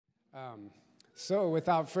So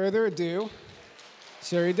without further ado,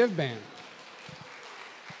 SHERRI DIVBAND.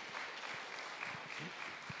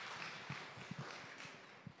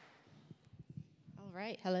 All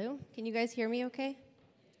right, hello. Can you guys hear me okay?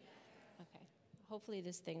 Okay. Hopefully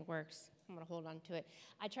this thing works. I'm gonna hold on to it.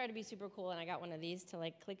 I try to be super cool and I got one of these to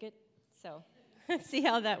like click it, so see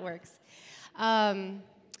how that works.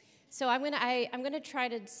 So I'm gonna try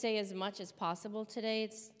to say as much as possible today.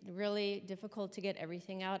 It's really difficult to get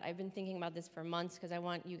everything out. I've been thinking about this for months because I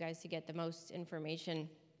want you guys to get the most information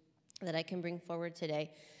that I can bring forward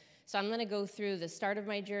today. So I'm gonna go through the start of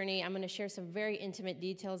my journey. I'm gonna share some very intimate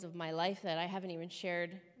details of my life that I haven't even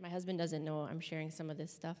shared. My husband doesn't know I'm sharing some of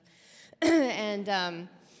this stuff. And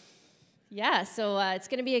yeah, so it's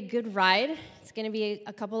gonna be a good ride. It's gonna be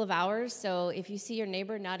a couple of hours. So if you see your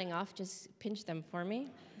neighbor nodding off, just pinch them for me.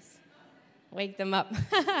 Wake them up.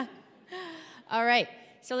 All right,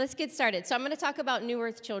 so let's get started. So I'm going to talk about New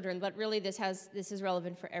Earth children, but really this is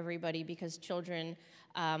relevant for everybody because children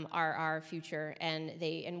are our future,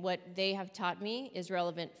 and what they have taught me is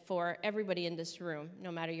relevant for everybody in this room,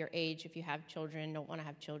 no matter your age. If you have children, don't want to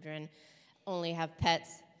have children, only have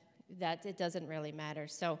pets, that it doesn't really matter.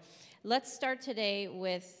 So let's start today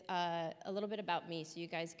with a little bit about me, so you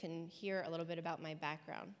guys can hear a little bit about my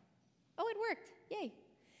background. Oh, it worked! Yay!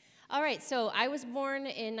 All right, so I was born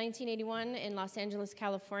in 1981 in Los Angeles,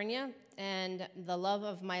 California, and the love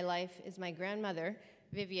of my life is my grandmother,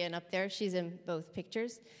 Vivian, up there. She's in both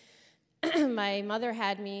pictures. My mother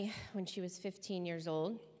had me when she was 15 years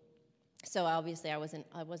old, so obviously I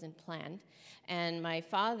wasn't planned. And my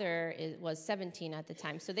father was 17 at the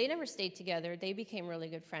time, so they never stayed together. They became really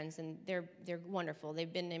good friends, and they're wonderful.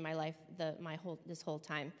 They've been in my life this whole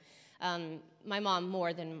time. My mom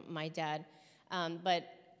more than my dad, but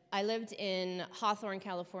I lived in Hawthorne,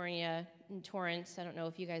 California, in Torrance. I don't know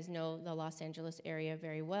if you guys know the Los Angeles area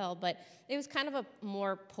very well, but it was kind of a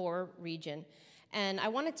more poor region. And I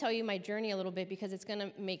want to tell you my journey a little bit because it's going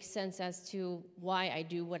to make sense as to why I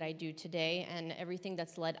do what I do today and everything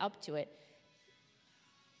that's led up to it.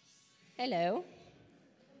 Hello.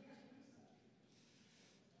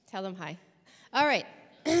 Tell them hi. All right.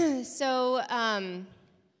 So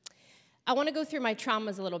I want to go through my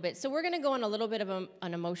traumas a little bit. So we're going to go on a little bit of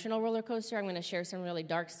an emotional roller coaster. I'm going to share some really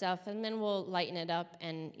dark stuff, and then we'll lighten it up,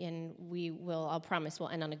 and I'll promise we'll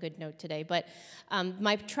end on a good note today. But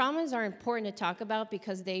my traumas are important to talk about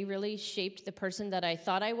because they really shaped the person that I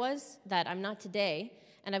thought I was, that I'm not today.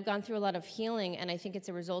 And I've gone through a lot of healing, and I think it's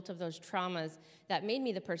a result of those traumas that made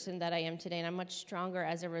me the person that I am today, and I'm much stronger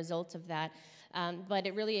as a result of that. But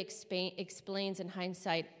it really explains in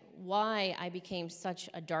hindsight why I became such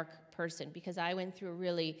a dark person, because I went through a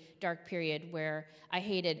really dark period where I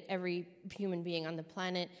hated every human being on the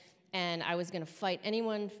planet, and I was going to fight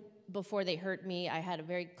anyone before they hurt me. I had a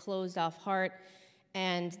very closed-off heart,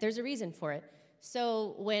 and there's a reason for it.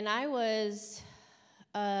 So when I was,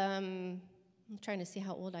 I'm trying to see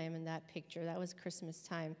how old I am in that picture. That was Christmas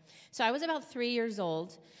time. So I was about 3 years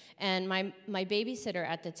old, and my babysitter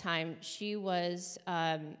at the time, she was,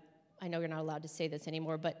 I know you're not allowed to say this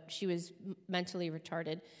anymore, but she was mentally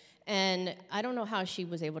retarded. And I don't know how she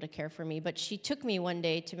was able to care for me, but she took me one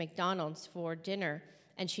day to McDonald's for dinner,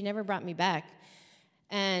 and she never brought me back.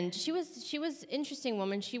 And she was an interesting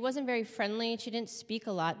woman. She wasn't very friendly. She didn't speak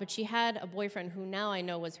a lot, but she had a boyfriend who now I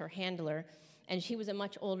know was her handler, and he was a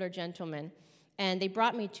much older gentleman. And they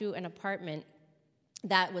brought me to an apartment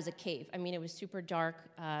that was a cave. I mean, it was super dark.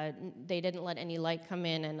 They didn't let any light come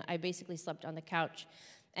in, and I basically slept on the couch.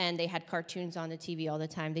 And they had cartoons on the TV all the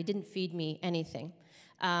time. They didn't feed me anything.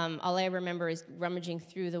 All I remember is rummaging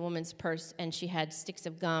through the woman's purse, and she had sticks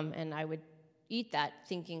of gum, and I would eat that,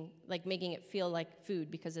 thinking, like, making it feel like food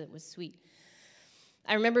because it was sweet.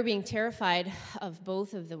 I remember being terrified of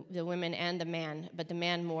both of the women and the man, but the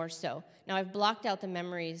man more so. Now, I've blocked out the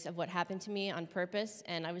memories of what happened to me on purpose,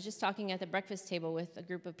 and I was just talking at the breakfast table with a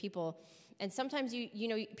group of people, and sometimes, you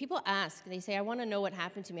know, people ask, they say, I want to know what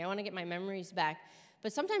happened to me. I want to get my memories back.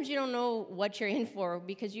 But sometimes you don't know what you're in for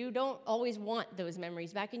because you don't always want those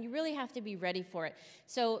memories back, and you really have to be ready for it.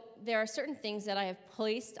 So there are certain things that I have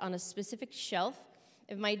placed on a specific shelf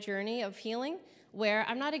of my journey of healing where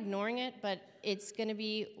I'm not ignoring it, but it's going to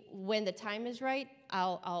be when the time is right,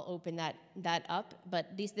 I'll open that up.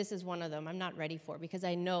 But this is one of them I'm not ready for because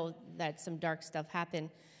I know that some dark stuff happened.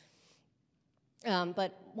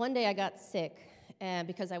 But one day I got sick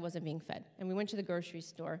because I wasn't being fed, and we went to the grocery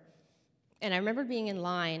store. And I remember being in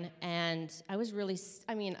line, and I was really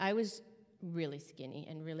skinny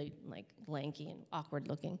and really, like, lanky and awkward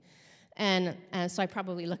looking. And so I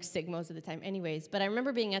probably looked sick most of the time anyways. But I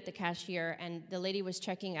remember being at the cashier, and the lady was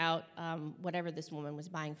checking out whatever this woman was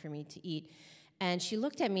buying for me to eat. And she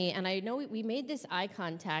looked at me, and I know we made this eye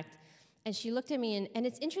contact, and she looked at me, and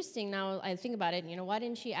it's interesting now I think about it, why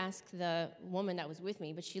didn't she ask the woman that was with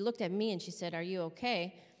me? But she looked at me, and she said, "Are you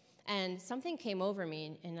okay?" And something came over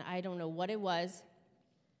me, and I don't know what it was,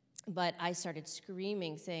 but I started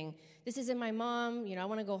screaming, saying, "This isn't my mom, I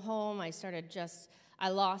want to go home." I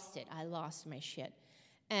lost it. I lost my shit.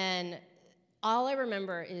 And all I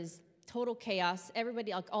remember is total chaos.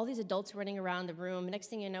 Everybody, all these adults running around the room. Next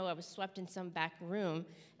thing you know, I was swept in some back room.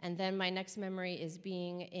 And then my next memory is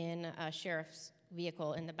being in a sheriff's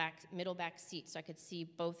vehicle in the middle back seat, so I could see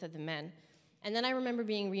both of the men. And then I remember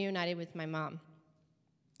being reunited with my mom.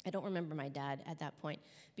 I don't remember my dad at that point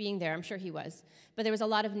being there. I'm sure he was. But there was a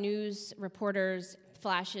lot of news reporters,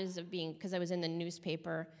 flashes of because I was in the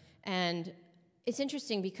newspaper. And it's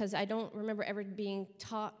interesting because I don't remember ever being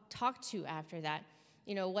talked to after that,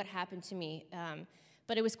 what happened to me.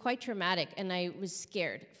 But it was quite traumatic, and I was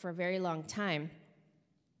scared for a very long time.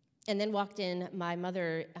 And then walked in, my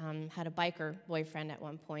mother had a biker boyfriend at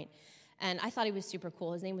one point, and I thought he was super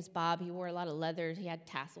cool. His name was Bob. He wore a lot of leather. He had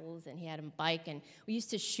tassels, and he had a bike. And we used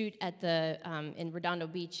to shoot at in Redondo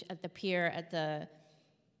Beach, at the pier, at the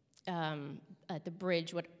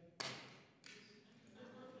bridge.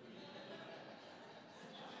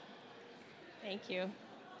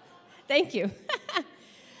 Thank you.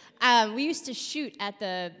 We used to shoot at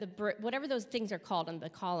whatever those things are called on the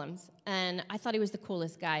columns, and I thought he was the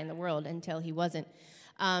coolest guy in the world until he wasn't,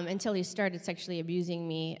 until he started sexually abusing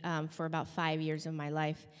me for about 5 years of my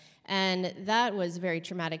life. And that was very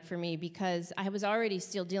traumatic for me because I was already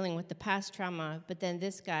still dealing with the past trauma, but then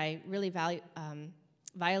this guy really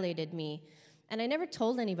violated me. And I never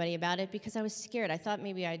told anybody about it because I was scared. I thought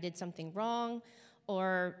maybe I did something wrong,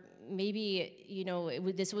 or maybe,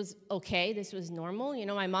 this was okay, this was normal.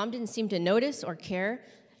 My mom didn't seem to notice or care,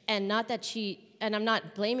 and I'm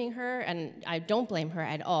not blaming her, and I don't blame her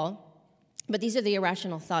at all, but these are the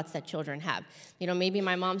irrational thoughts that children have. Maybe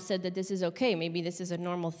my mom said that this is okay, maybe this is a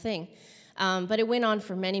normal thing. But it went on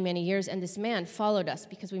for many, many years, and this man followed us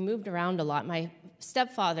because we moved around a lot. My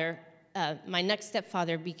next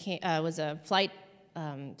stepfather was a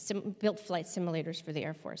built flight simulators for the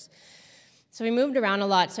Air Force. So we moved around a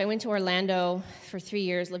lot. So I went to Orlando for 3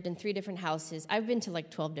 years, lived in 3 different houses. I've been to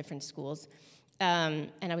like 12 different schools,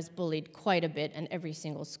 and I was bullied quite a bit in every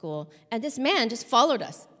single school. And this man just followed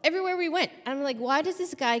us everywhere we went. And I'm like, why does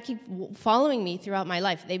this guy keep following me throughout my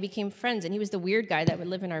life? They became friends, and he was the weird guy that would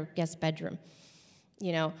live in our guest bedroom,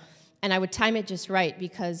 And I would time it just right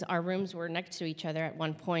because our rooms were next to each other at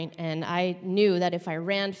one point, and I knew that if I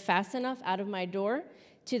ran fast enough out of my door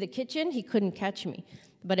to the kitchen, he couldn't catch me.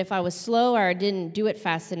 But if I was slow or I didn't do it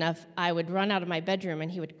fast enough, I would run out of my bedroom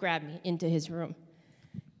and he would grab me into his room.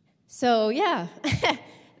 So yeah,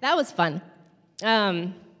 that was fun.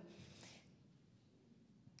 Oh,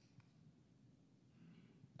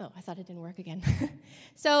 I thought it didn't work again.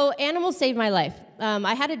 So animals saved my life.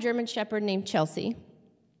 I had a German Shepherd named Chelsea,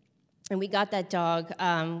 and we got that dog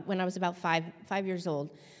when I was about five years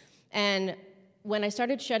old. And when I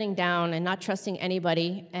started shutting down and not trusting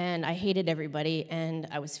anybody, and I hated everybody, and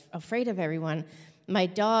I was afraid of everyone, my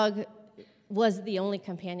dog was the only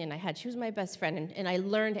companion I had. She was my best friend, and I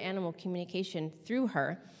learned animal communication through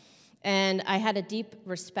her. And I had a deep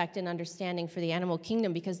respect and understanding for the animal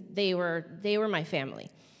kingdom because they were my family.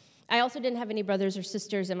 I also didn't have any brothers or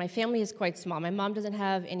sisters, and my family is quite small. My mom doesn't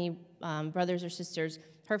have any brothers or sisters.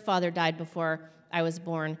 Her father died before I was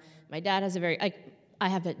born. My dad has I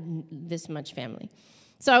have this much family.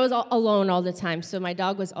 So I was alone all the time, so my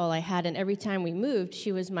dog was all I had, and every time we moved,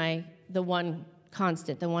 she was the one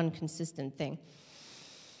constant, the one consistent thing.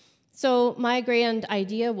 So my grand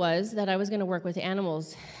idea was that I was going to work with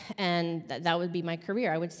animals, and that would be my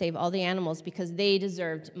career. I would save all the animals because they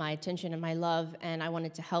deserved my attention and my love, and I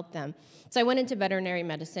wanted to help them. So I went into veterinary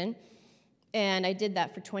medicine, and I did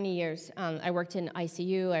that for 20 years. I worked in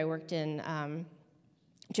ICU, I worked in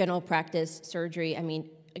general practice, surgery,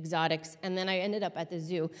 exotics, and then I ended up at the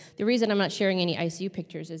zoo. The reason I'm not sharing any ICU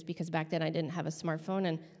pictures is because back then I didn't have a smartphone,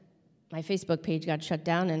 and my Facebook page got shut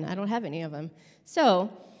down, and I don't have any of them. So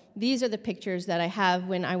these are the pictures that I have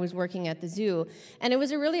when I was working at the zoo, and it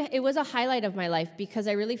was a highlight of my life because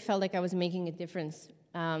I really felt like I was making a difference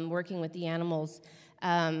working with the animals.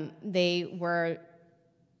 They were,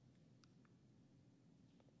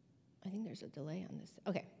 I think there's a delay on this.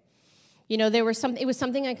 Okay. It was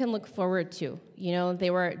something I can look forward to.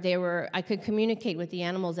 I could communicate with the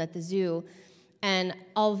animals at the zoo, and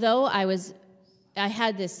although I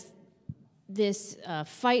had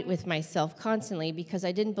fight with myself constantly because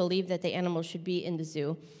I didn't believe that the animals should be in the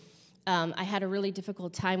zoo. I had a really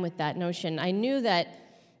difficult time with that notion. I knew that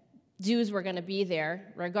zoos were going to be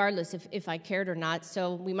there regardless if I cared or not,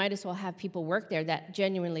 so we might as well have people work there that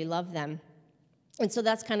genuinely love them. And so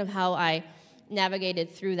that's kind of how I navigated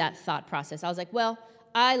through that thought process. I was like, well,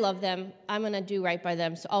 I love them. I'm going to do right by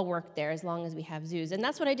them, so I'll work there as long as we have zoos. And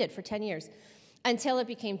that's what I did for 10 years until it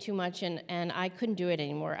became too much, and I couldn't do it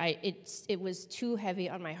anymore. It was too heavy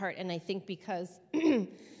on my heart, and I think because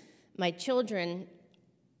my children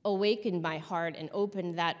awakened my heart and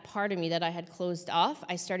opened that part of me that I had closed off,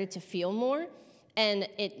 I started to feel more, and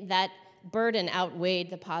that burden outweighed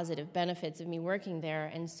the positive benefits of me working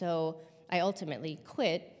there, and so I ultimately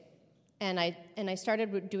quit, and I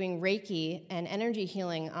started doing Reiki and energy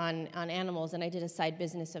healing on animals, and I did a side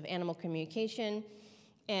business of animal communication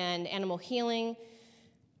and animal healing,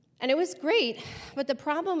 and it was great, but the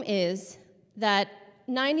problem is that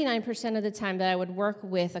 99% of the time that I would work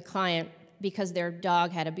with a client because their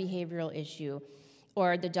dog had a behavioral issue,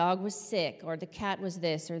 or the dog was sick, or the cat was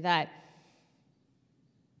this or that.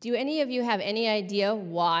 Do any of you have any idea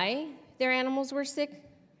why their animals were sick?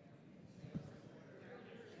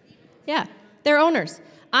 Yeah, their owners.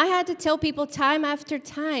 I had to tell people time after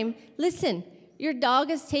time, listen, your dog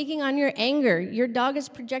is taking on your anger. Your dog is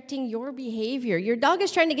projecting your behavior. Your dog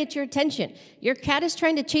is trying to get your attention. Your cat is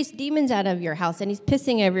trying to chase demons out of your house, and he's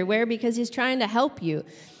pissing everywhere because he's trying to help you.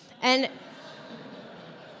 And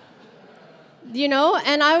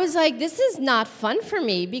and I was like, this is not fun for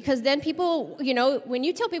me, because then people, when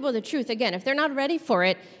you tell people the truth, again, if they're not ready for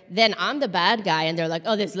it, then I'm the bad guy, and they're like,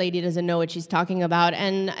 oh, this lady doesn't know what she's talking about,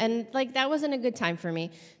 and like, that wasn't a good time for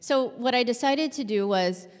me. So what I decided to do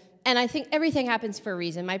was, and I think everything happens for a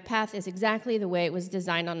reason. My path is exactly the way it was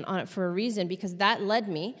designed on it for a reason, because that led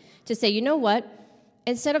me to say, you know what?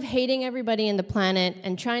 Instead of hating everybody in the planet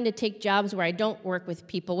and trying to take jobs where I don't work with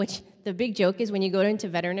people, which the big joke is when you go into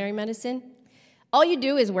veterinary medicine, all you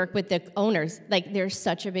do is work with the owners. Like, they're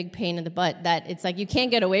such a big pain in the butt that it's like you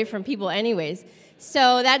can't get away from people anyways.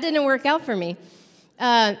 So that didn't work out for me.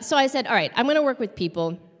 So I said, all right, I'm going to work with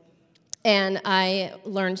people. And I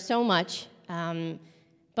learned so much.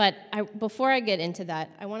 But before I get into that,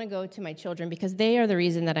 I want to go to my children, because they are the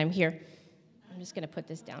reason that I'm here. I'm just going to put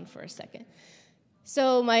this down for a second.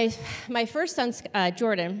 So my first son,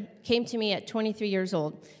 Jordan, came to me at 23 years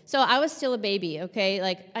old. So I was still a baby, okay?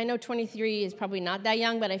 Like, I know 23 is probably not that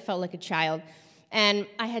young, but I felt like a child. And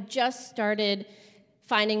I had just started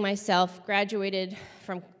finding myself, graduated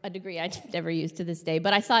from a degree I never used to this day,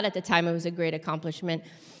 but I thought at the time it was a great accomplishment.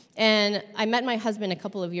 And I met my husband a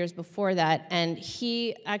couple of years before that, and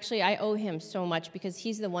I owe him so much, because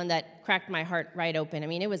he's the one that cracked my heart right open. I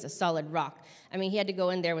mean, it was a solid rock. I mean, he had to go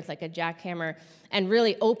in there with like a jackhammer and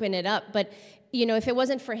really open it up. But, if it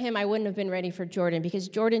wasn't for him, I wouldn't have been ready for Jordan, because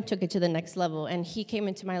Jordan took it to the next level, and he came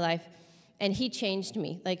into my life, and he changed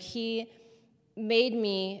me. Like, he made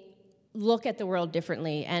me look at the world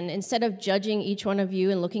differently. And instead of judging each one of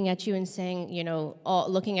you and looking at you and saying,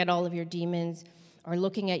 looking at all of your demons, or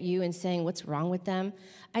looking at you and saying, what's wrong with them?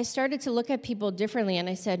 I started to look at people differently, and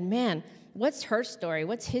I said, man, what's her story?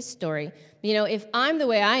 What's his story? If I'm the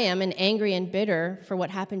way I am and angry and bitter for what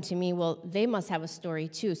happened to me, well, they must have a story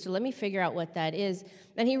too. So let me figure out what that is.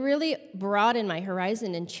 And he really broadened my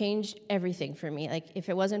horizon and changed everything for me. Like, if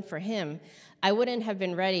it wasn't for him, I wouldn't have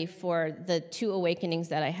been ready for the 2 awakenings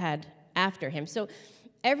that I had after him. So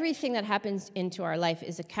everything that happens into our life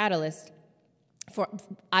is a catalyst,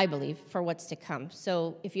 I believe, for what's to come.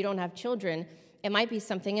 So if you don't have children, it might be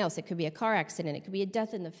something else. It could be a car accident. It could be a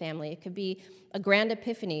death in the family. It could be a grand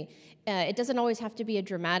epiphany. It doesn't always have to be a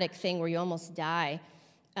dramatic thing where you almost die.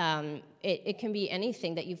 It can be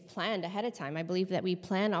anything that you've planned ahead of time. I believe that we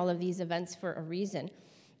plan all of these events for a reason.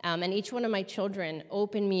 And each one of my children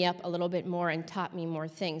opened me up a little bit more and taught me more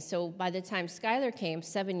things. So by the time Skylar came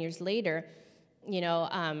 7 years later, we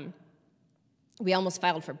almost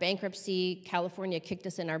filed for bankruptcy. California kicked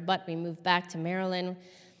us in our butt. We moved back to Maryland.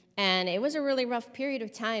 And it was a really rough period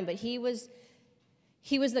of time, but he was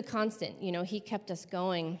the constant. He kept us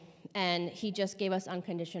going, and he just gave us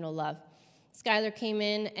unconditional love. Skylar came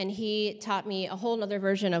in, and he taught me a whole other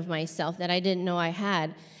version of myself that I didn't know I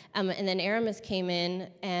had. And then Aramis came in,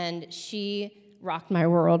 and she rocked my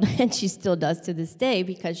world, and she still does to this day,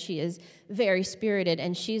 because she is very spirited,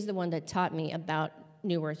 and she's the one that taught me about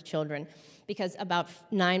New Earth children. Because about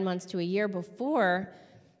 9 months to a year before,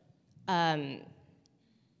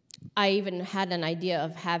 I even had an idea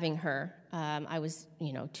of having her. I was,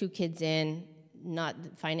 2 kids in, not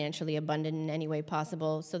financially abundant in any way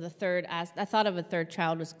possible. So I thought of a third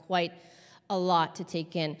child was quite a lot to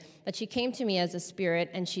take in. But she came to me as a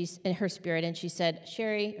spirit, and she's in her spirit, and she said,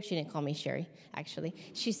 Sherry, she didn't call me Sherry, actually.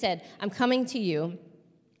 She said, I'm coming to you,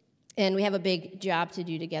 and we have a big job to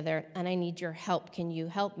do together, and I need your help. Can you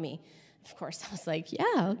help me? Of course, I was like, yeah,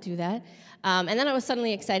 I'll do that. And then I was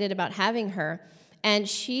suddenly excited about having her, and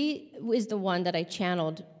she was the one that I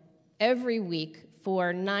channeled every week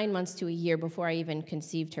for 9 months to a year before I even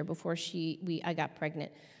conceived her, before I got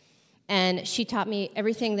pregnant. And she taught me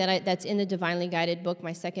everything that's in the Divinely Guided book,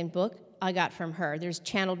 my second book, I got from her. There's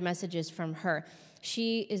channeled messages from her.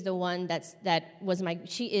 She is the one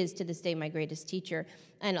she is to this day my greatest teacher.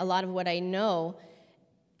 And a lot of what I know,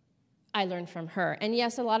 I learned from her. And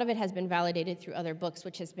yes, a lot of it has been validated through other books,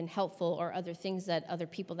 which has been helpful, or other things that other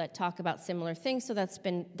people that talk about similar things, so that's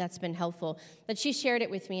been helpful. But she shared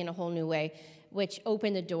it with me in a whole new way, which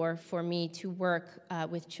opened the door for me to work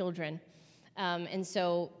with children. And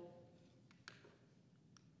so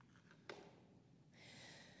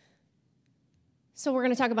we're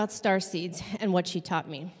going to talk about starseeds and what she taught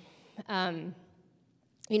me.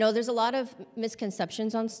 There's a lot of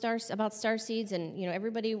misconceptions about starseeds, and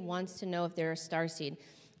everybody wants to know if they're a starseed.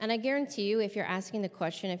 And I guarantee you, if you're asking the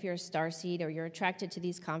question if you're a starseed, or you're attracted to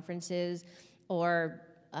these conferences, or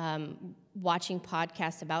watching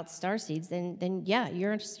podcasts about starseeds, then yeah,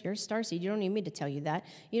 you're a starseed. You don't need me to tell you that.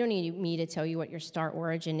 You don't need me to tell you what your star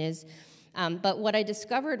origin is. But what I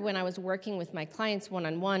discovered when I was working with my clients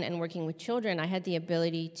one-on-one and working with children, I had the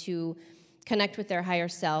ability to connect with their higher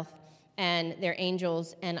self and their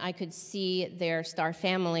angels, and I could see their star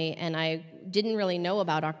family, and I didn't really know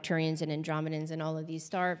about Arcturians and Andromedans and all of these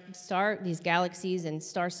these galaxies and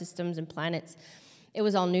star systems and planets. It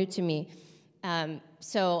was all new to me.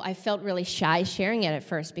 So I felt really shy sharing it at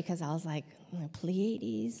first, because I was like,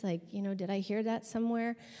 Pleiades, did I hear that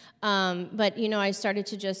somewhere? But I started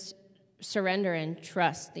to just surrender and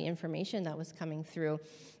trust the information that was coming through.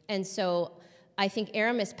 And so I think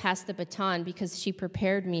Aramis passed the baton, because she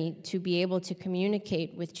prepared me to be able to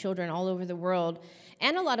communicate with children all over the world,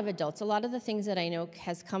 and a lot of adults. A lot of the things that I know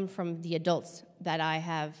has come from the adults that I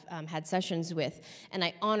have had sessions with. And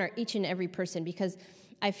I honor each and every person, because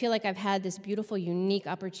I feel like I've had this beautiful, unique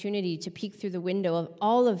opportunity to peek through the window of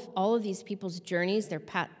all of these people's journeys, their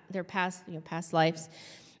past lives,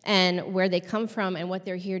 and where they come from and what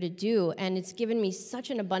they're here to do. And it's given me such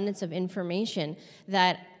an abundance of information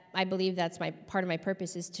that I believe that's part of my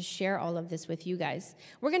purpose, is to share all of this with you guys.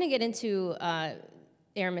 We're going to get into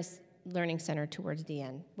Aramis Learning Center towards the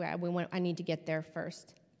end, where I need to get there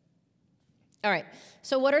first. All right,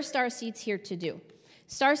 so what are starseeds here to do?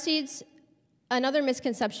 Starseeds, another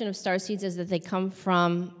misconception of starseeds is that they come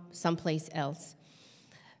from someplace else.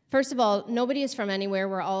 First of all, nobody is from anywhere.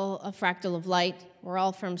 We're all a fractal of light. We're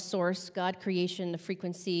all from source, God, creation, the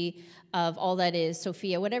frequency of all that is,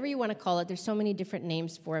 Sophia, whatever you want to call it. There's so many different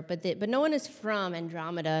names for it, but no one is from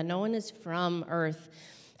Andromeda. No one is from Earth.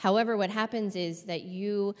 However, what happens is that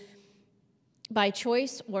you, by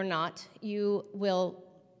choice or not, you will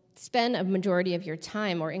spend a majority of your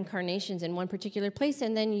time or incarnations in one particular place,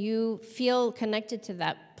 and then you feel connected to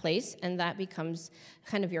that place, and that becomes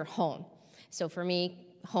kind of your home. So for me,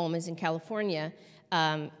 home is in California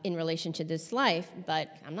in relation to this life,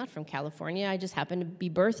 but I'm not from California. I just happen to be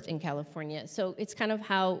birthed in California. So it's kind of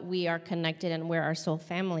how we are connected and where our soul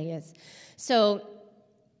family is. So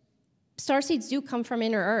starseeds do come from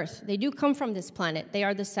inner Earth. They do come from this planet. They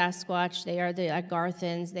are the Sasquatch. They are the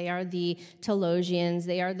Agarthans. They are the Telosians.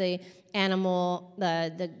 They are the animal,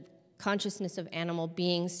 the consciousness of animal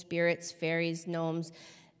beings, spirits, fairies, gnomes.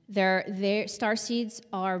 Their starseeds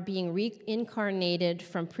are being reincarnated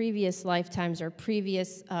from previous lifetimes or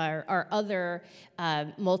previous or other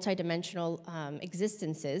multidimensional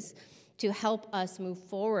existences to help us move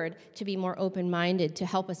forward, to be more open-minded, to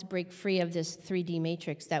help us break free of this 3D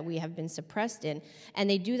matrix that we have been suppressed in. And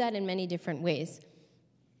they do that in many different ways.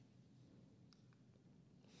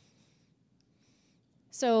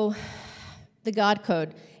 So, the God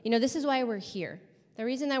Code. This is why we're here. The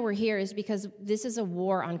reason that we're here is because this is a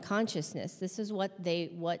war on consciousness. This is what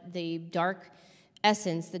the dark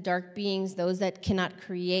essence, the dark beings, those that cannot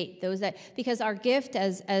create, because our gift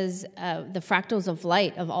as the fractals of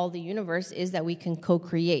light of all the universe is that we can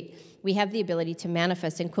co-create. We have the ability to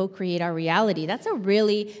manifest and co-create our reality. That's a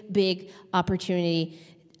really big opportunity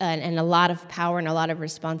and a lot of power and a lot of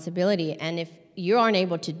responsibility. And if you aren't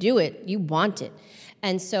able to do it, you want it.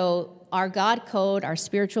 And so our God code, our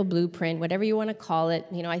spiritual blueprint, whatever you want to call it,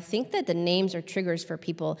 I think that the names are triggers for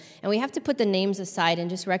people. And we have to put the names aside and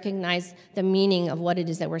just recognize the meaning of what it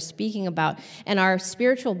is that we're speaking about. And our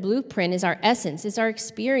spiritual blueprint is our essence, is our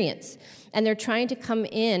experience. And they're trying to come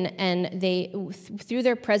in, and they, through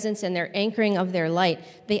their presence and their anchoring of their light,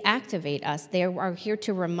 they activate us. They are here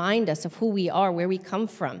to remind us of who we are, where we come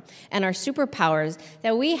from, and our superpowers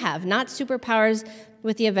that we have, not superpowers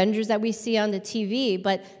with the Avengers that we see on the TV,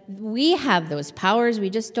 but we have those powers. We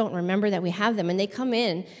just don't remember that we have them. And they come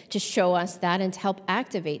in to show us that and to help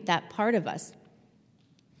activate that part of us.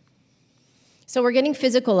 So we're getting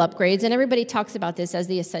physical upgrades, and everybody talks about this as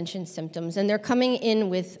the ascension symptoms, and they're coming in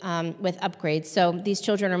with upgrades. So these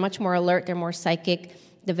children are much more alert, they're more psychic,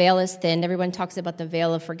 the veil is thinned. Everyone talks about the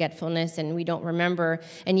veil of forgetfulness, and we don't remember.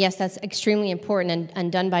 And yes, that's extremely important and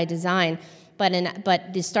done by design, but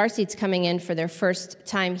the Starseeds coming in for their first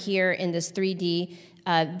time here in this 3D,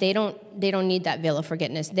 they don't need that veil of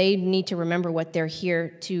forgetfulness. They need to remember what they're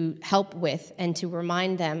here to help with and to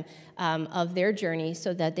remind them of their journey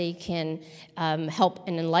so that they can help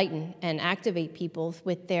and enlighten and activate people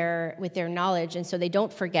with their knowledge, and so they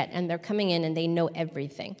don't forget, and they're coming in and they know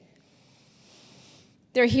everything.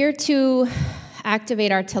 They're here to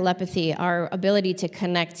activate our telepathy, our ability to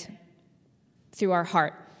connect through our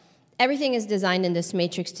heart. Everything is designed in this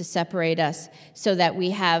matrix to separate us so that we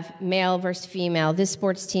have male versus female, this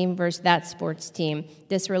sports team versus that sports team,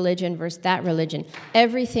 this religion versus that religion.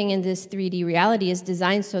 Everything in this 3D reality is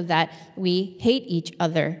designed so that we hate each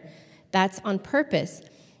other. That's on purpose.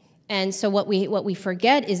 And so what we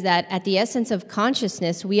forget is that at the essence of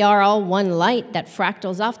consciousness, we are all one light that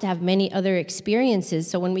fractals off to have many other experiences.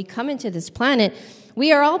 So when we come into this planet,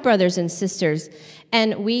 we are all brothers and sisters,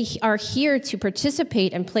 and we are here to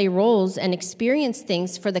participate and play roles and experience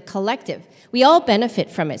things for the collective. We all benefit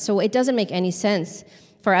from it, so it doesn't make any sense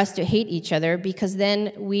for us to hate each other, because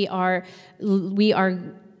then we are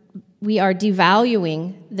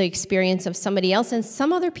devaluing the experience of somebody else, and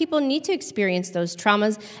some other people need to experience those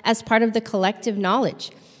traumas as part of the collective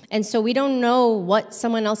knowledge. And so we don't know what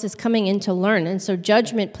someone else is coming in to learn, and so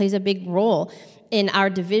judgment plays a big role in our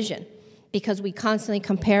division, because we constantly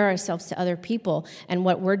compare ourselves to other people and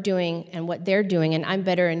what we're doing and what they're doing, and I'm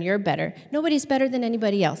better and you're better. Nobody's better than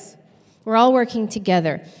anybody else. We're all working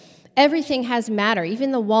together. Everything has matter,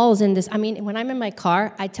 even the walls in this. I mean, when I'm in my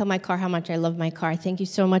car, I tell my car how much I love my car. Thank you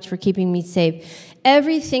so much for keeping me safe.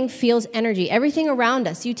 Everything feels energy, everything around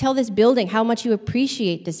us. You tell this building how much you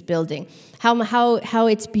appreciate this building, how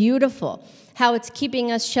it's beautiful, how it's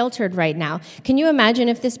keeping us sheltered right now. Can you imagine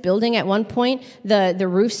if this building at one point, the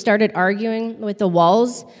roof started arguing with the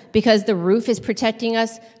walls because the roof is protecting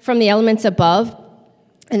us from the elements above?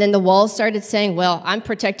 And then the walls started saying, well, I'm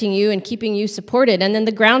protecting you and keeping you supported. And then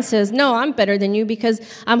the ground says, no, I'm better than you because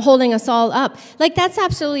I'm holding us all up. Like, that's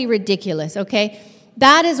absolutely ridiculous, okay?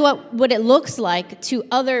 That is what it looks like to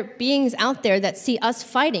other beings out there that see us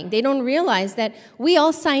fighting. They don't realize that we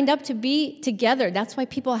all signed up to be together. That's why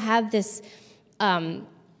people have this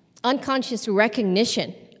unconscious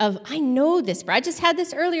recognition of, I know this, bro. I just had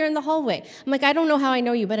this earlier in the hallway. I'm like, I don't know how I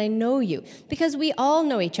know you, but I know you. Because we all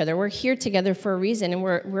know each other. We're here together for a reason, and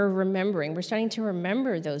we're remembering. We're starting to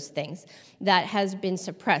remember those things that has been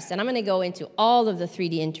suppressed. And I'm going to go into all of the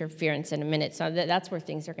 3D interference in a minute, so that's where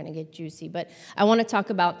things are going to get juicy. But I want to talk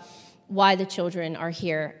about why the children are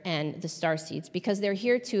here and the Starseeds, because they're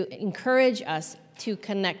here to encourage us to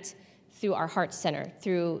connect through our heart center,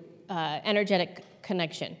 through energetic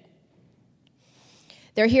connection.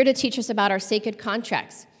 They're here to teach us about our sacred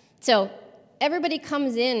contracts. So everybody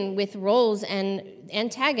comes in with roles and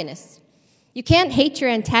antagonists. You can't hate your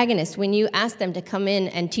antagonist when you ask them to come in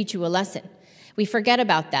and teach you a lesson. We forget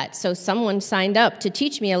about that. So someone signed up to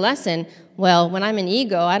teach me a lesson. Well, when I'm an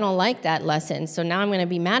ego, I don't like that lesson. So now I'm going to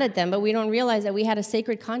be mad at them. But we don't realize that we had a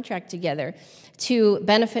sacred contract together to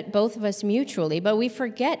benefit both of us mutually. But we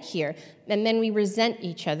forget here, and then we resent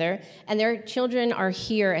each other. And their children are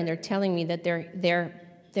here, and they're telling me that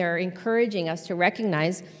they're encouraging us to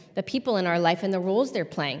recognize the people in our life and the roles they're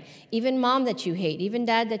playing. Even mom that you hate, even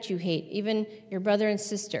dad that you hate, even your brother and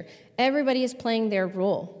sister. Everybody is playing their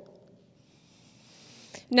role.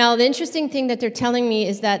 Now, the interesting thing that they're telling me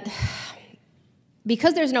is that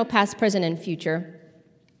because there's no past, present, and future,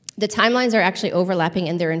 the timelines are actually overlapping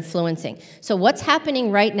and they're influencing. So what's happening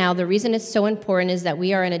right now, the reason it's so important is that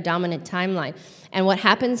we are in a dominant timeline. And what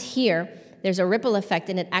happens here, there's a ripple effect,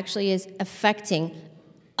 and it actually is affecting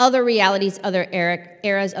other realities, other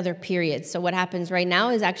eras, other periods. So what happens right now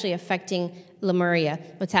is actually affecting Lemuria.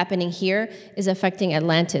 What's happening here is affecting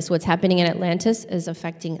Atlantis. What's happening in Atlantis is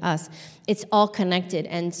affecting us. It's all connected.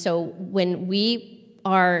 And so when we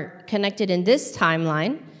are connected in this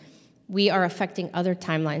timeline, we are affecting other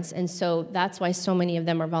timelines. And so that's why so many of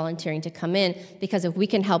them are volunteering to come in, because if we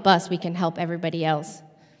can help us, we can help everybody else.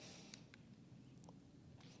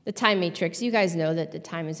 The time matrix, you guys know that the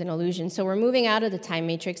time is an illusion. So we're moving out of the time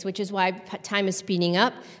matrix, which is why time is speeding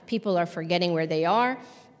up. People are forgetting where they are,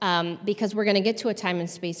 because we're going to get to a time and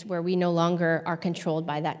space where we no longer are controlled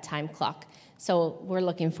by that time clock. So we're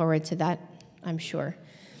looking forward to that, I'm sure.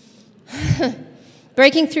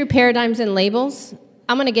 Breaking through paradigms and labels.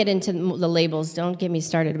 I'm going to get into the labels. Don't get me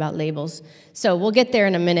started about labels. So we'll get there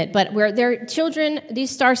in a minute. But they're children,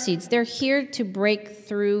 these starseeds, they're here to break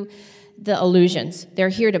through the illusions. They're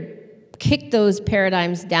here to kick those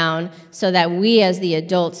paradigms down so that we as the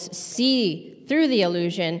adults see through the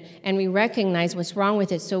illusion and we recognize what's wrong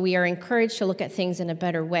with it, so we are encouraged to look at things in a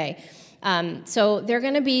better way. So they're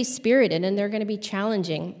going to be spirited and they're going to be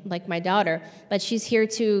challenging, like my daughter, but she's here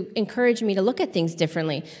to encourage me to look at things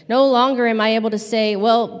differently. No longer am I able to say,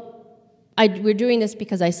 well, we're doing this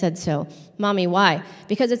because I said so. Mommy, why?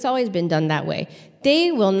 Because it's always been done that way.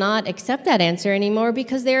 They will not accept that answer anymore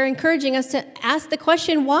because they're encouraging us to ask the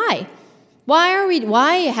question, why?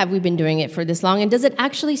 Why have we been doing it for this long? And does it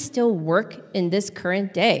actually still work in this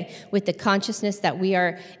current day with the consciousness that we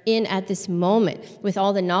are in at this moment, with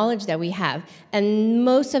all the knowledge that we have? And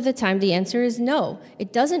most of the time, the answer is no.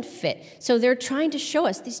 It doesn't fit. So they're trying to show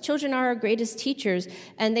us. These children are our greatest teachers,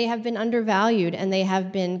 and they have been undervalued, and they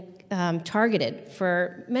have been targeted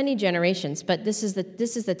for many generations. But this is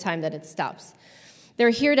the time that it stops. They're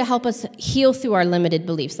here to help us heal through our limited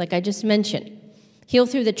beliefs, like I just mentioned. Heal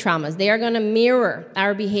through the traumas. They are going to mirror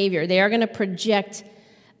our behavior. They are going to project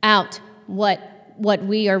out what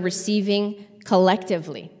we are receiving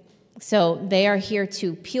collectively. So they are here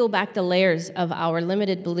to peel back the layers of our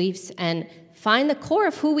limited beliefs and find the core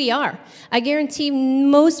of who we are. I guarantee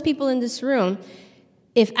most people in this room,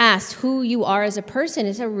 if asked who you are as a person,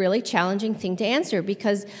 is a really challenging thing to answer,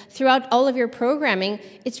 because throughout all of your programming,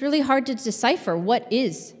 it's really hard to decipher what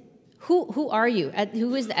is. Who are you?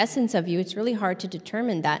 Who is the essence of you? It's really hard to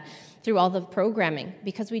determine that through all the programming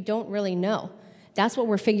because we don't really know. That's what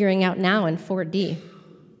we're figuring out now in 4D.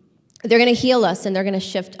 They're going to heal us, and they're going to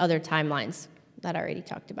shift other timelines that I already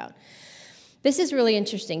talked about. This is really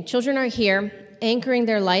interesting. Children are here anchoring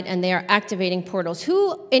their light, and they are activating portals.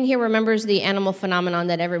 Who in here remembers the animal phenomenon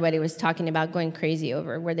that everybody was talking about going crazy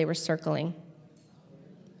over, where they were circling?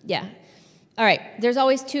 Yeah. All right, there's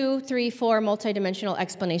always 2, 3, 4 multidimensional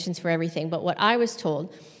explanations for everything, but what I was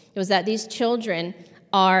told was that these children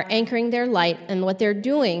are anchoring their light, and what they're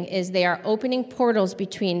doing is they are opening portals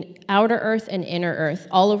between outer Earth and inner Earth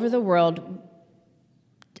all over the world,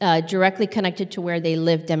 directly connected to where they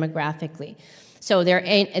live demographically. So their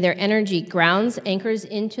energy grounds, anchors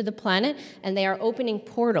into the planet, and they are opening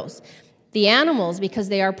portals. The animals, because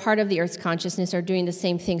they are part of the Earth's consciousness, are doing the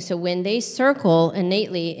same thing. So when they circle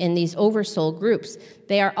innately in these oversoul groups,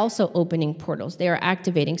 they are also opening portals. They are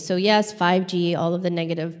activating. So yes, 5G, all of the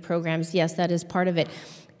negative programs, yes, that is part of it.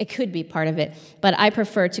 It could be part of it. But I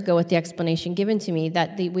prefer to go with the explanation given to me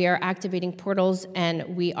that we are activating portals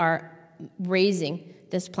and we are raising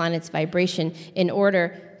this planet's vibration in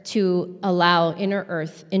order to allow inner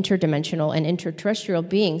Earth, interdimensional, and interterrestrial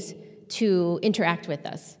beings to interact with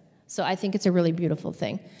us. So I think it's a really beautiful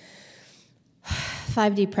thing.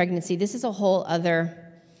 5D pregnancy. This is a whole other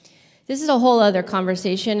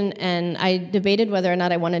conversation, and I debated whether or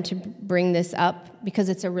not I wanted to bring this up because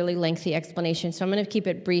it's a really lengthy explanation. So I'm going to keep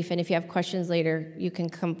it brief, and if you have questions later, you can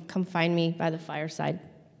come find me by the fireside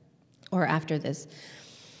or after this.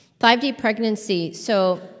 5D pregnancy.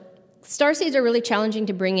 So starseeds are really challenging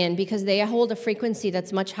to bring in because they hold a frequency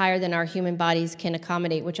that's much higher than our human bodies can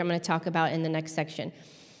accommodate, which I'm going to talk about in the next section.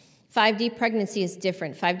 5D pregnancy is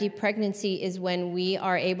different. 5D pregnancy is when we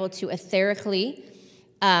are able to etherically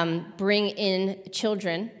bring in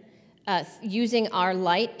children using our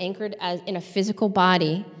light anchored in a physical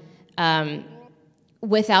body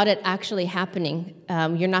without it actually happening.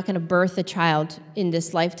 You're not going to birth a child in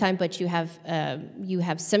this lifetime, but you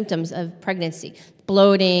have symptoms of pregnancy: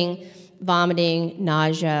 bloating, vomiting,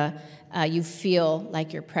 nausea. You feel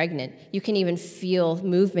like you're pregnant. You can even feel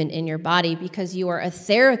movement in your body because you are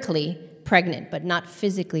etherically pregnant, but not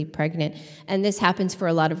physically pregnant. And this happens for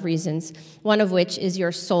a lot of reasons, one of which is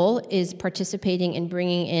your soul is participating in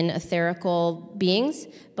bringing in etherical beings,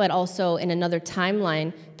 but also in another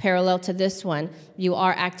timeline parallel to this one, you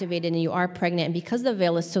are activated and you are pregnant. And because the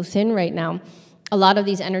veil is so thin right now, a lot of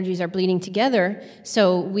these energies are bleeding together,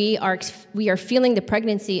 so we are feeling the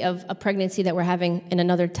pregnancy of a pregnancy that we're having in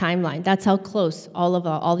another timeline. That's how close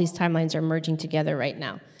all these timelines are merging together right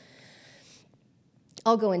now.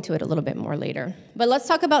 I'll go into it a little bit more later. But let's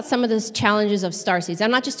talk about some of the challenges of starseeds. I'm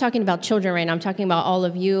not just talking about children right now. I'm talking about all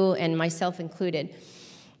of you and myself included.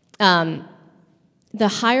 The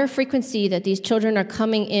higher frequency that these children are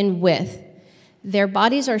coming in with, their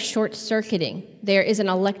bodies are short-circuiting. There is an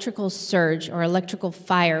electrical surge or electrical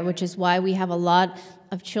fire, which is why we have a lot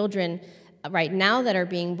of children right now that are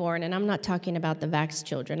being born. And I'm not talking about the vax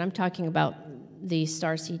children. I'm talking about the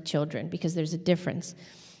starseed children, because there's a difference.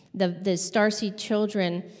 The starseed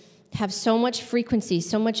children have so much frequency,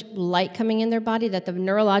 so much light coming in their body that the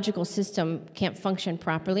neurological system can't function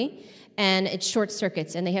properly, and it short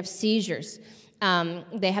circuits, and they have seizures.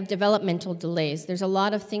 They have developmental delays. There's a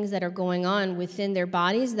lot of things that are going on within their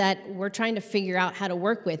bodies that we're trying to figure out how to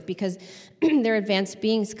work with, because they're advanced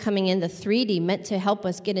beings coming in the 3D, meant to help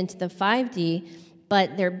us get into the 5D,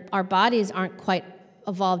 but our bodies aren't quite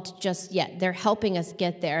evolved just yet. They're helping us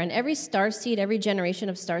get there. And every starseed, every generation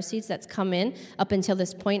of starseeds that's come in up until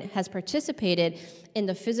this point has participated in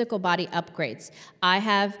the physical body upgrades. I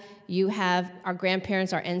have, you have, our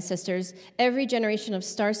grandparents, our ancestors, every generation of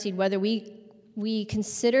starseed, whether we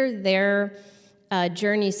consider their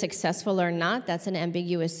journey successful or not, that's an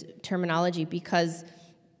ambiguous terminology, because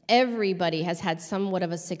everybody has had somewhat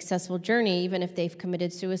of a successful journey, even if they've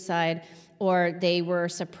committed suicide or they were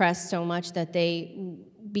suppressed so much that they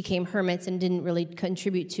became hermits and didn't really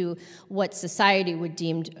contribute to what society would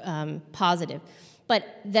deem positive. But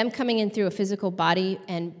them coming in through a physical body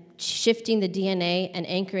and shifting the DNA and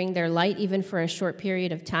anchoring their light even for a short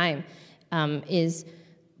period of time is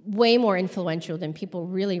way more influential than people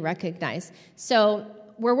really recognize. So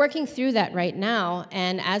we're working through that right now,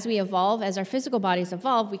 and as we evolve, as our physical bodies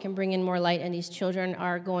evolve, we can bring in more light, and these children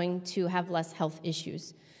are going to have less health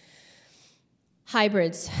issues.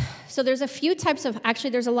 Hybrids. So there's a few types of, actually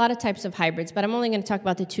there's a lot of types of hybrids, but I'm only going to talk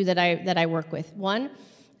about the two that I work with. One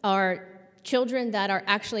are children that are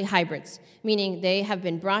actually hybrids, meaning they have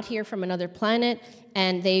been brought here from another planet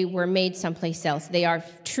and they were made someplace else. They are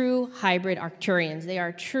true hybrid Arcturians. They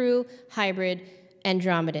are true hybrid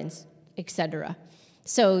Andromedans, etc.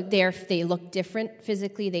 So they look different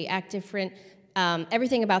physically, they act different.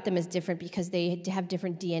 Everything about them is different because they have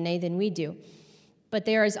different DNA than we do. But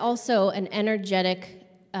there is also an energetic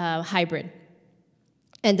hybrid.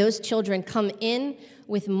 And those children come in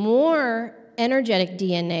with more energetic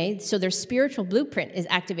DNA, so their spiritual blueprint is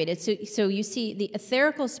activated. So you see, the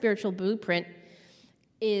etherical spiritual blueprint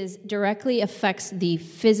directly affects the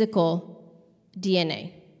physical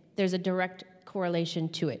DNA. There's a direct correlation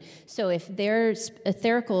to it. So if their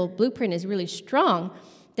etherical blueprint is really strong,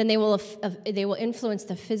 then they will influence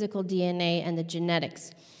the physical DNA and the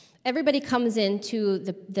genetics. Everybody comes into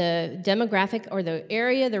the demographic or the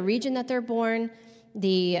area, the region that they're born,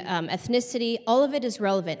 the ethnicity, all of it is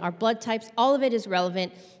relevant. Our blood types, all of it is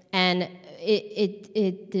relevant, and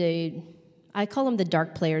I call them the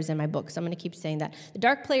dark players in my book, so I'm going to keep saying that. The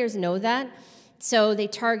dark players know that, so they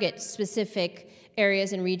target specific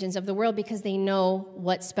areas and regions of the world because they know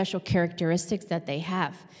what special characteristics that they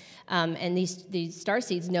have. And these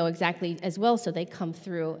starseeds know exactly as well, so they come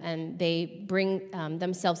through and they bring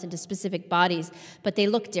themselves into specific bodies, but they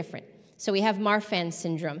look different. So we have Marfan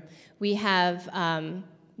syndrome. We have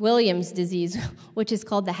Williams disease, which is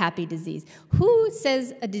called the happy disease. Who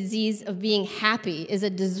says a disease of being happy is a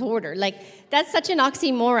disorder? Like, that's such an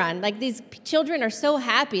oxymoron. Like, these children are so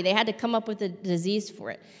happy, they had to come up with a disease for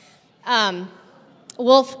it.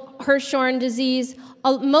 Wolf-Hirschhorn disease.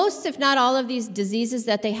 Most, if not all, of these diseases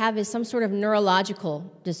that they have is some sort of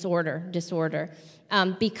neurological disorder,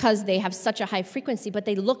 because they have such a high frequency, but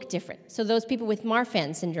they look different. So those people with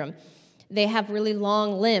Marfan syndrome, they have really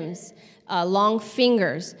long limbs, long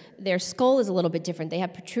fingers. Their skull is a little bit different. They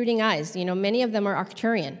have protruding eyes. You know, many of them are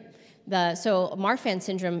Arcturian. So Marfan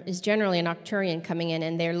syndrome is generally an Arcturian coming in,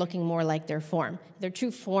 and they're looking more like their form. Their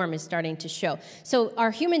true form is starting to show. So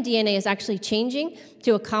our human DNA is actually changing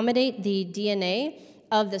to accommodate the DNA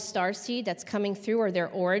of the starseed that's coming through, or their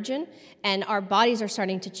origin, and our bodies are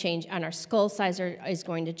starting to change, and our skull size is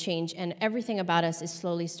going to change, and everything about us is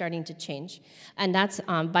slowly starting to change, and that's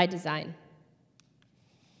by design.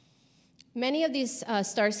 Many of these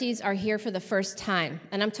starseeds are here for the first time,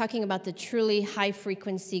 and I'm talking about the truly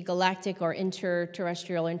high-frequency galactic or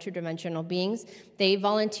interterrestrial, interdimensional beings. They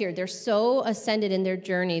volunteer. They're so ascended in their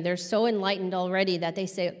journey. They're so enlightened already that they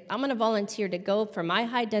say, I'm going to volunteer to go from my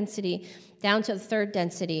high density down to the third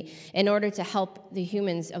density in order to help the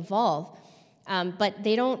humans evolve. But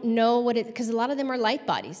they don't know what it, because a lot of them are light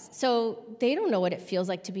bodies, so they don't know what it feels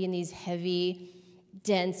like to be in these heavy,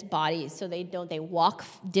 dense bodies. So they walk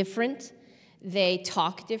different. They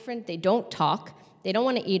talk different. They don't talk. They don't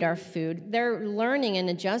want to eat our food. They're learning and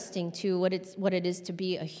adjusting to what it is to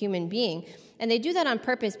be a human being. And they do that on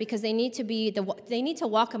purpose because they need to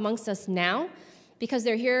walk amongst us now, because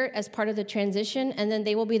they're here as part of the transition, and then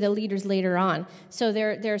they will be the leaders later on. So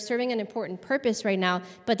they're serving an important purpose right now,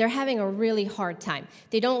 but they're having a really hard time.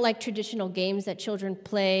 They don't like traditional games that children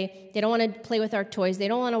play. They don't want to play with our toys. They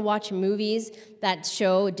don't want to watch movies that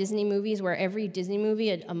show Disney movies where every Disney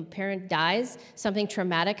movie a parent dies, something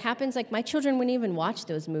traumatic happens. Like, my children wouldn't even watch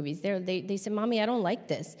those movies. They say, Mommy, I don't like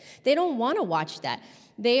this. They don't want to watch that.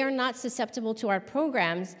 They are not susceptible to our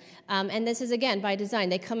programs, and this is, again, by design.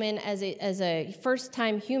 They come in as a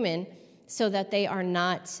first-time human so that they are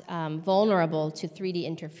not vulnerable to 3D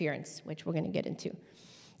interference, which we're going to get into.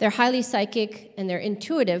 They're highly psychic and they're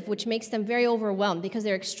intuitive, which makes them very overwhelmed because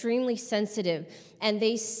they're extremely sensitive, and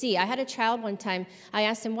they see. I had a child one time, I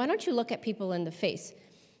asked him, why don't you look at people in the face?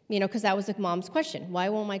 You know, because that was the mom's question. Why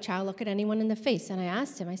won't my child look at anyone in the face? And I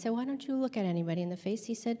asked him, I said, why don't you look at anybody in the face?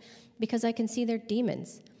 He said, because I can see their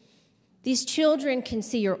demons. These children can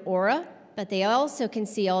see your aura, but they also can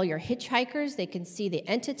see all your hitchhikers. They can see the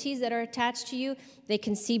entities that are attached to you. They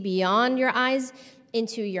can see beyond your eyes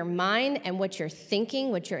into your mind and what you're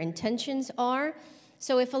thinking, what your intentions are.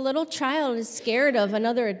 So if a little child is scared of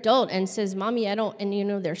another adult and says, Mommy, I don't, and you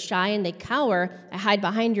know, they're shy and they cower, I hide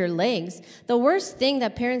behind your legs, the worst thing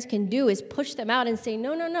that parents can do is push them out and say,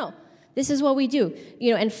 no, no, no, this is what we do, you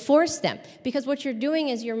know, and force them. Because what you're doing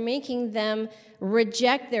is you're making them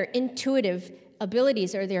reject their intuitive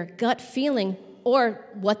abilities or their gut feeling or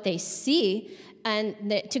what they see,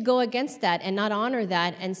 and to go against that and not honor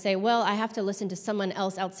that and say, well, I have to listen to someone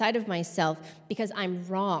else outside of myself because I'm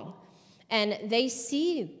wrong. And they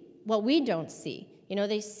see what we don't see. You know,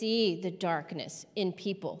 they see the darkness in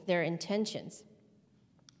people, their intentions.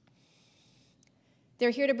 They're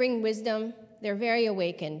here to bring wisdom. They're very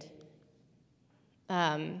awakened.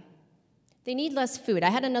 They need less food. I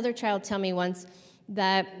had another child tell me once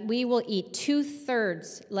that we will eat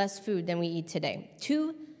 2/3 less food than we eat today.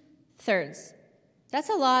 2/3. That's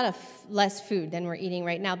a lot of less food than we're eating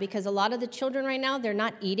right now, because a lot of the children right now, they're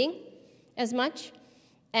not eating as much.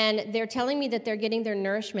 And they're telling me that they're getting their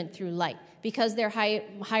nourishment through light. Because they're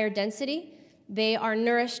higher density, they are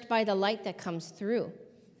nourished by the light that comes through.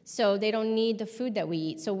 So they don't need the food that we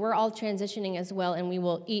eat. So we're all transitioning as well, and we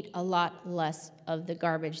will eat a lot less of the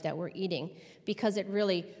garbage that we're eating, because it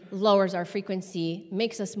really lowers our frequency,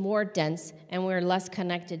 makes us more dense, and we're less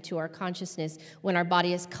connected to our consciousness when our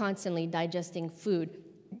body is constantly digesting food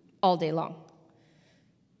all day long.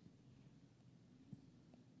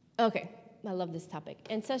 Okay. I love this topic.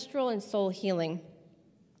 Ancestral and soul healing.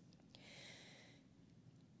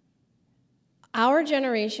 Our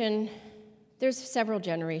generation, there's several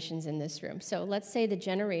generations in this room. So let's say the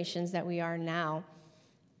generations that we are now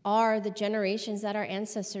are the generations that our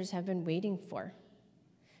ancestors have been waiting for.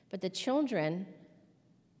 But the children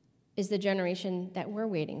is the generation that we're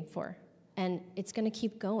waiting for. And it's going to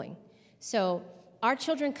keep going. So our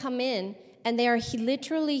children come in, and they are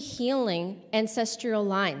literally healing ancestral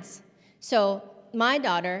lines. So my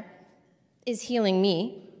daughter is healing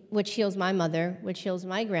me, which heals my mother, which heals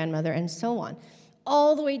my grandmother, and so on,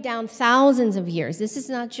 all the way down thousands of years. This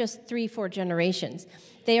is not just 3-4 generations.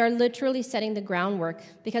 They are literally setting the groundwork,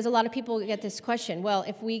 because a lot of people get this question, well,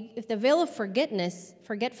 if the veil of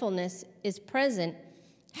forgetfulness is present,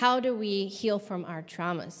 how do we heal from our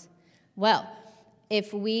traumas? Well,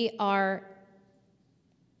 if we are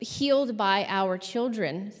healed by our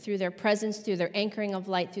children through their presence, through their anchoring of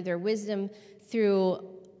light, through their wisdom, through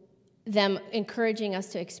them encouraging us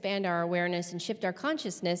to expand our awareness and shift our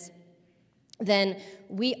consciousness, then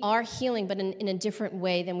we are healing, but in a different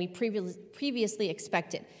way than we previously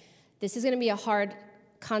expected. This is going to be a hard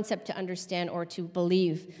concept to understand or to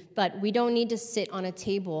believe, but we don't need to sit on a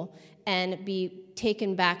table and be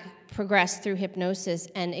taken back, progress through hypnosis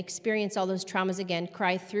and experience all those traumas again,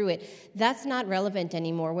 cry through it. That's not relevant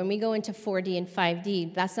anymore. When we go into 4D and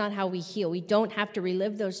 5D, that's not how we heal. We don't have to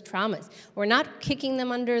relive those traumas. We're not kicking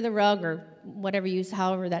them under the rug or whatever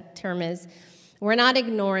however that term is. We're not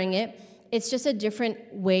ignoring it. It's just a different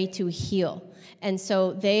way to heal. And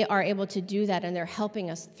so they are able to do that, and they're helping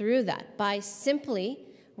us through that by simply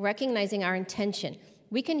recognizing our intention.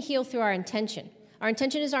 We can heal through our intention. Our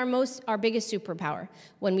intention is our biggest superpower.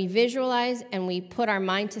 When we visualize and we put our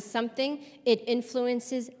mind to something, it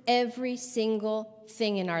influences every single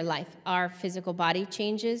thing in our life. Our physical body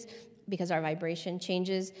changes because our vibration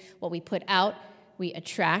changes. What we put out, we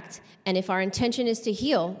attract. And if our intention is to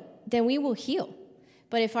heal, then we will heal.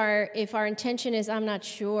 But if our intention is, I'm not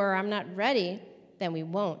sure, I'm not ready, then we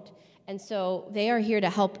won't. And so they are here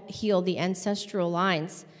to help heal the ancestral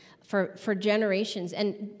lines for generations.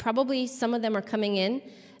 And probably some of them are coming in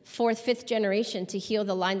 4th, 5th generation to heal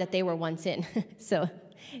the line that they were once in. So,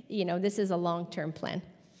 this is a long-term plan.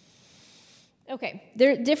 Okay,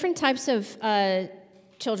 there are different types of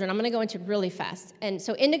children. I'm going to go into really fast. And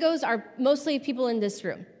so indigos are mostly people in this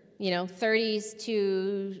room, 30s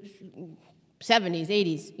to 70s,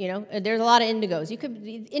 80s, There's a lot of indigos.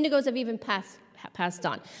 Indigos have even passed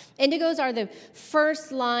on. Indigos are the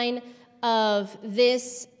first line of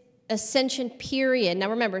this ascension period.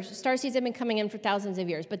 Now remember, starseeds have been coming in for thousands of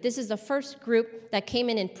years, but this is the first group that came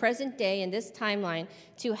in present day in this timeline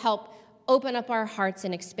to help open up our hearts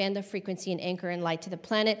and expand the frequency and anchor in light to the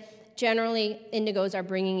planet. Generally, indigos are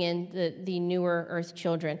bringing in the newer Earth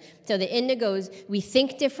children. So the indigos, we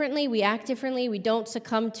think differently, we act differently, we don't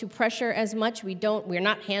succumb to pressure as much, we're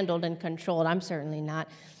not handled and controlled. I'm certainly not.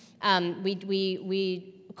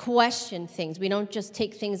 We question things. We don't just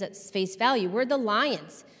take things at face value. We're the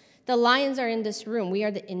lions. The lions are in this room. We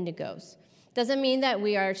are the indigos. Doesn't mean that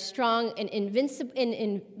we are strong and invincible.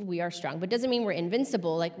 We are strong, but doesn't mean we're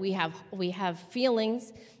invincible. Like we have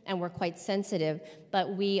feelings and we're quite sensitive,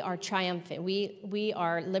 but we are triumphant. We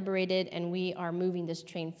are liberated and we are moving this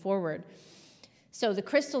train forward. So the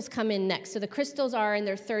crystals come in next. So the crystals are in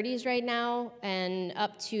their 30s right now and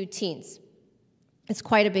up to teens. It's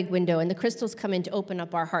quite a big window, and the crystals come in to open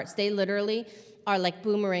up our hearts. They literally are like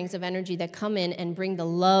boomerangs of energy that come in and bring the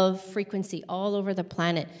love frequency all over the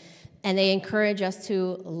planet. And they encourage us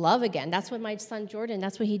to love again. That's what my son Jordan,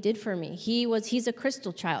 that's what he did for me. He's a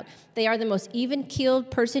crystal child. They are the most even-keeled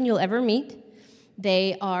person you'll ever meet.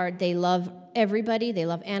 They love everybody. They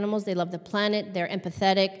love animals. They love the planet. They're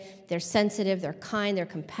empathetic. They're sensitive. They're kind. They're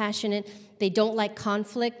compassionate. They don't like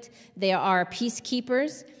conflict. They are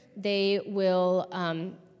peacekeepers. They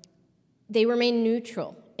remain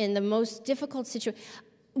neutral in the most difficult situation.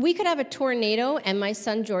 We could have a tornado, and my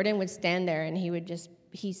son Jordan would stand there, and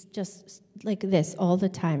he's just like this all the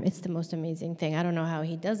time. It's the most amazing thing. I don't know how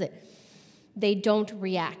he does it. They don't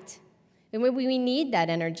react. And we need that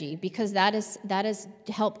energy because that has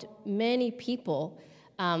helped many people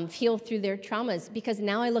heal through their traumas. Because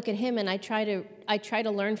now I look at him and I try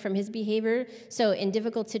to learn from his behavior. So in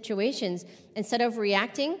difficult situations, instead of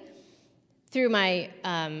reacting through my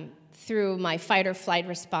fight or flight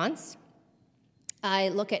response, I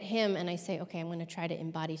look at him and I say, okay, I'm going to try to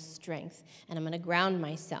embody strength and I'm going to ground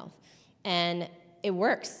myself. And it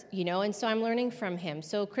works, and so I'm learning from him.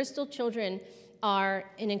 So crystal children are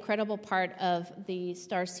an incredible part of the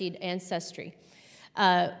starseed ancestry.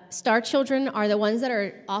 Star children are the ones that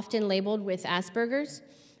are often labeled with Asperger's.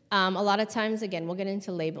 A lot of times, again, we'll get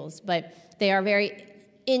into labels, but they are very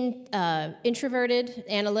introverted,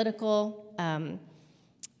 analytical,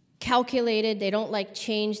 calculated. They don't like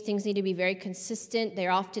change. Things need to be very consistent.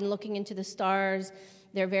 They're often looking into the stars.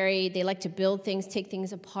 They like to build things, take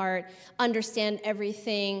things apart, understand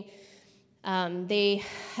everything. They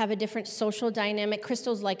have a different social dynamic.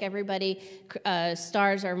 Crystals, like everybody,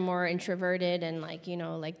 stars are more introverted and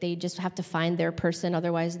like they just have to find their person.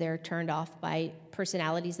 Otherwise, they're turned off by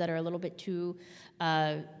personalities that are a little bit too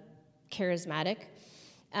charismatic.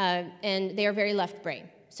 And they are very left brain.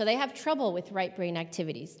 So they have trouble with right brain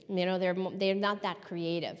activities. They're not that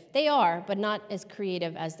creative. They are, but not as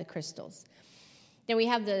creative as the crystals. Then we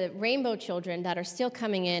have the rainbow children that are still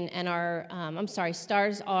coming in and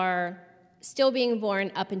stars are still being born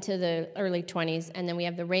up into the early 20s. And then we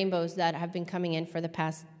have the rainbows that have been coming in for the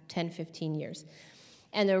past 10, 15 years.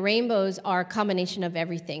 And the rainbows are a combination of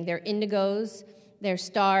everything. They're indigos, they're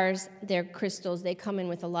stars, they're crystals. They come in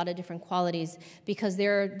with a lot of different qualities because they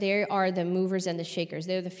are the movers and the shakers.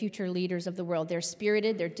 They're the future leaders of the world. They're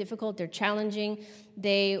spirited, they're difficult, they're challenging.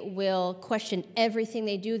 They will question everything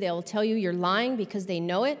they do. They'll tell you you're lying because they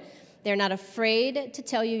know it. They're not afraid to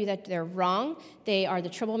tell you that they're wrong. They are the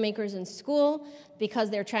troublemakers in school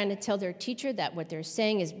because they're trying to tell their teacher that what they're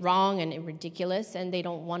saying is wrong and ridiculous, and they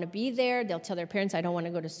don't want to be there. They'll tell their parents, I don't want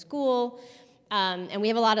to go to school. And we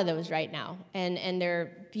have a lot of those right now, and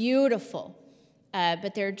they're beautiful,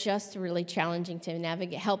 but they're just really challenging to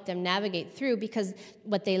help them navigate through because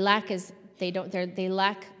what they lack is they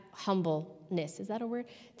lack humbleness. Is that a word?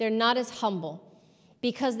 They're not as humble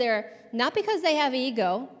because not because they have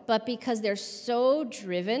ego, but because they're so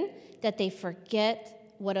driven that they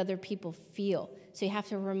forget what other people feel. So you have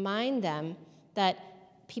to remind them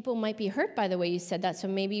that people might be hurt by the way you said that, so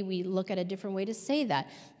maybe we look at a different way to say that.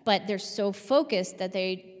 But they're so focused that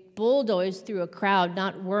they bulldoze through a crowd,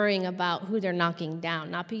 not worrying about who they're knocking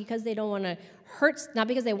down, not because they want to hurt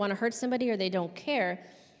somebody or they don't care,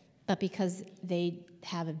 but because they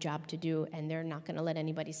have a job to do and they're not going to let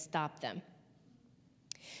anybody stop them.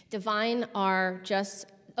 Divine are just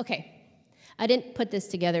Okay, I didn't put this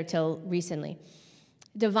together till recently.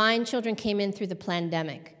 Divine children came in through the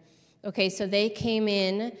pandemic. Okay, so they came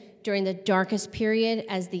in during the darkest period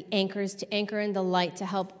as the anchors to anchor in the light to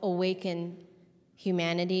help awaken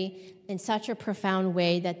humanity in such a profound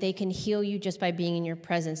way that they can heal you just by being in your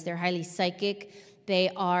presence. They're highly psychic. They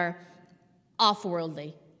are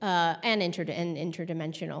off-worldly and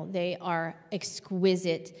interdimensional. They are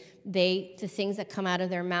exquisite. The things that come out of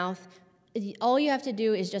their mouth, all you have to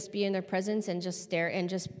do is just be in their presence and just stare and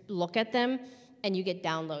just look at them, and you get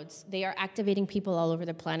downloads. They are activating people all over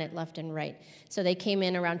the planet, left and right. So they came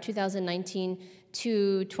in around 2019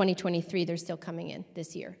 to 2023. They're still coming in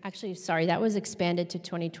this year. Actually, sorry, that was expanded to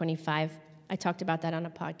 2025. I talked about that on a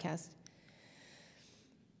podcast.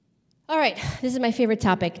 All right, this is my favorite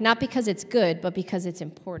topic, not because it's good, but because it's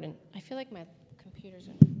important. I feel like my computer's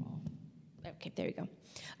on the wall. Okay, there you go.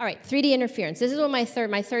 All right, 3D interference. This is what my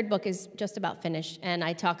third book is just about finished, and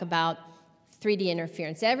I talk about 3D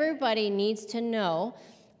interference. Everybody needs to know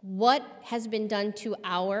what has been done to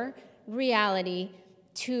our reality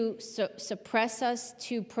to suppress us,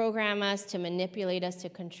 to program us, to manipulate us, to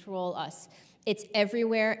control us. It's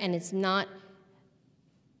everywhere, and it's not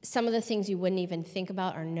some of the things you wouldn't even think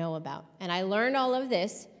about or know about. And I learned all of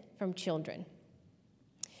this from children.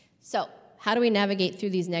 So how do we navigate through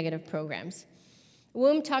these negative programs?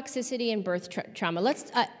 Womb toxicity and birth trauma.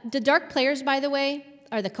 The dark players, by the way,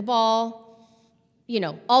 are the cabal, you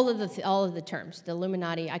know, all of the terms, the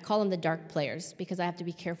Illuminati. I call them the dark players because I have to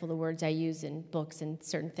be careful the words I use in books and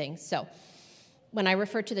certain things. So when I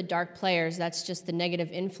refer to the dark players, that's just the negative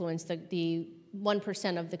influence, the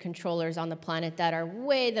 1% of the controllers on the planet that are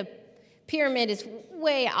the pyramid is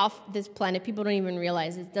way off this planet. People don't even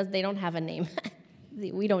realize they don't have a name.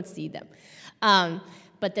 We don't see them.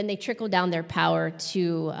 But then they trickle down their power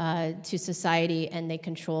to society, and they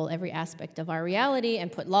control every aspect of our reality and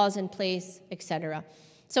put laws in place, etc.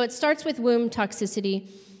 So it starts with womb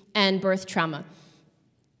toxicity and birth trauma.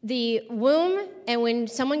 The womb, and when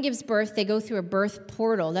someone gives birth, they go through a birth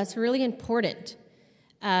portal. That's really important.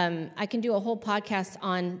 I can do a whole podcast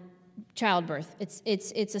on childbirth.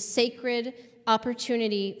 It's a sacred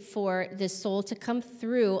opportunity for the soul to come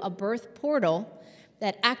through a birth portal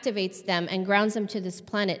that activates them and grounds them to this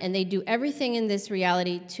planet. And they do everything in this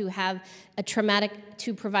reality to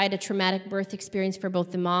provide a traumatic birth experience for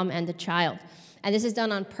both the mom and the child. And this is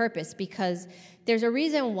done on purpose because there's a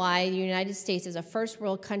reason why the United States, as a first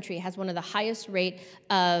world country, has one of the highest rate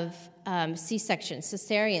of C-sections,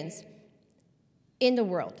 cesareans, in the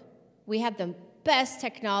world. We have the best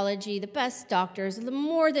technology, the best doctors,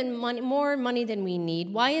 more money than we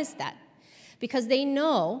need. Why is that? Because they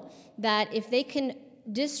know that if they can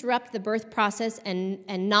disrupt the birth process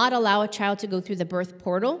and not allow a child to go through the birth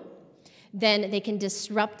portal, then they can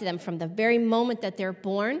disrupt them from the very moment that they're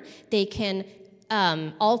born. They can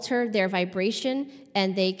alter their vibration,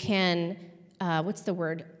 and they can, what's the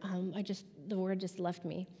word? The word just left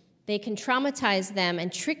me. They can traumatize them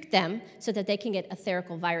and trick them so that they can get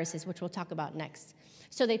etherical viruses, which we'll talk about next.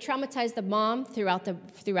 So they traumatize the mom throughout the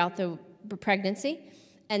pregnancy,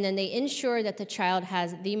 and then they ensure that the child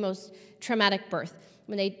has the most traumatic birth.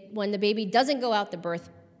 When the baby doesn't go out the birth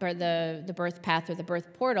path or the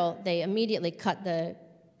birth portal, they immediately cut the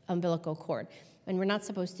umbilical cord. And we're not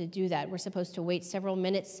supposed to do that. We're supposed to wait several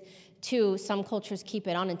minutes. Some cultures keep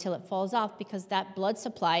it on until it falls off, because that blood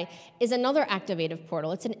supply is another activative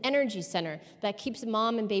portal. It's an energy center that keeps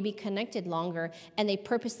mom and baby connected longer, and they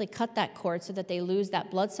purposely cut that cord so that they lose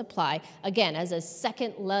that blood supply, again, as a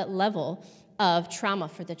second level of trauma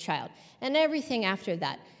for the child. And everything after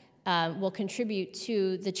that will contribute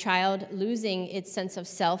to the child losing its sense of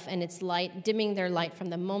self and its light, dimming their light from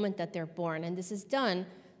the moment that they're born. And this is done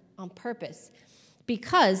on purpose.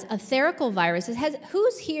 Because etherical viruses,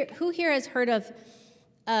 who here has heard of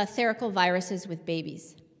etherical viruses with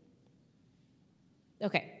babies?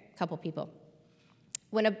 Okay, a couple people.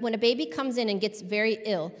 When a baby comes in and gets very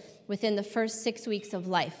ill within the first 6 weeks of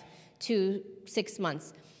life to 6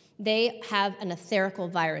 months, they have an etherical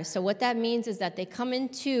virus. So what that means is that they come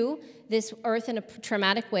into this earth in a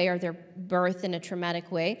traumatic way, or their birth in a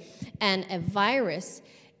traumatic way, and a virus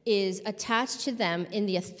is attached to them in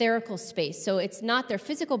the etherical space. So it's not their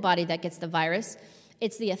physical body that gets the virus,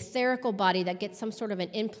 it's the etherical body that gets some sort of an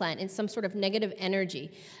implant and some sort of negative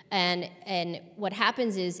energy. And what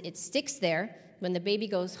happens is it sticks there. When the baby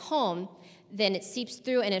goes home, then it seeps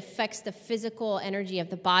through and it affects the physical energy of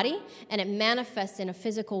the body, and it manifests in a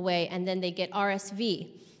physical way, and then they get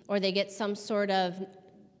RSV, or they get some sort of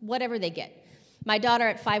whatever they get. My daughter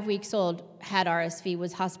at 5 weeks old had RSV,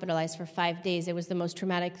 was hospitalized for 5 days. It was the most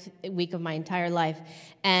traumatic week of my entire life.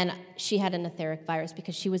 And she had an etheric virus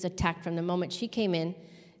because she was attacked from the moment she came in,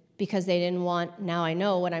 because they didn't want, now I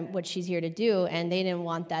know what she's here to do, and they didn't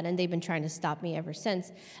want that, and they've been trying to stop me ever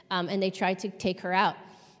since. And they tried to take her out.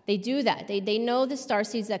 They do that. They know the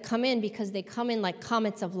starseeds that come in because they come in like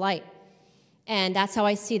comets of light. And that's how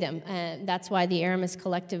I see them. And that's why the Aramis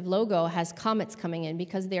Collective logo has comets coming in,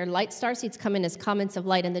 because their light starseeds come in as comets of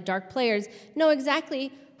light, and the dark players know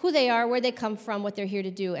exactly who they are, where they come from, what they're here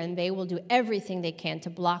to do, and they will do everything they can to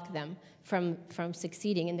block them from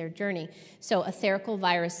succeeding in their journey. So etherical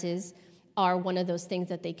viruses are one of those things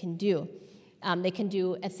that they can do. They can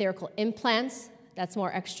do etherical implants. That's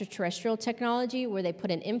more extraterrestrial technology, where they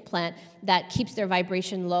put an implant that keeps their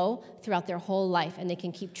vibration low throughout their whole life, and they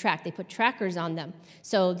can keep track. They put trackers on them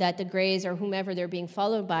so that the Greys or whomever they're being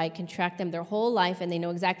followed by can track them their whole life, and they know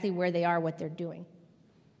exactly where they are, what they're doing.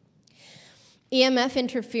 EMF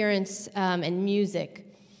interference and music.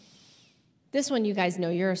 This one, you guys know,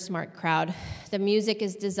 you're a smart crowd. The music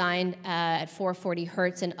is designed at 440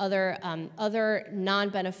 hertz and other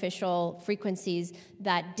non-beneficial frequencies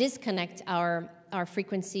that disconnect our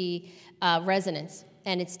frequency resonance.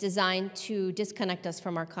 And it's designed to disconnect us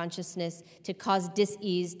from our consciousness, to cause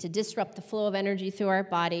dis-ease, to disrupt the flow of energy through our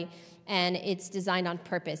body, and it's designed on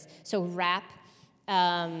purpose. So rap,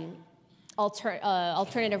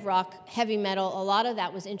 alternative rock, heavy metal, a lot of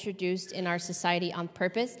that was introduced in our society on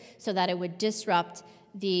purpose so that it would disrupt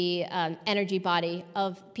the energy body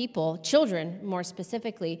of people, children more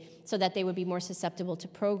specifically, so that they would be more susceptible to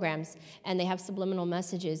programs. And they have subliminal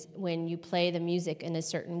messages when you play the music in a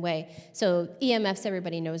certain way. So EMFs,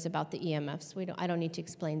 everybody knows about the EMFs. I don't need to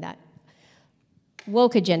explain that.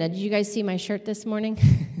 Woke agenda. Did you guys see my shirt this morning?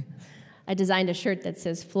 I designed a shirt that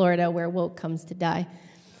says, Florida, where woke comes to die.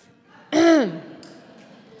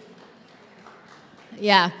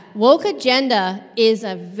 Yeah, woke agenda is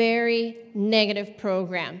a very negative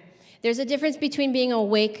program. There's a difference between being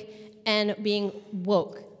awake and being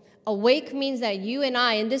woke. Awake means that you and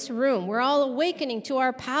I in this room, we're all awakening to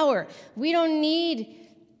our power. We don't need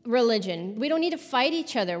religion. We don't need to fight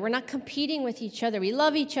each other. We're not competing with each other. We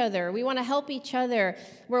love each other. We want to help each other.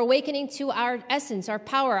 We're awakening to our essence, our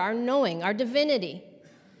power, our knowing, our divinity.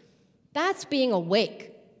 That's being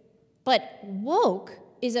awake. But woke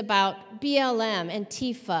is about BLM,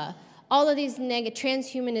 Antifa, all of these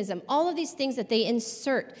transhumanism, all of these things that they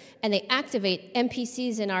insert and they activate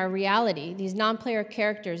NPCs in our reality, these non-player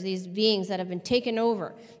characters, these beings that have been taken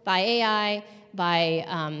over by AI, by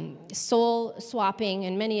soul swapping,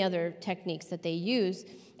 and many other techniques that they use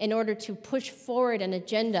in order to push forward an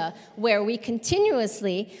agenda where we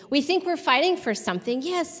think we're fighting for something.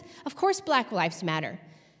 Yes, of course Black Lives Matter,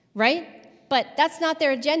 right? But that's not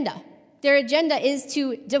their agenda. Their agenda is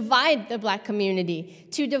to divide the Black community,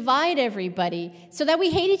 to divide everybody, so that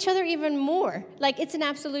we hate each other even more. Like, it's an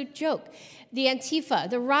absolute joke. The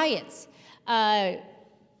Antifa, the riots,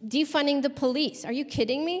 defunding the police. Are you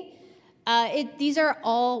kidding me? These are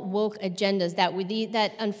all woke agendas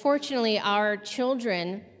that unfortunately our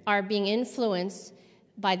children are being influenced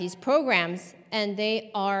by these programs, and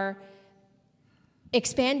they are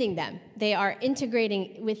expanding them. They are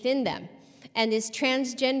integrating within them. And this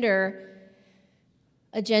transgender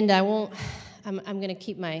agenda, I'm going to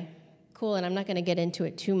keep my cool, and I'm not going to get into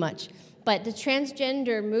it too much. But the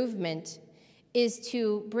transgender movement is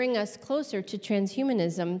to bring us closer to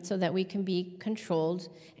transhumanism so that we can be controlled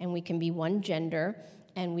and we can be one gender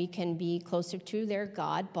and we can be closer to their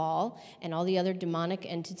God, Baal, and all the other demonic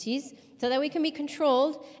entities so that we can be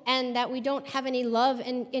controlled and that we don't have any love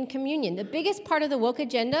in communion. The biggest part of the woke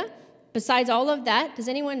agenda, besides all of that, does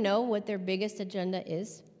anyone know what their biggest agenda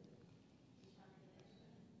is?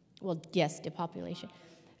 Well, yes, depopulation.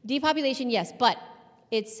 Depopulation, yes, but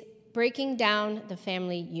it's breaking down the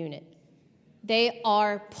family unit. They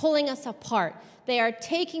are pulling us apart. They are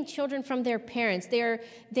taking children from their parents. They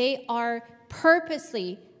are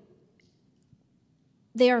purposely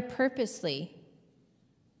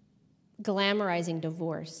glamorizing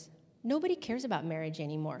divorce. Nobody cares about marriage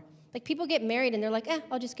anymore. Like, people get married and they're like,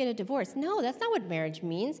 I'll just get a divorce. No, that's not what marriage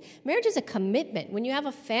means. Marriage is a commitment. When you have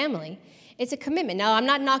a family, it's a commitment. Now, I'm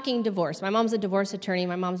not knocking divorce. My mom's a divorce attorney.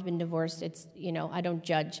 My mom's been divorced. It's, I don't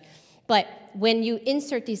judge. But when you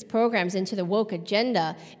insert these programs into the woke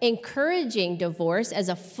agenda, encouraging divorce as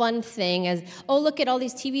a fun thing, as, oh, look at all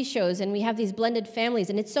these TV shows, and we have these blended families,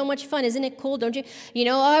 and it's so much fun. Isn't it cool? Don't you?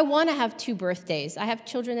 I want to have 2 birthdays. I have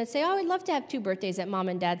children that say, I'd love to have 2 birthdays at mom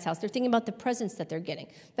and dad's house. They're thinking about the presents that they're getting.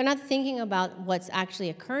 They're not thinking about what's actually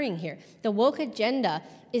occurring here. The woke agenda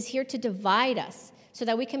is here to divide us so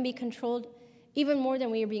that we can be controlled even more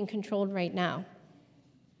than we are being controlled right now.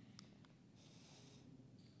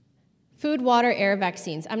 Food, water, air,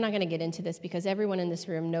 vaccines. I'm not going to get into this because everyone in this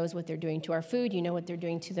room knows what they're doing to our food. You know what they're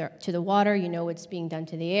doing to the water. You know what's being done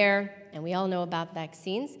to the air. And we all know about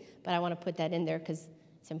vaccines, but I want to put that in there because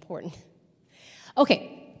it's important.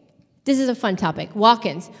 Okay, this is a fun topic.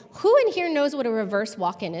 Walk-ins. Who in here knows what a reverse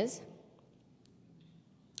walk-in is?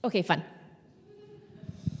 Okay, fun.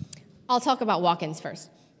 I'll talk about walk-ins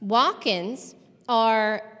first. Walk-ins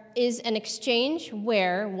is an exchange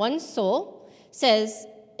where one soul says,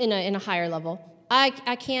 in a higher level, I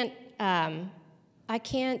can't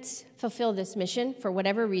fulfill this mission for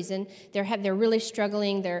whatever reason. They're really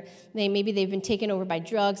struggling. Maybe they've been taken over by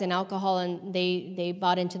drugs and alcohol, and they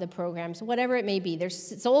bought into the programs. Whatever it may be, their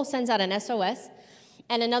soul sends out an SOS,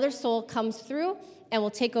 and another soul comes through and will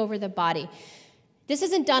take over the body. This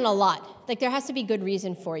isn't done a lot. Like, there has to be good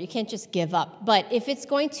reason for it. You can't just give up. But if it's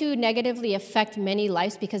going to negatively affect many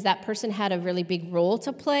lives because that person had a really big role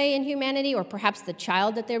to play in humanity, or perhaps the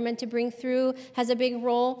child that they're meant to bring through has a big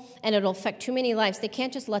role, and it'll affect too many lives, they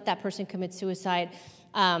can't just let that person commit suicide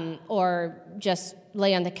or just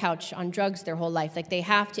lay on the couch on drugs their whole life. Like, they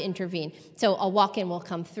have to intervene. So a walk-in will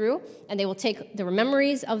come through, and they will take the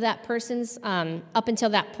memories of that person's up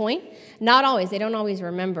until that point. Not always. They don't always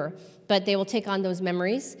remember. But they will take on those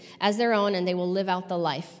memories as their own, and they will live out the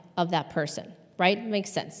life of that person, right? Makes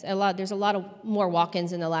sense. There's a lot of more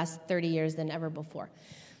walk-ins in the last 30 years than ever before.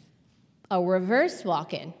 A reverse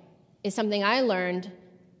walk-in is something I learned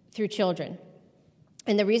through children.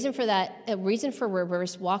 And the reason for that, a reason for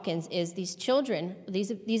reverse walk-ins is these children,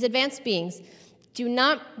 these advanced beings, do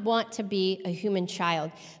not want to be a human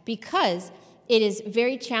child because it is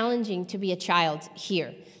very challenging to be a child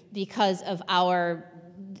here because of our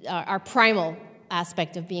primal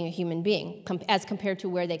aspect of being a human being as compared to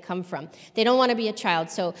where they come from. They don't want to be a child.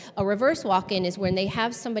 So a reverse walk-in is when they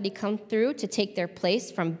have somebody come through to take their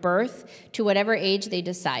place from birth to whatever age they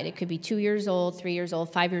decide. It could be 2 years old, 3 years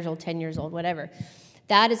old, 5 years old, 10 years old, whatever.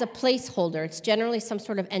 That is a placeholder. It's generally some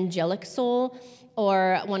sort of angelic soul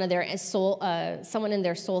or one of their someone in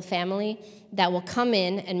their soul family that will come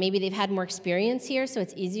in, and maybe they've had more experience here, so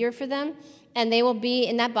it's easier for them. And they will be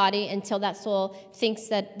in that body until that soul thinks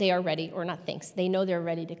that they are ready, or not thinks, they know they're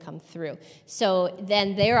ready to come through. So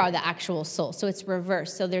then they are the actual soul. So it's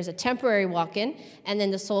reversed. So there's a temporary walk-in, and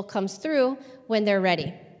then the soul comes through when they're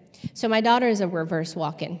ready. So my daughter is a reverse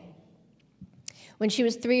walk-in. When she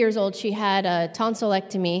was 3 years old, she had a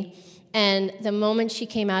tonsillectomy, and the moment she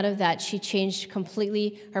came out of that, she changed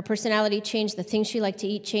completely. Her personality changed, the things she liked to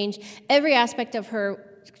eat changed. Every aspect of her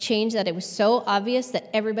changed, that it was so obvious that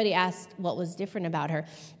everybody asked what was different about her.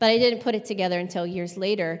 But I didn't put it together until years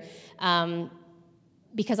later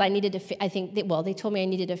because I needed to, they told me I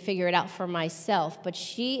needed to figure it out for myself. But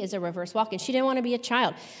she is a reverse walk-in. She didn't want to be a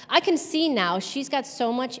child. I can see now she's got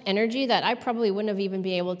so much energy that I probably wouldn't have even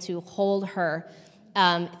been able to hold her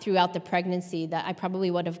throughout the pregnancy, that I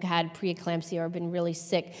probably would have had preeclampsia or been really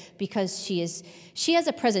sick because she has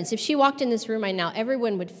a presence. If she walked in this room right now,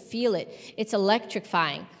 everyone would feel it. It's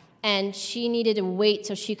electrifying. And she needed to wait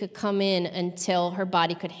till she could come in until her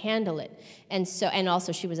body could handle it. And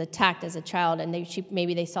also she was attacked as a child, and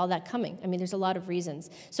maybe they saw that coming. I mean, there's a lot of reasons.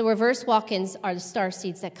 So reverse walk-ins are the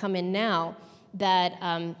starseeds that come in now that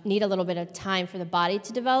need a little bit of time for the body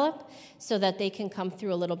to develop so that they can come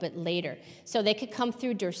through a little bit later. So they could come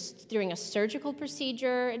through during a surgical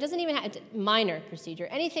procedure. It doesn't even have a minor procedure.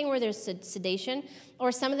 Anything where there's sedation,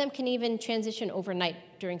 or some of them can even transition overnight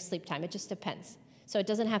during sleep time. It just depends. So it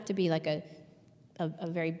doesn't have to be like a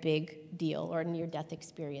very big deal or a near-death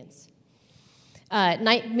experience.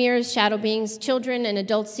 Nightmares, shadow beings. Children and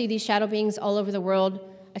adults see these shadow beings all over the world.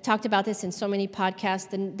 I talked about this in so many podcasts.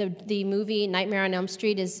 The movie Nightmare on Elm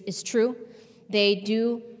Street is true. They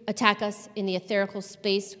do attack us in the etherical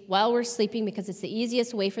space while we're sleeping because it's the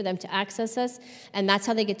easiest way for them to access us, and that's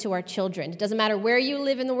how they get to our children. It doesn't matter where you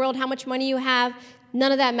live in the world, how much money you have.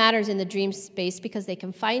 None of that matters in the dream space because they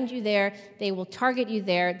can find you there, they will target you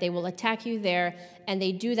there, they will attack you there, and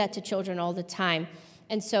they do that to children all the time.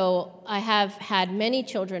 And so I have had many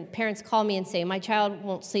children, parents call me and say, my child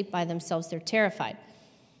won't sleep by themselves, they're terrified.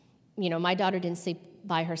 You know, my daughter didn't sleep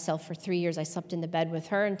by herself for 3 years. I slept in the bed with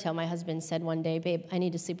her until my husband said one day, babe, I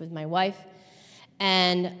need to sleep with my wife.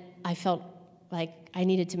 And I felt like I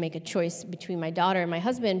needed to make a choice between my daughter and my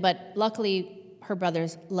husband, but luckily her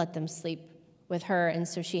brothers let them sleep with her, and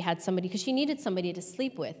so she had somebody, because she needed somebody to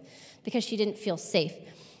sleep with because she didn't feel safe.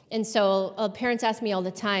 And so parents ask me all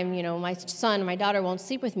the time, you know, my son, my daughter won't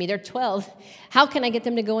sleep with me. They're 12. How can I get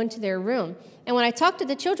them to go into their room? And when I talk to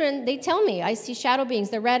the children, they tell me, I see shadow beings,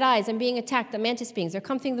 the red eyes, I'm being attacked, the mantis beings, they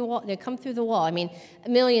come through the wall. I mean, a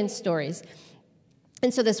million stories.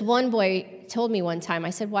 And so this one boy told me one time, I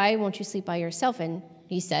said, why won't you sleep by yourself? And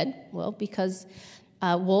he said, well, because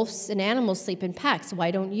wolves and animals sleep in packs.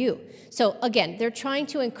 Why don't you? So again, they're trying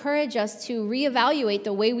to encourage us to reevaluate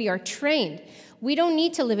the way we are trained. We don't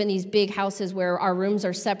need to live in these big houses where our rooms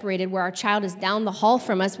are separated, where our child is down the hall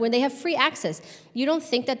from us, when they have free access. You don't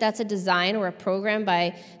think that that's a design or a program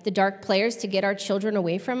by the dark players to get our children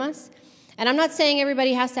away from us? And I'm not saying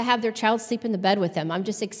everybody has to have their child sleep in the bed with them. I'm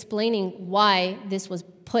just explaining why this was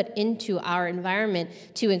put into our environment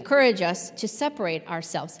to encourage us to separate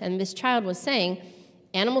ourselves. And this child was saying,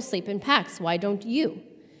 animals sleep in packs. Why don't you?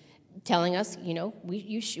 Telling us, you know,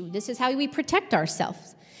 this is how we protect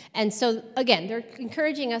ourselves. And so, again, they're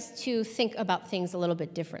encouraging us to think about things a little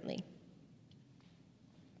bit differently.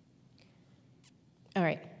 All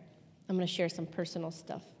right, I'm going to share some personal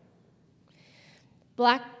stuff.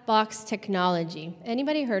 Black box technology.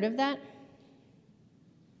 Anybody heard of that?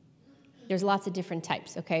 There's lots of different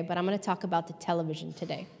types, okay? But I'm going to talk about the television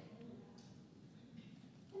today.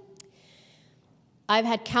 I've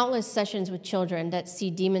had countless sessions with children that see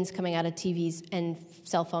demons coming out of TVs and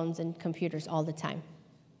cell phones and computers all the time.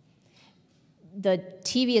 The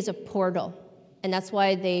TV is a portal, and that's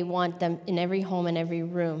why they want them in every home and every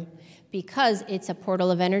room, because it's a portal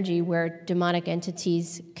of energy where demonic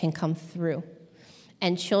entities can come through.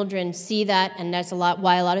 And children see that, and that's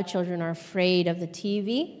why a lot of children are afraid of the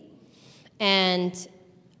TV. And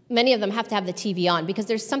many of them have to have the TV on, because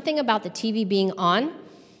there's something about the TV being on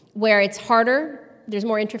where it's harder, there's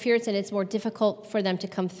more interference, and it's more difficult for them to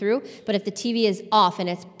come through. But if the TV is off and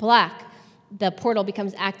it's black, the portal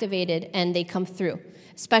becomes activated and they come through,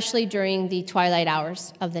 especially during the twilight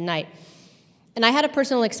hours of the night. And I had a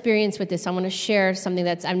personal experience with this. I want to share something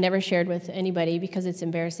that I've never shared with anybody because it's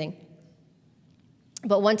embarrassing.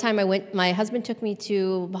 But one time my husband took me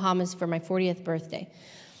to Bahamas for my 40th birthday.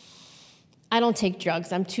 I don't take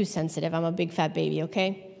drugs. I'm too sensitive. I'm a big fat baby,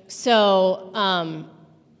 okay? So on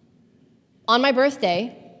my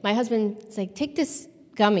birthday, my husband's like, take this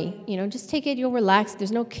gummy, you know, just take it, you'll relax.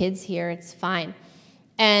 There's no kids here, it's fine.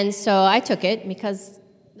 And so I took it because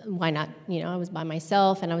why not? You know, I was by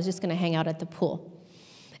myself and I was just going to hang out at the pool.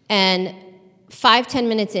 And 5-10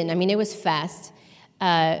 minutes in, I mean, it was fast.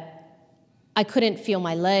 I couldn't feel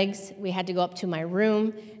my legs. We had to go up to my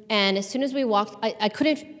room. And as soon as we walked,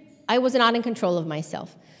 I was not in control of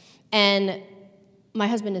myself. And my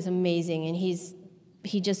husband is amazing, and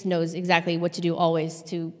he just knows exactly what to do always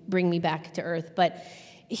to bring me back to earth. But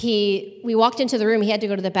we walked into the room. He had to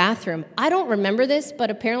go to the bathroom. I don't remember this, but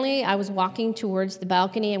apparently I was walking towards the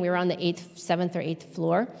balcony, and we were on the 7th or 8th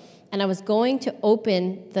floor. And I was going to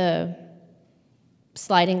open the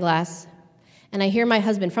sliding glass, and I hear my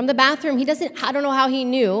husband from the bathroom. I don't know how he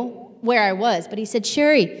knew where I was, but he said,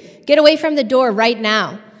 "Sherry, get away from the door right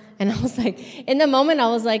now." And I was like, in the moment, I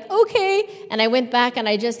was like, okay. And I went back and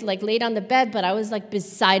I just like laid on the bed, but I was like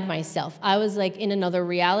beside myself. I was like in another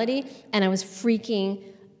reality, and I was freaking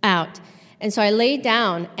out. And so I laid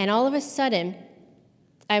down, and all of a sudden,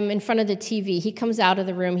 I'm in front of the TV. He comes out of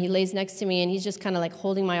the room. He lays next to me, and he's just kind of like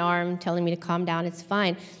holding my arm, telling me to calm down. It's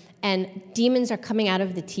fine. And demons are coming out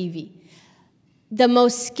of the TV. The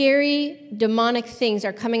most scary demonic things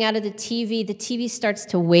are coming out of the TV. The TV starts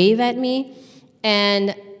to wave at me,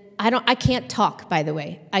 and I can't talk, by the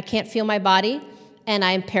way. I can't feel my body, and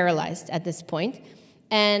I am paralyzed at this point.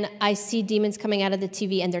 And I see demons coming out of the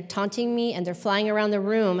TV, and they're taunting me, and they're flying around the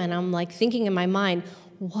room, and I'm like thinking in my mind,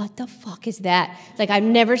 what the fuck is that? Like, I've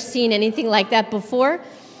never seen anything like that before.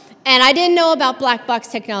 And I didn't know about black box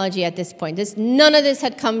technology at this point. None of this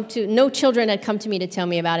had no children had come to me to tell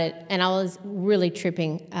me about it, and I was really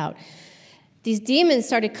tripping out. These demons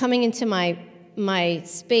started coming into my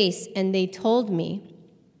space, and they told me,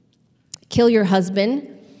 kill your husband.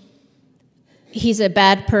 He's a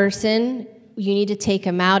bad person. You need to take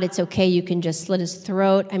him out. It's okay. You can just slit his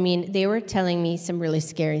throat. I mean, they were telling me some really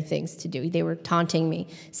scary things to do. They were taunting me,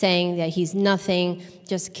 saying that he's nothing,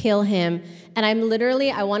 just kill him. And I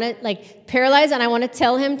want to, like, paralyzed, and I want to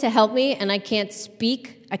tell him to help me, and I can't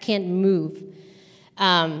speak. I can't move.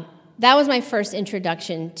 That was my first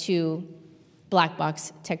introduction to black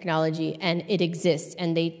box technology, and it exists,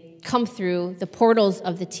 and they come through the portals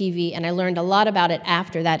of the TV, and I learned a lot about it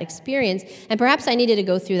after that experience, and perhaps I needed to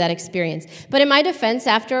go through that experience. But in my defense,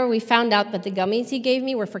 after we found out that the gummies he gave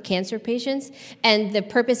me were for cancer patients, and the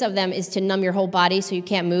purpose of them is to numb your whole body so you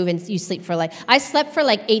can't move and you sleep for I slept for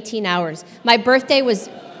like 18 hours. My birthday was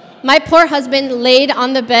My poor husband laid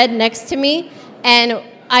on the bed next to me, and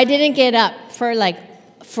I didn't get up for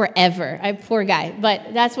like forever. Poor guy,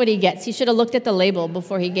 but that's what he gets. He should have looked at the label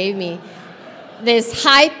before he gave me this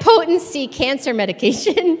high-potency cancer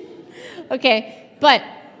medication. Okay, but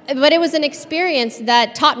it was an experience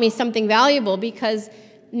that taught me something valuable, because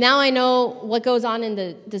now I know what goes on in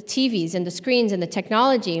the TVs and the screens and the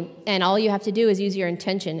technology, and all you have to do is use your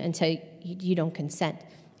intention until you don't consent.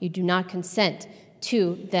 You do not consent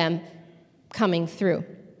to them coming through.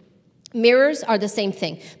 Mirrors are the same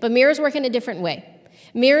thing, but mirrors work in a different way.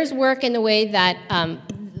 Mirrors work in the way that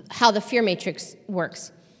how the fear matrix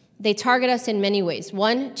works. They target us in many ways.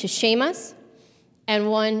 One, to shame us,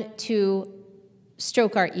 and one, to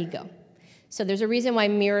stroke our ego. So there's a reason why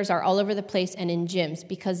mirrors are all over the place and in gyms,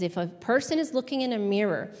 because if a person is looking in a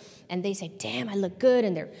mirror and they say, damn, I look good,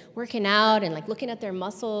 and they're working out and like looking at their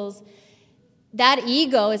muscles, that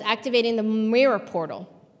ego is activating the mirror portal,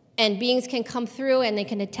 and beings can come through and they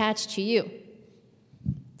can attach to you.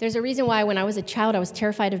 There's a reason why when I was a child I was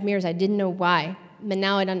terrified of mirrors. I didn't know why, but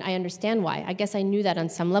now I understand why. I guess I knew that on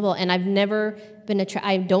some level, and I've never been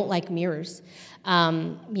I don't like mirrors.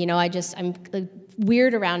 I'm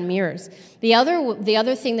weird around mirrors. The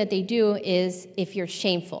other thing that they do is if you're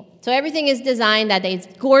shameful. So everything is designed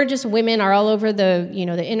that gorgeous women are all over the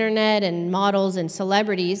internet, and models and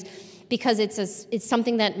celebrities, because it's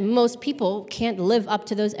something that most people can't live up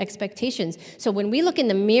to those expectations. So when we look in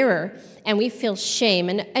the mirror and we feel shame,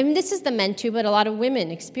 and this is the men too, but a lot of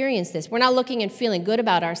women experience this. We're not looking and feeling good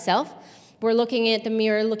about ourselves. We're looking at the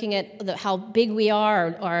mirror, looking at how big we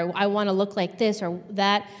are, or I want to look like this or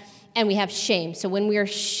that, and we have shame. So when we are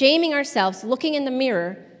shaming ourselves, looking in the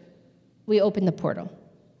mirror, we open the portal.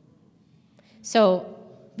 So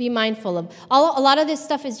be mindful of, a lot of this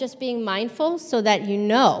stuff is just being mindful, so that you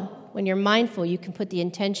know, when you're mindful, you can put the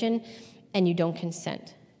intention and you don't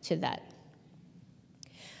consent to that.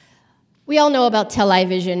 We all know about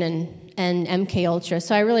television and MK Ultra,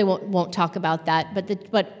 so I really won't talk about that,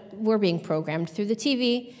 but we're being programmed through the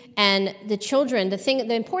TV, and the children,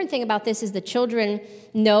 the important thing about this is the children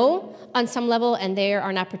know on some level, and they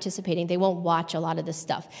are not participating. They won't watch a lot of this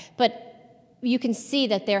stuff. But you can see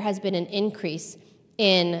that there has been an increase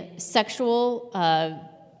in sexuality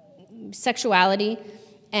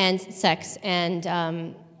and sex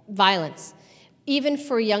and violence. Even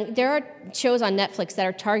for there are shows on Netflix that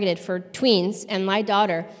are targeted for tweens, and my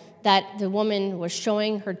daughter, that the woman was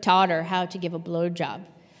showing her daughter how to give a blowjob.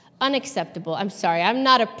 Unacceptable. I'm sorry. I'm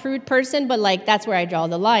not a prude person, but that's where I draw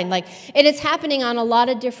the line. It is happening on a lot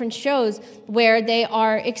of different shows where they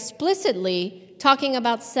are explicitly talking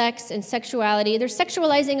about sex and sexuality. They're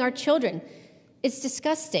sexualizing our children. It's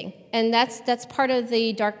disgusting. And that's part of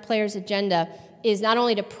the dark players' agenda, is not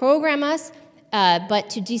only to program us,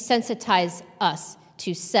 but to desensitize us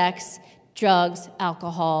to sex, drugs,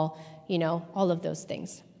 alcohol, all of those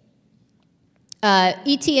things.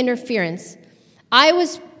 ET interference. I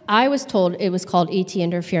was told it was called ET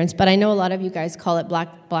interference, but I know a lot of you guys call it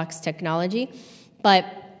black box technology. But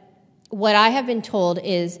what I have been told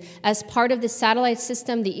is, as part of the satellite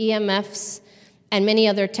system, the EMFs, and many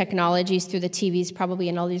other technologies through the TVs, probably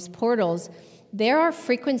in all these portals, there are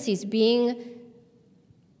frequencies being,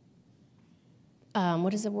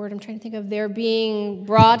 what is the word I'm trying to think of? They're being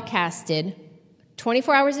broadcasted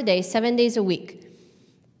 24 hours a day, 7 days a week.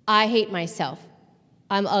 I hate myself.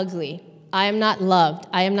 I'm ugly. I am not loved.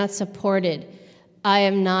 I am not supported. I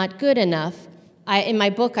am not good enough. In my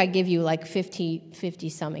book, I give you 50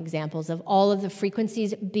 some examples of all of the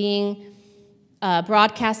frequencies being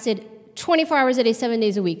broadcasted 24 hours a day, 7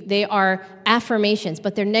 days a week. They are affirmations,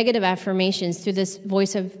 but they're negative affirmations through this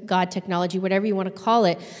voice of God technology, whatever you want to call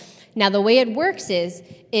it. Now, the way it works is,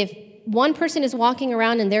 if one person is walking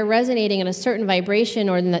around and they're resonating in a certain vibration,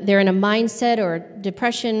 or they're in a mindset or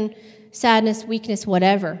depression, sadness, weakness,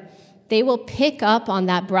 whatever, they will pick up on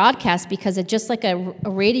that broadcast, because it's just like a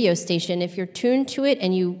radio station. If you're tuned to it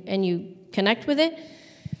and you connect with it,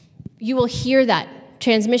 you will hear that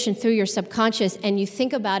transmission through your subconscious, and you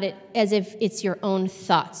think about it as if it's your own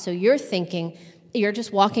thoughts. So you're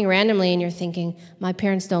just walking randomly and you're thinking, my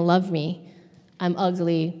parents don't love me, I'm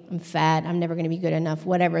ugly, I'm fat, I'm never going to be good enough,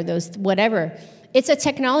 whatever. It's a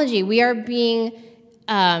technology. We are being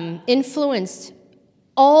influenced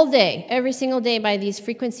all day, every single day, by these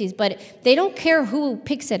frequencies, but they don't care who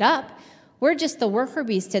picks it up. We're just the worker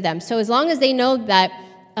bees to them. So as long as they know that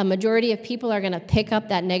a majority of people are going to pick up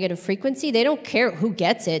that negative frequency, they don't care who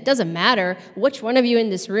gets it. It doesn't matter which one of you in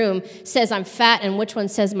this room says I'm fat and which one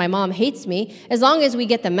says my mom hates me, as long as we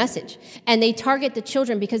get the message. And they target the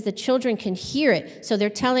children because the children can hear it. So they're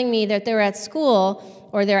telling me that they're at school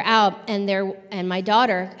or they're out, and my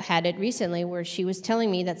daughter had it recently where she was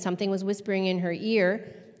telling me that something was whispering in her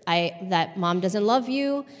ear, that mom doesn't love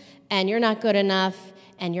you, and you're not good enough,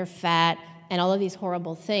 and you're fat, and all of these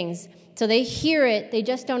horrible things. So they hear it, they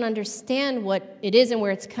just don't understand what it is and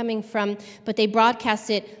where it's coming from, but they broadcast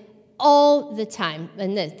it all the time.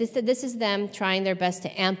 And this is them trying their best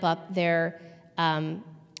to amp up their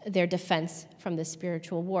defense from the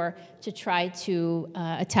spiritual war to try to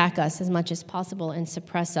attack us as much as possible and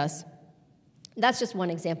suppress us. That's just one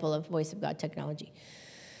example of voice of God technology.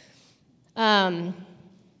 Abduction,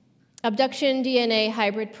 DNA,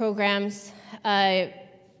 hybrid programs.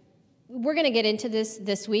 We're going to get into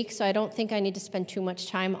this week, so I don't think I need to spend too much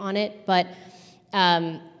time on it, but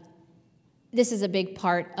this is a big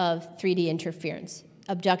part of 3D interference.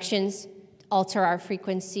 Abductions alter our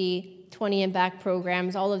frequency, 20 and back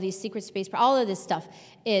programs, all of these secret space, all of this stuff.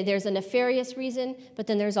 There's a nefarious reason, but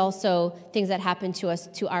then there's also things that happen to us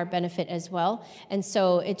to our benefit as well. And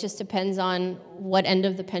so it just depends on what end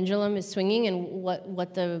of the pendulum is swinging and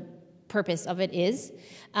what the purpose of it is.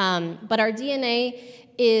 But our DNA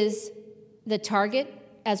is the target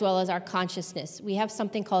as well as our consciousness. We have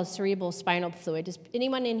something called cerebral spinal fluid. Does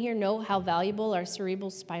anyone in here know how valuable our cerebral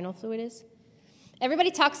spinal fluid is?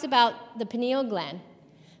 Everybody talks about the pineal gland,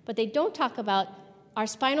 but they don't talk about our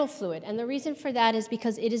spinal fluid. And the reason for that is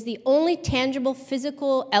because it is the only tangible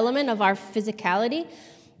physical element of our physicality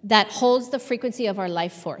that holds the frequency of our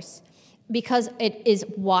life force, because it is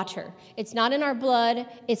water. It's not in our blood,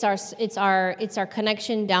 it's our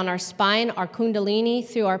connection down our spine, our kundalini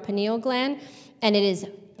through our pineal gland, and it is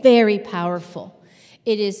very powerful.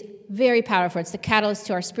 It is very powerful. It's the catalyst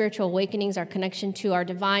to our spiritual awakenings, our connection to our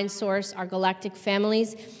divine source, our galactic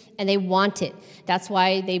families, and they want it. That's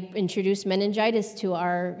why they introduced meningitis to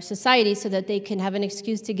our society, so that they can have an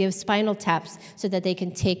excuse to give spinal taps, so that they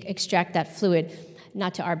can extract that fluid,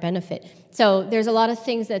 not to our benefit. So there's a lot of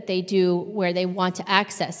things that they do where they want to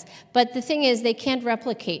access. But the thing is, they can't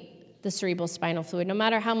replicate the cerebral spinal fluid. No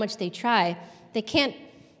matter how much they try, they can't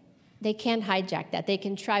hijack that. They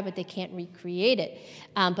can try, but they can't recreate it.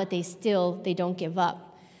 But they don't give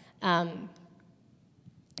up.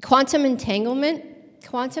 Quantum entanglement,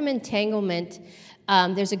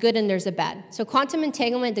 there's a good and there's a bad. So quantum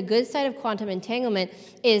entanglement, the good side of quantum entanglement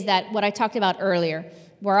is that what I talked about earlier,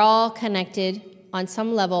 we're all connected on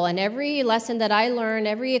some level, and every lesson that I learn,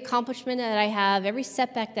 every accomplishment that I have, every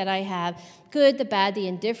setback that I have, good, the bad, the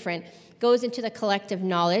indifferent, goes into the collective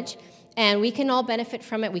knowledge, and we can all benefit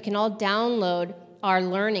from it. We can all download our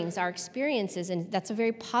learnings, our experiences, and that's a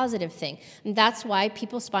very positive thing. And that's why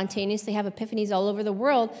people spontaneously have epiphanies all over the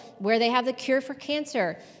world, where they have the cure for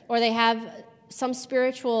cancer, or they have some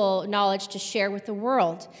spiritual knowledge to share with the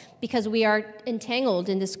world, because we are entangled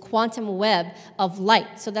in this quantum web of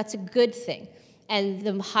light. So that's a good thing. And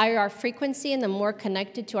the higher our frequency and the more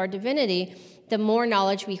connected to our divinity, the more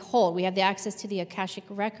knowledge we hold. We have the access to the Akashic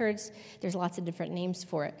records. There's lots of different names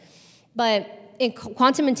for it. But in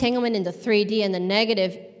quantum entanglement in the 3D and the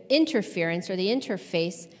negative interference, or the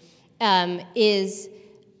interface, is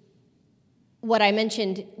what I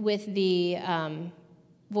mentioned with the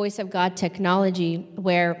voice of God technology,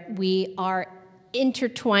 where we are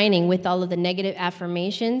intertwining with all of the negative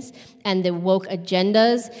affirmations and the woke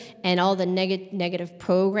agendas and all the negative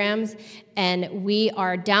programs, and we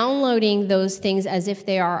are downloading those things as if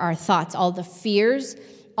they are our thoughts, all the fears,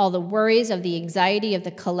 all the worries of the anxiety of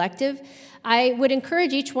the collective. I would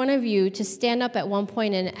encourage each one of you to stand up at one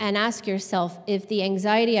point and ask yourself if the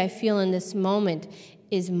anxiety I feel in this moment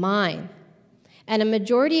is mine. And a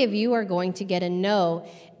majority of you are going to get a no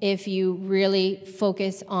if you really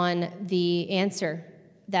focus on the answer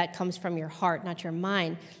that comes from your heart, not your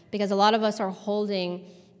mind. Because a lot of us are holding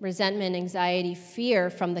resentment, anxiety, fear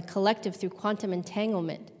from the collective through quantum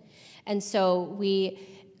entanglement. And so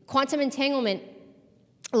quantum entanglement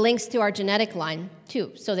links to our genetic line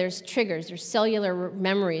too. So there's triggers, there's cellular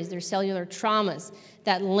memories, there's cellular traumas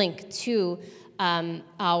that link to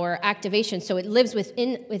our activation. So it lives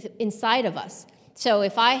inside of us. So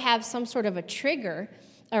if I have some sort of a trigger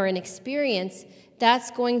or an experience, that's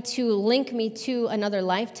going to link me to another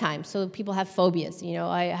lifetime. So people have phobias. You know,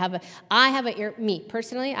 me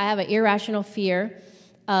personally, I have an irrational fear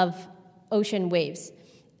of ocean waves.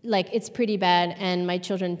 Like, it's pretty bad, and my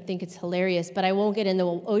children think it's hilarious, but I won't get in the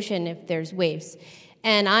ocean if there's waves.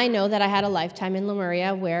 And I know that I had a lifetime in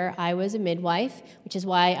Lemuria where I was a midwife, which is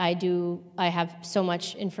why I have so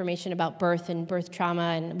much information about birth and birth trauma,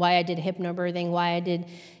 and why I did hypnobirthing, why I did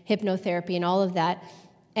hypnotherapy and all of that.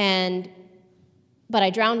 But I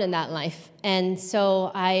drowned in that life, and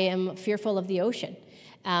so I am fearful of the ocean.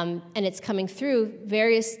 And it's coming through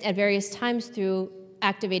at various times through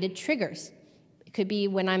activated triggers. It could be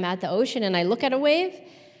when I'm at the ocean and I look at a wave,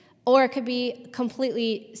 or it could be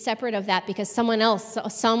completely separate of that because someone else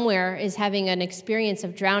somewhere is having an experience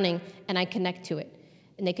of drowning and I connect to it.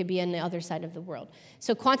 And they could be on the other side of the world.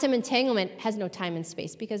 So quantum entanglement has no time and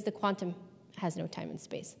space because the quantum has no time and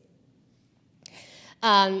space.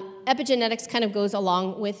 Epigenetics kind of goes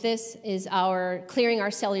along with this, is our clearing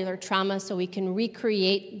our cellular trauma so we can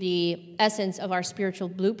recreate the essence of our spiritual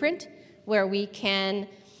blueprint, where we can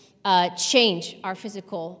change our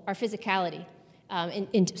physicality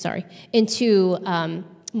into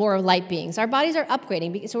more light beings. Our bodies are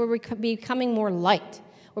upgrading, so we're becoming more light.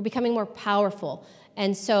 We're becoming more powerful.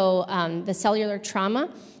 And so the cellular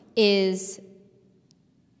trauma is,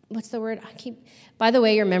 what's the word? By the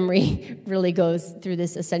way, your memory really goes through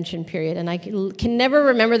this ascension period, and I can never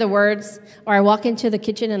remember the words, or I walk into the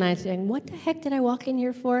kitchen and I say, what the heck did I walk in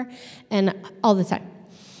here for? And all the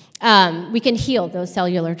time. We can heal those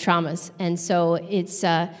cellular traumas, and so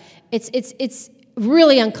it's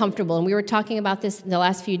really uncomfortable, and we were talking about this in the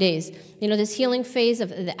last few days. You know, this healing phase of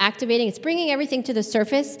the activating, it's bringing everything to the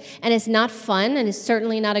surface, and it's not fun, and it's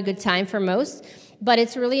certainly not a good time for most, but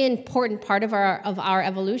it's really an important part of our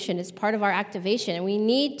evolution. It's part of our activation, and we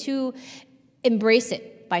need to embrace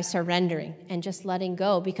it by surrendering and just letting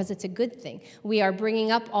go, because it's a good thing. We are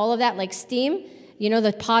bringing up all of that like steam. You know,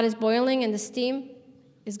 the pot is boiling and the steam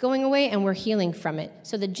is going away, and we're healing from it.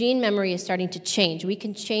 So the gene memory is starting to change. We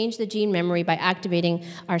can change the gene memory by activating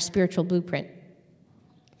our spiritual blueprint.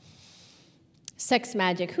 Sex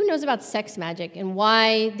magic. Who knows about sex magic and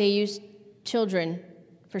why they use children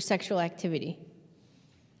for sexual activity?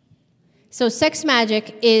 So sex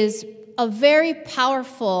magic is a very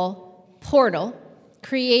powerful portal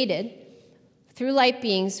created through light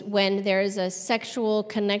beings when there is a sexual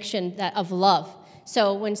connection of love.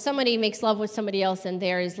 So when somebody makes love with somebody else and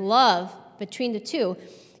there is love between the two,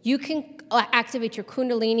 you can activate your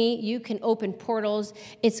kundalini, you can open portals.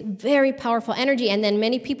 It's very powerful energy, and then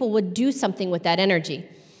many people would do something with that energy.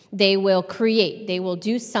 They will create, they will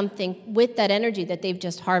do something with that energy that they've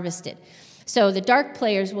just harvested. So the dark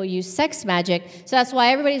players will use sex magic. So that's why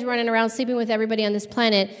everybody's running around sleeping with everybody on this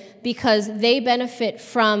planet, because they benefit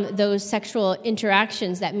from those sexual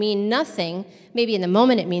interactions that mean nothing. Maybe in the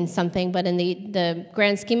moment it means something, but in the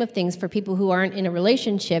grand scheme of things, for people who aren't in a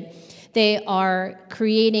relationship, they are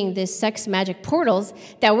creating this sex magic portals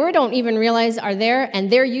that we don't even realize are there,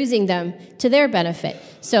 and they're using them to their benefit.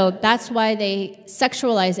 So that's why they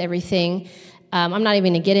sexualize everything. I'm not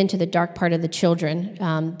even going to get into the dark part of the children,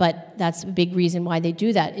 but that's a big reason why they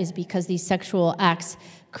do that, is because these sexual acts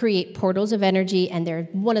create portals of energy, and they're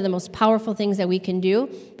one of the most powerful things that we can do,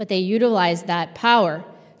 but they utilize that power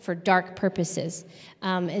for dark purposes.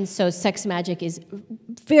 And so sex magic is a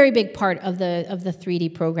very big part of the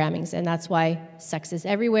 3D programmings, and that's why sex is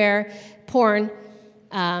everywhere. Porn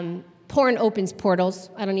opens portals.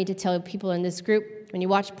 I don't need to tell people in this group. When you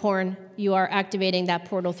watch porn, you are activating that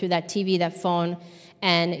portal through that TV, that phone,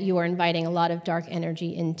 and you are inviting a lot of dark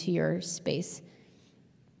energy into your space.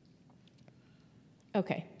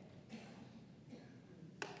 Okay.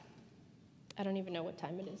 I don't even know what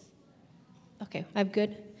time it is. Okay, I'm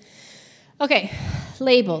good. Okay,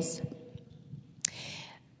 labels.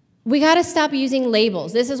 We got to stop using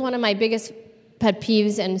labels. This is one of my biggest pet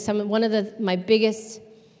peeves, and one of my biggest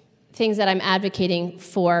things that I'm advocating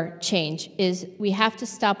for change is we have to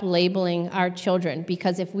stop labeling our children,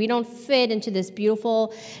 because if we don't fit into this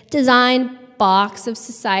beautiful design box of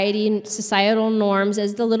society and societal norms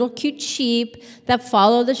as the little cute sheep that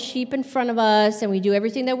follow the sheep in front of us, and we do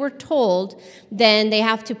everything that we're told, then they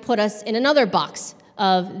have to put us in another box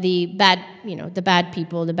of the bad, the bad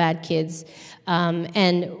people, the bad kids,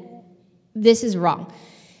 and this is wrong.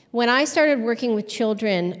 When I started working with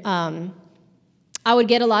children, I would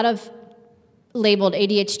get a lot of labeled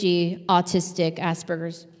ADHD, autistic,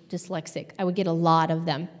 Asperger's, dyslexic. I would get a lot of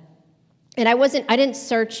them. And I didn't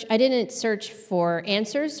search for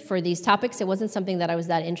answers for these topics. It wasn't something that I was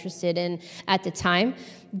that interested in at the time.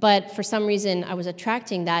 But for some reason, I was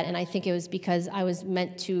attracting that, and I think it was because I was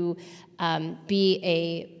meant to be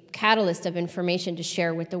a catalyst of information to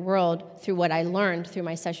share with the world through what I learned through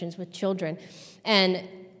my sessions with children. And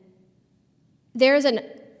there's an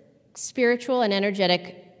spiritual and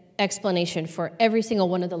energetic explanation for every single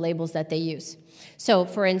one of the labels that they use. So,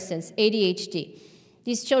 for instance, ADHD.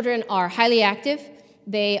 These children are highly active.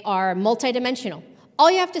 They are multidimensional. All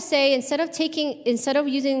you have to say, instead of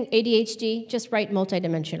using ADHD, just write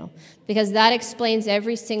multidimensional, because that explains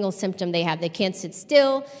every single symptom they have. They can't sit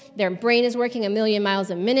still. Their brain is working 1,000,000 miles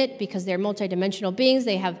a minute because they're multidimensional beings.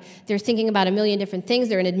 They're thinking about 1,000,000 different things.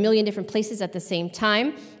 They're in 1,000,000 different places at the same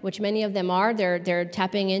time, which many of them are. They're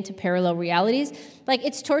tapping into parallel realities. Like,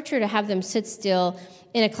 it's torture to have them sit still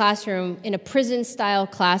in a classroom, in a prison-style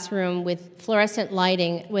classroom with fluorescent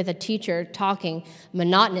lighting, with a teacher talking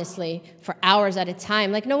monotonously for hours at a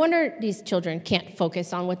time. Like, no wonder these children can't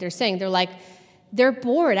focus on what they're saying. They're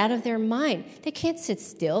bored out of their mind. They can't sit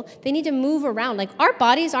still. They need to move around. Like, our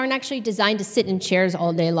bodies aren't actually designed to sit in chairs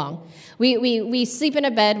all day long. We sleep in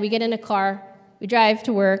a bed, we get in a car, we drive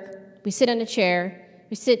to work, we sit in a chair,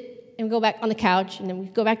 we sit and go back on the couch, and then we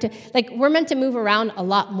go back to, like, we're meant to move around a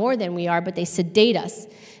lot more than we are, but they sedate us.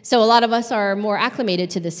 So a lot of us are more acclimated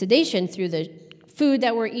to the sedation through the food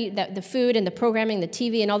that we're eating, the food and the programming, the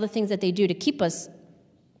TV, and all the things that they do to keep us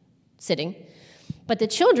sitting. But the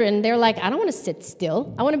children, they're like, I don't want to sit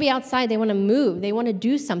still. I want to be outside. They want to move. They want to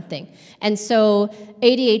do something. And so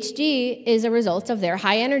ADHD is a result of their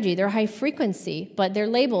high energy, their high frequency, but they're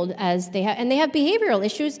labeled as they have behavioral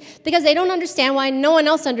issues because they don't understand why no one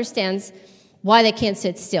else understands why they can't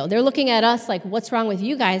sit still. They're looking at us like, what's wrong with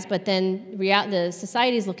you guys? But then the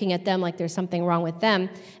society is looking at them like there's something wrong with them,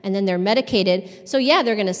 and then they're medicated. So yeah,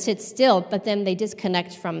 they're going to sit still, but then they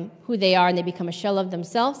disconnect from who they are, and they become a shell of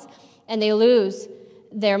themselves, and they lose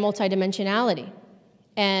their multidimensionality.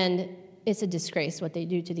 And it's a disgrace what they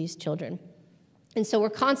do to these children. And so we're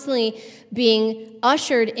constantly being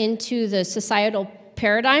ushered into the societal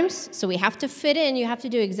paradigms. So we have to fit in. You have to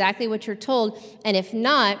do exactly what you're told. And if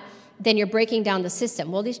not, then you're breaking down the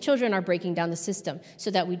system. Well, these children are breaking down the system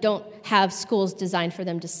so that we don't have schools designed for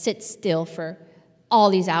them to sit still for all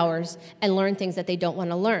these hours and learn things that they don't want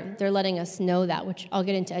to learn. They're letting us know that, which I'll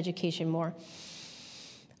get into education more.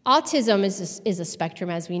 Autism is a spectrum,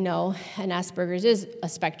 as we know, and Asperger's is a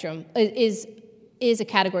spectrum, is a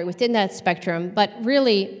category within that spectrum. But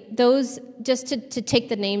really, those, just to take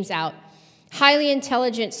the names out, highly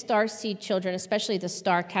intelligent starseed children, especially the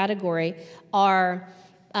star category, are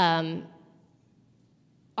highly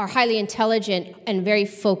intelligent and very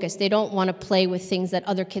focused. They don't want to play with things that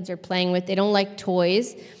other kids are playing with. They don't like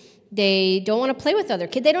toys. They don't want to play with other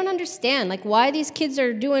kids. They don't understand, like, why these kids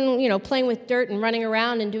are doing, playing with dirt and running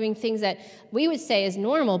around and doing things that we would say is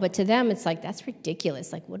normal, but to them it's like, that's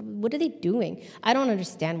ridiculous. Like, what are they doing? I don't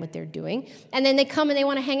understand what they're doing. And then they come and they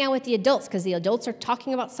want to hang out with the adults because the adults are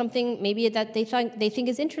talking about something maybe that they think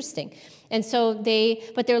is interesting. And so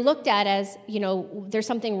but they're looked at as, there's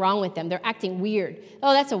something wrong with them. They're acting weird.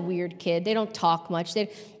 Oh, that's a weird kid. They don't talk much.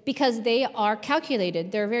 Because they are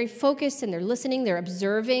calculated. They're very focused and they're listening, they're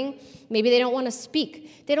observing. Maybe they don't want to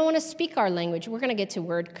speak. They don't want to speak our language. We're going to get to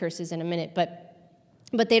word curses in a minute, but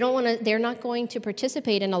they're not going to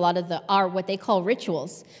participate in a lot of what they call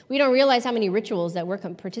rituals. We don't realize how many rituals that we're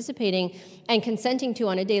participating and consenting to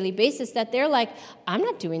on a daily basis that they're like, I'm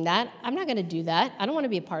not doing that. I'm not going to do that. I don't want to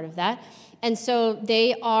be a part of that. And so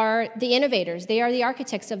they are the innovators. They are the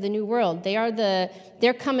architects of the new world.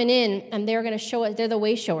 They're coming in and they're going to show us, they're the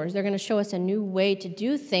way showers. They're going to show us a new way to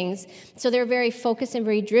do things. So they're very focused and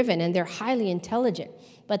very driven, and they're highly intelligent.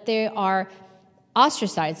 But they are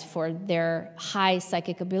ostracized for their high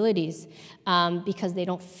psychic abilities because they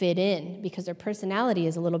don't fit in, because their personality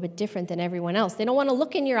is a little bit different than everyone else. They don't want to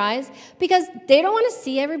look in your eyes because they don't want to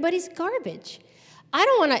see everybody's garbage. I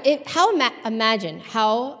don't want to, imagine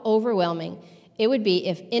how overwhelming it would be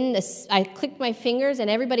if I clicked my fingers and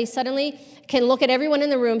everybody suddenly can look at everyone in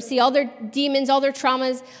the room, see all their demons, all their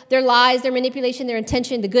traumas, their lies, their manipulation, their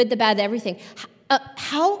intention, the good, the bad, everything.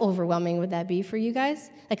 How overwhelming would that be for you guys?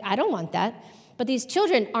 Like, I don't want that. But these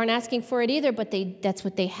children aren't asking for it either, but that's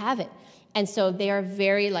what they have it. And so they are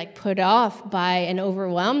very put off by and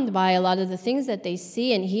overwhelmed by a lot of the things that they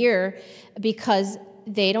see and hear because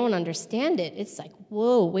they don't understand it. It's like,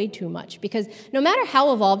 whoa, way too much. Because no matter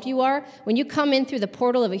how evolved you are, when you come in through the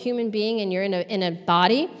portal of a human being and you're in a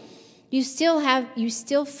body, you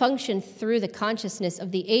still function through the consciousness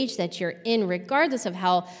of the age that you're in, regardless of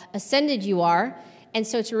how ascended you are. And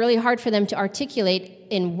so it's really hard for them to articulate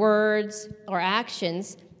in words or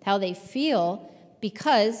actions how they feel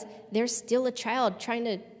because they're still a child trying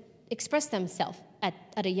to express themselves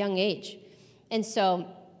at a young age. And so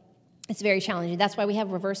it's very challenging. That's why we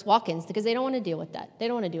have reverse walk-ins, because they don't want to deal with that. They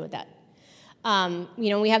don't want to deal with that.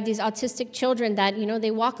 We have these autistic children that,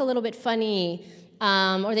 they walk a little bit funny,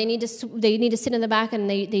 or they need to sit in the back and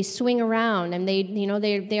they swing around and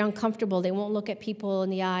they're uncomfortable. They won't look at people in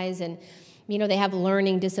the eyes, and they have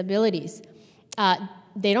learning disabilities.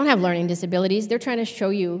 They don't have learning disabilities. They're trying to show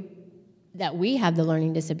you that we have the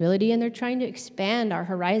learning disability, and they're trying to expand our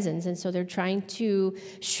horizons. And so they're trying to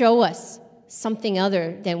show us something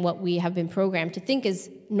other than what we have been programmed to think is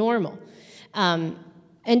normal. And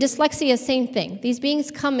dyslexia, same thing. These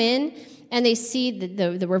beings come in and they see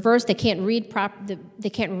the reverse. They can't read they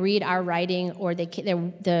can't read our writing, or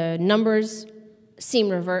the numbers seem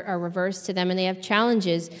reversed to them, and they have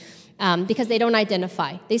challenges because they don't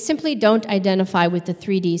identify. They simply don't identify with the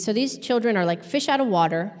 3D. So these children are like fish out of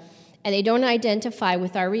water, and they don't identify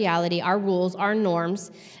with our reality, our rules, our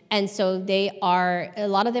norms, and so a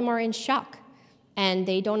lot of them are in shock, and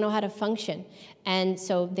they don't know how to function, and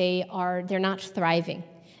so they're not thriving,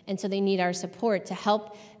 and so they need our support to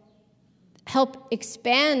help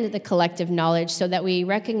expand the collective knowledge so that we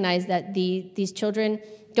recognize that these children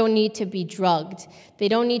don't need to be drugged. They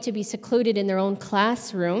don't need to be secluded in their own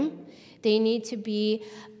classroom. They need to be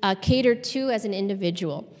catered to as an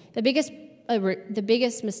individual. The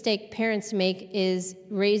biggest mistake parents make is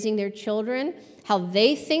raising their children how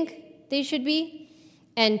they think they should be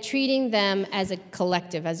and treating them as a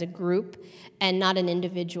collective, as a group, and not an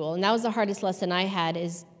individual. And that was the hardest lesson I had,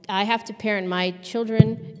 is I have to parent my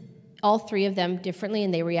children, all 3 of them, differently,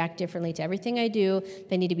 and they react differently to everything I do.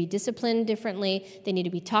 They need to be disciplined differently. They need to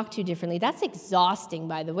be talked to differently. That's exhausting,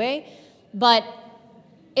 by the way, but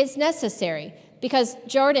it's necessary. Because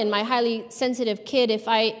Jordan, my highly sensitive kid, if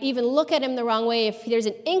I even look at him the wrong way, if there's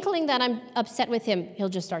an inkling that I'm upset with him, he'll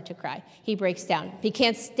just start to cry. He breaks down. He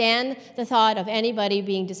can't stand the thought of anybody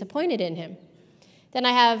being disappointed in him. Then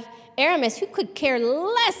I have Aramis, who could care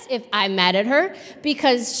less if I'm mad at her,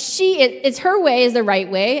 because it's her way is the right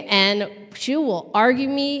way, and she will argue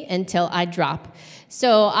me until I drop.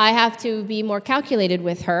 So I have to be more calculated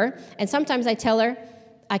with her, and sometimes I tell her,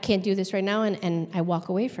 I can't do this right now, and I walk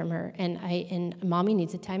away from her, and mommy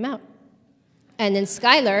needs a timeout. And then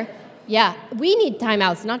Skylar, yeah, we need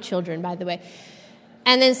timeouts, not children, by the way.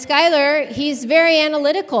 And then Skylar, he's very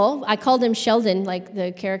analytical. I called him Sheldon, like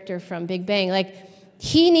the character from Big Bang. Like,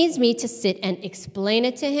 he needs me to sit and explain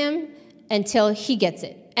it to him until he gets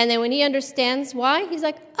it. And then when he understands why, he's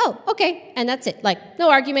like, oh, okay, and that's it. Like, no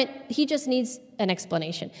argument. He just needs an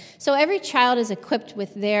explanation. So every child is equipped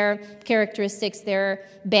with their characteristics, their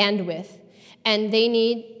bandwidth, and they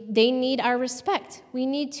need our respect. We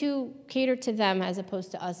need to cater to them as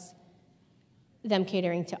opposed to them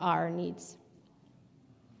catering to our needs.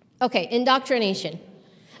 Okay, indoctrination.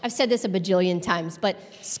 I've said this a bajillion times, but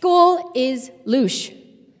school is loosh.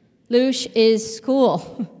 Loosh is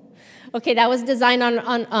school. Okay, that was designed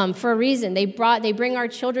for a reason. They bring our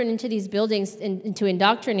children into these buildings and to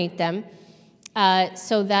indoctrinate them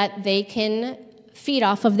so that they can feed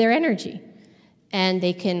off of their energy. And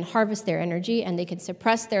they can harvest their energy, and they can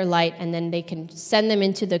suppress their light, and then they can send them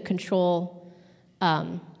into the control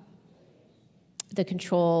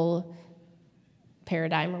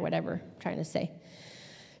paradigm, or whatever I'm trying to say.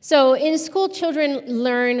 So in school, children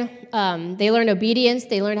learn obedience,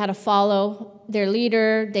 they learn how to follow their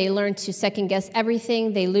leader, they learn to second-guess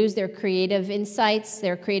everything, they lose their creative insights,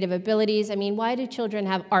 their creative abilities. I mean, why do children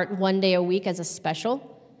have art 1 day a week as a special,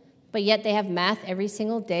 but yet they have math every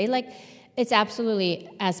single day? Like, it's absolutely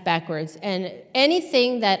ass backwards. And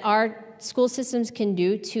anything that our school systems can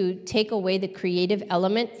do to take away the creative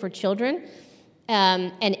element for children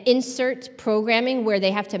and insert programming where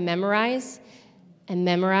they have to memorize and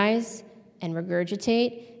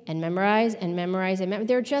regurgitate and memorize and memorize and memorize.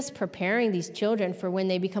 They're just preparing these children for when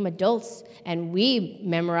they become adults and we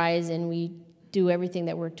memorize and we do everything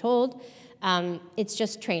that we're told. It's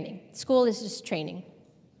just training. School is just training.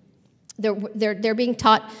 They're being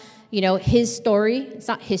taught, his story. It's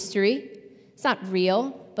not history. It's not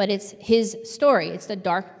real, but it's his story. It's the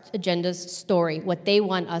dark agenda's story, what they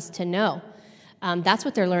want us to know. That's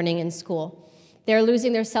what they're learning in school. They're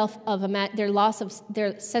losing their sense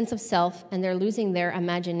of self, and they're losing their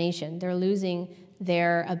imagination. They're losing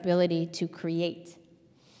their ability to create.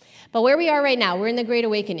 But where we are right now, we're in the Great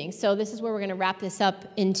Awakening. So this is where we're going to wrap this up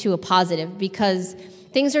into a positive, because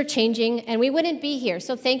things are changing, and we wouldn't be here.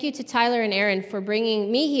 So thank you to Tyler and Aaron for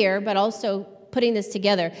bringing me here, but also putting this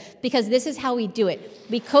together, because this is how we do it.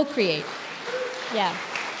 We co-create. Yeah.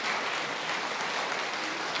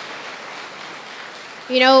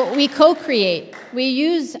 We co-create. We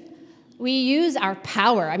use our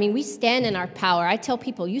power. I mean, we stand in our power. I tell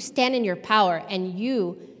people, you stand in your power, and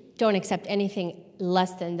you don't accept anything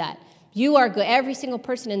less than that. You are good. Every single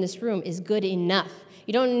person in this room is good enough.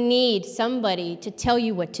 You don't need somebody to tell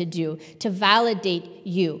you what to do, to validate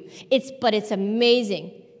you. But it's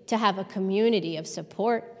amazing to have a community of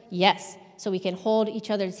support, yes, so we can hold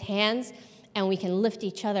each other's hands and we can lift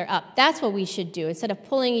each other up. That's what we should do. Instead of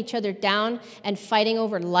pulling each other down and fighting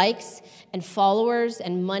over likes and followers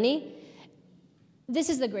and money, this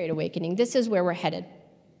is the Great Awakening. This is where we're headed.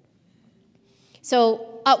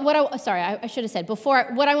 So I should have said,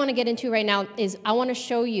 what I want to get into right now is I want to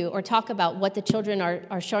show you or talk about what the children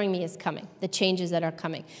are showing me is coming, the changes that are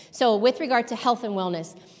coming. So with regard to health and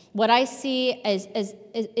wellness, what I see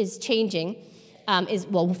is changing is,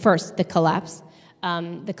 well, first, the collapse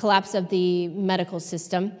of the medical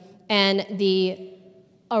system and the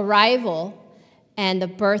arrival and the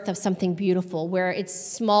birth of something beautiful, where it's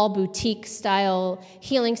small boutique-style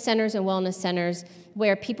healing centers and wellness centers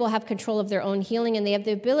where people have control of their own healing and they have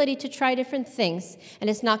the ability to try different things, and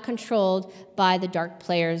it's not controlled by the dark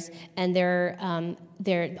players, and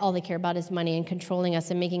all they care about is money and controlling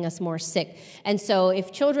us and making us more sick. And so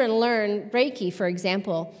if children learn Reiki, for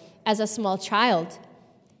example, as a small child,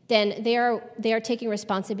 then they are taking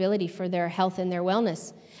responsibility for their health and their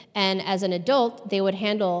wellness. And as an adult, they would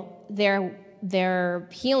handle their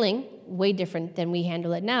healing way different than we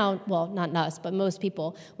handle it now. Well, not us, but most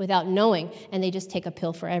people, without knowing, and they just take a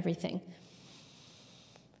pill for everything.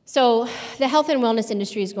 So the health and wellness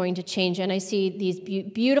industry is going to change, and I see these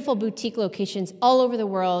beautiful boutique locations all over the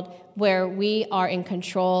world where we are in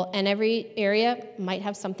control, and every area might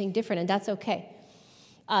have something different, and that's okay.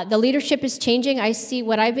 The leadership is changing. I see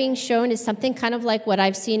what I'm being shown is something kind of like what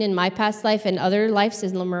I've seen in my past life and other lives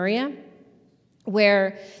in Lemuria,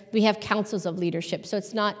 where we have councils of leadership. So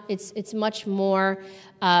it's much more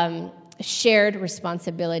shared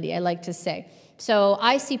responsibility, I like to say. So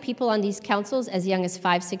I see people on these councils as young as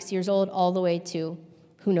 5, 6 years old, all the way to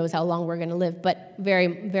who knows how long we're going to live, but very,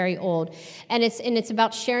 very old. And it's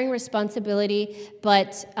about sharing responsibility,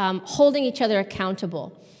 but holding each other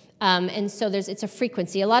accountable. And so it's a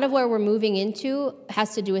frequency. A lot of where we're moving into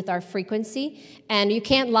has to do with our frequency, and you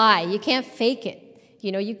can't lie, you can't fake it.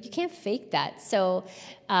 You know, you can't fake that. So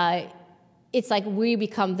it's like we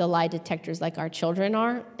become the lie detectors like our children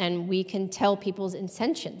are, and we can tell people's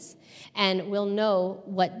intentions, and we'll know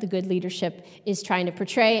what the good leadership is trying to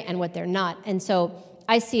portray and what they're not. And so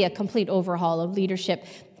I see a complete overhaul of leadership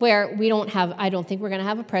where I don't think we're going to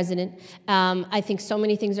have a president. I think so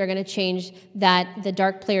many things are going to change that the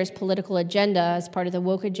dark players' political agenda, as part of the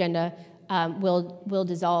woke agenda, will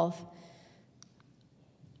dissolve.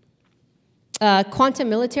 Quantum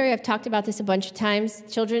military, I've talked about this a bunch of times.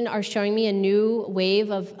 Children are showing me a new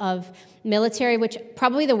wave of military, which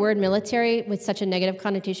probably the word military with such a negative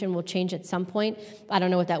connotation will change at some point. I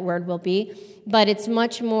don't know what that word will be. But it's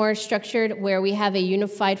much more structured where we have a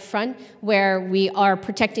unified front where we are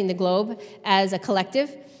protecting the globe as a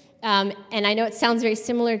collective. And I know it sounds very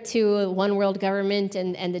similar to one world government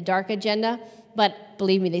and the dark agenda, but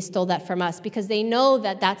believe me, they stole that from us because they know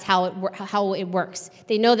that that's how it works.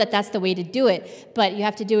 They know that that's the way to do it, but you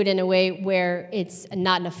have to do it in a way where it's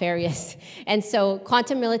not nefarious. And so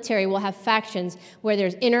quantum military will have factions where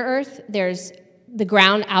there's inner Earth, there's the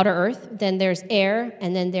ground, outer Earth, then there's air,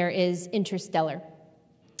 and then there is interstellar.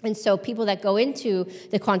 And so people that go into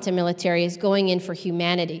the quantum military is going in for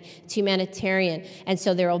humanity. It's humanitarian. And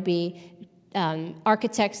so there will be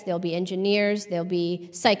architects, there'll be engineers, there'll be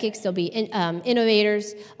psychics, there'll be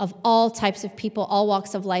innovators of all types of people, all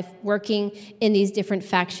walks of life, working in these different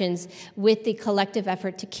factions with the collective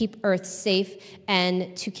effort to keep Earth safe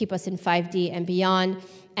and to keep us in 5D and beyond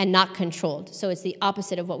and not controlled. So it's the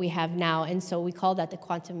opposite of what we have now, and so we call that the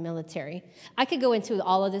quantum military. I could go into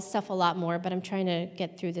all of this stuff a lot more, but I'm trying to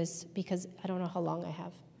get through this because I don't know how long I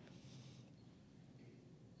have.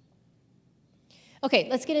 Okay,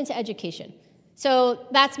 let's get into education. So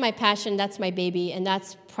that's my passion, that's my baby, and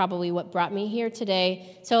that's probably what brought me here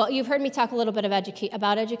today. So you've heard me talk a little bit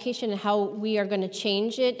about education and how we are going to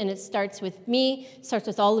change it, and it starts with me, starts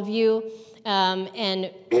with all of you,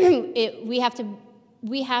 and we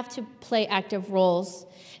have to play active roles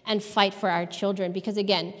and fight for our children because,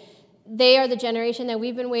 again, they are the generation that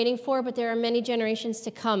we've been waiting for, but there are many generations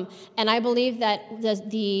to come, and I believe that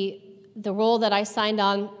the role that I signed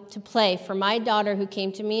on to play for my daughter who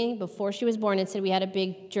came to me before she was born and said we had a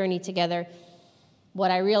big journey together,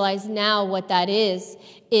 what I realize now what that is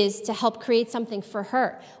to help create something for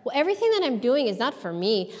her. Well, everything that I'm doing is not for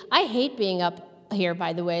me. I hate being up here,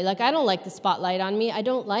 by the way. Like, I don't like the spotlight on me. I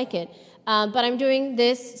don't like it. But I'm doing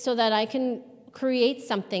this so that I can create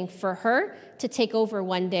something for her to take over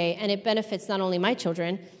one day, and it benefits not only my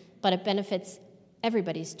children, but it benefits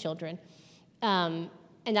everybody's children.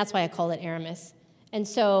 And that's why I call it Aramis. And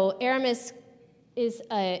so Aramis is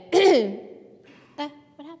a...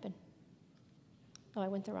 what happened? Oh, I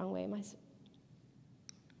went the wrong way.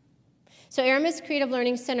 So Aramis Creative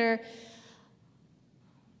Learning Center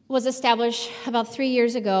was established about 3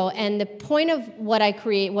 years ago, and the point of what I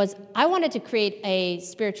create was I wanted to create a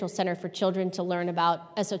spiritual center for children to learn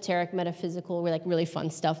about esoteric, metaphysical, like really fun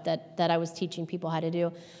stuff that I was teaching people how to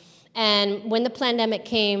do. And when the pandemic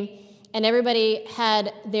came, and everybody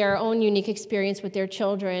had their own unique experience with their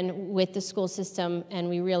children, with the school system, and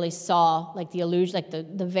we really saw like the illusion, like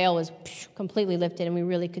the veil was completely lifted, and we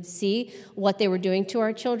really could see what they were doing to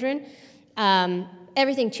our children.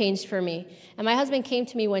 Everything changed for me. And my husband came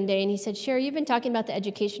to me one day and he said, "Sherri, you've been talking about the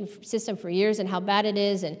education system for years and how bad it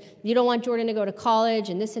is, and you don't want Jordan to go to college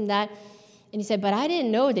and this and that." And he said, "But I didn't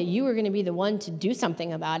know that you were going to be the one to do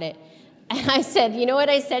something about it." And I said, you know what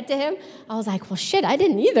I said to him? I was like, well, shit, I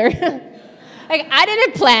didn't either. Like, I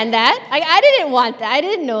didn't plan that. I didn't want that. I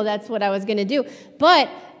didn't know that's what I was going to do. But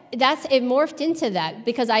it morphed into that,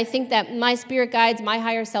 because I think that my spirit guides, my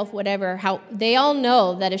higher self, whatever, how they all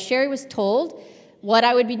know that if Sherri was told what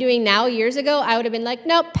I would be doing now years ago, I would have been like,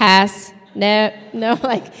 nope, pass. No,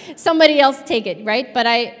 like somebody else take it, right?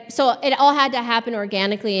 So it all had to happen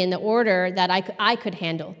organically in the order that I could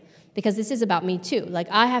handle, because this is about me too. Like,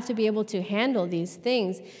 I have to be able to handle these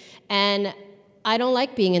things, and I don't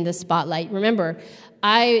like being in the spotlight. Remember,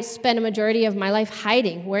 I spent a majority of my life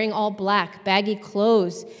hiding, wearing all black, baggy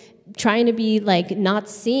clothes, trying to be like not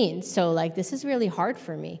seen. So like, this is really hard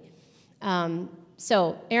for me.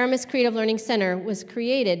 So Aramis Creative Learning Center was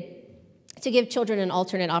created to give children an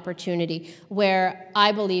alternate opportunity, where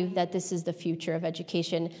I believe that this is the future of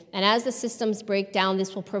education. And as the systems break down,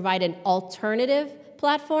 this will provide an alternative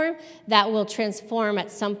platform that will transform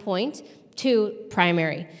at some point to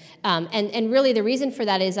primary. And really the reason for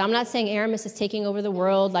that is, I'm not saying Aramis is taking over the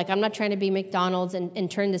world, like I'm not trying to be McDonald's and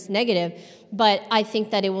turn this negative, but I think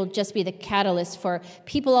that it will just be the catalyst for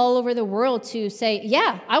people all over the world to say,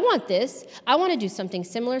 yeah, I want this, I want to do something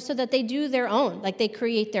similar, so that they do their own, like they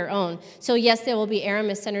create their own. So yes, there will be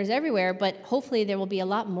Aramis centers everywhere, but hopefully there will be a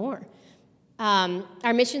lot more.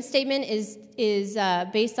 Our mission statement is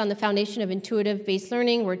based on the foundation of intuitive-based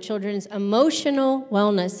learning, where children's emotional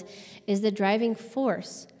wellness is the driving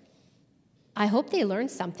force. I hope they learn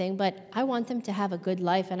something, but I want them to have a good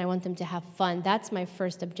life, and I want them to have fun. That's my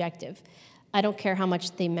first objective. I don't care how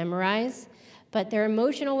much they memorize, but their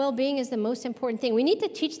emotional well-being is the most important thing. We need to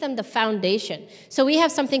teach them the foundation. So we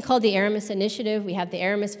have something called the Aramis Initiative. We have the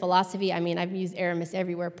Aramis philosophy. I mean, I've used Aramis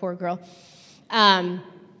everywhere, poor girl.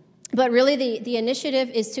 But really, the initiative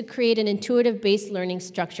is to create an intuitive-based learning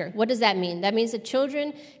structure. What does that mean? That means that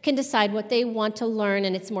children can decide what they want to learn,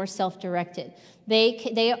 and it's more self-directed.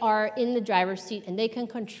 They are in the driver's seat, and they can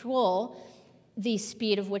control the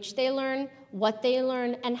speed of which they learn, what they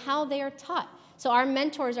learn, and how they are taught. So our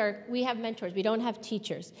mentors we have mentors. We don't have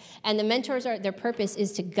teachers. And the mentors, their purpose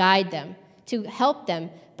is to guide them, to help them,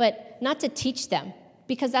 but not to teach them,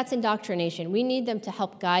 because that's indoctrination. We need them to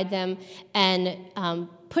help guide them and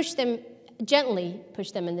gently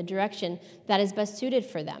push them in the direction that is best suited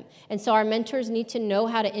for them. And so our mentors need to know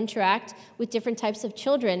how to interact with different types of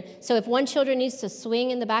children. So if one child needs to swing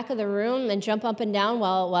in the back of the room and jump up and down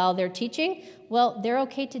while they're teaching, well, they're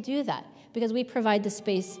okay to do that, because we provide the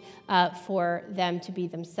space for them to be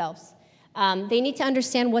themselves. They need to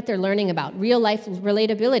understand what they're learning about, real life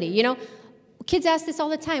relatability. You know, kids ask this all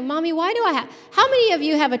the time, "Mommy, why do I have..." How many of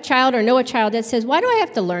you have a child or know a child that says, "Why do I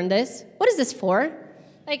have to learn this? What is this for?"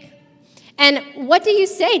 Like, and what do you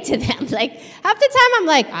say to them? Like, half the time I'm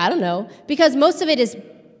like, I don't know, because most of it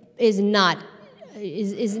is not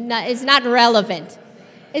relevant.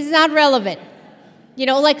 It's not relevant. You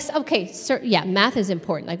know, like, okay, yeah, math is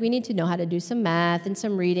important. Like, we need to know how to do some math and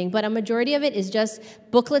some reading, but a majority of it is just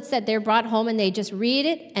booklets that they're brought home, and they just read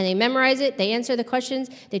it, and they memorize it, they answer the questions,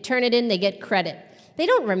 they turn it in, they get credit. They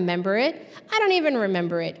don't remember it. I don't even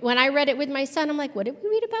remember it. When I read it with my son, I'm like, what did we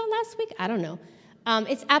read about last week? I don't know.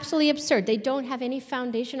 It's absolutely absurd. They don't have any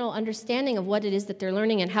foundational understanding of what it is that they're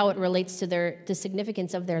learning and how it relates to the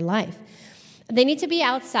significance of their life. They need to be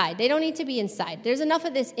outside. They don't need to be inside. There's enough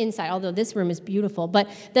of this inside, although this room is beautiful. But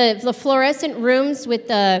the fluorescent rooms with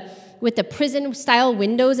the prison-style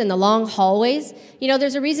windows and the long hallways, you know,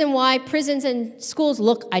 there's a reason why prisons and schools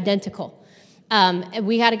look identical. And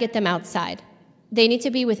we got to get them outside. They need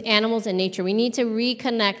to be with animals and nature. We need to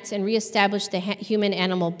reconnect and reestablish the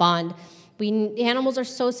human-animal bond. Animals are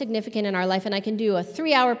so significant in our life, and I can do a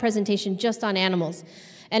 3-hour presentation just on animals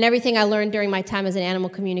and everything I learned during my time as an animal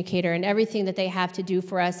communicator and everything that they have to do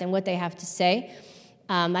for us and what they have to say.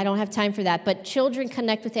 I don't have time for that, but children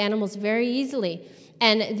connect with animals very easily.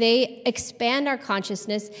 and they expand our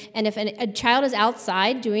consciousness. And if a child is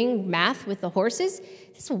outside doing math with the horses,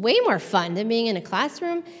 it's way more fun than being in a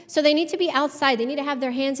classroom. So they need to be outside. They need to have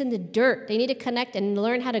their hands in the dirt. They need to connect and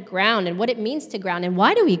learn how to ground and what it means to ground and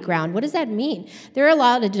why do we ground? What does that mean? There are a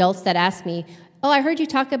lot of adults that ask me, oh, I heard you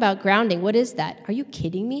talk about grounding. What is that? Are you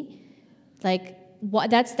kidding me? Like, what?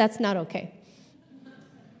 That's not okay.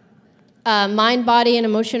 Mind, body, and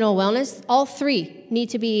emotional wellness, all three need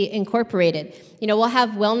to be incorporated. You know, we'll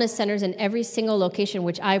have wellness centers in every single location,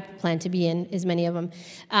 which I plan to be in, as many of them,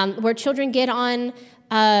 where children get on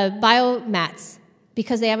biomats.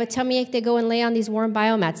 Because they have a tummy ache, they go and lay on these warm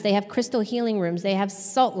biomats. They have crystal healing rooms. They have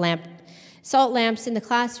salt lamps in the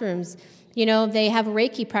classrooms. You know, they have a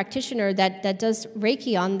Reiki practitioner that does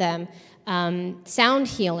Reiki on them. Sound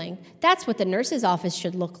healing. That's what the nurse's office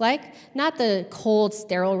should look like, not the cold,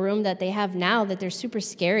 sterile room that they have now that they're super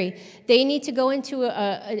scary. They need to go into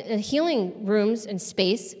a healing rooms and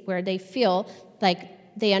space where they feel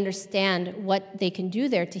like they understand what they can do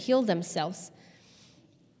there to heal themselves.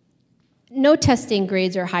 No testing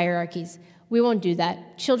grades or hierarchies. We won't do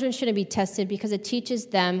that. Children shouldn't be tested because it teaches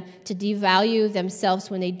them to devalue themselves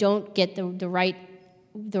when they don't get the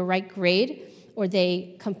right grade, or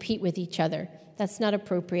they compete with each other. That's not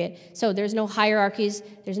appropriate. So there's no hierarchies,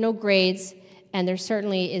 there's no grades, and there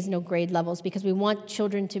certainly is no grade levels because we want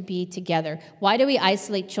children to be together. Why do we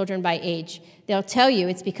isolate children by age? They'll tell you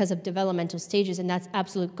it's because of developmental stages, and that's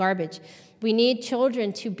absolute garbage. We need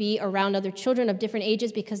children to be around other children of different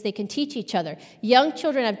ages because they can teach each other. Young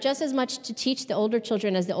children have just as much to teach the older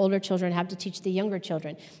children as the older children have to teach the younger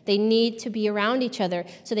children. They need to be around each other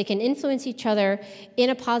so they can influence each other in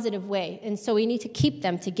a positive way. And so we need to keep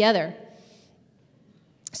them together.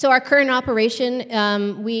 So our current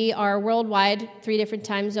operation, we are worldwide, 3 different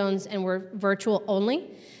time zones, and we're virtual only.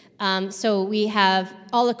 So we have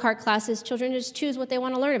a la carte classes. Children just choose what they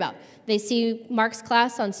want to learn about. They see Mark's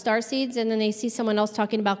class on starseeds, and then they see someone else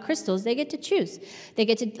talking about crystals. They get to choose. They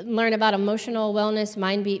get to learn about emotional wellness,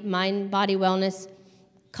 mind-body wellness,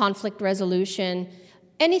 conflict resolution.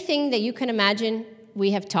 Anything that you can imagine, we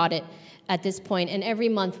have taught it at this point. And every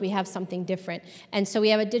month we have something different. And so we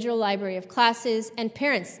have a digital library of classes. And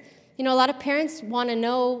parents, you know, a lot of parents want to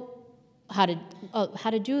know how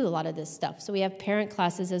to do a lot of this stuff. So we have parent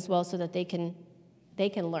classes as well so that they can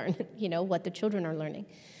learn, you know, what the children are learning.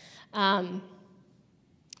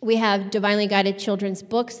 We have divinely guided children's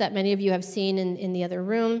books that many of you have seen in the other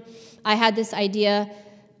room. I had this idea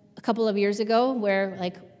a couple of years ago where,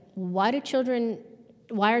 like, why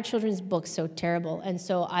are children's books so terrible? And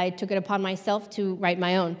so I took it upon myself to write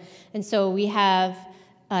my own. And so we have,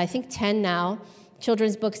 I think, 10 now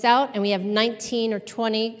children's books out, and we have 19 or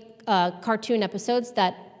 20 cartoon episodes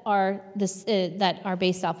that are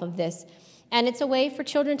based off of this. And it's a way for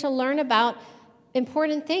children to learn about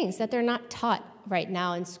important things that they're not taught right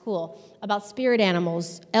now in school, about spirit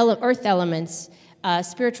animals, earth elements,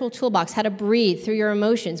 spiritual toolbox, how to breathe through your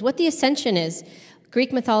emotions, what the ascension is.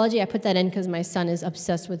 Greek mythology, I put that in because my son is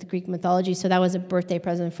obsessed with Greek mythology, so that was a birthday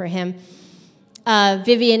present for him.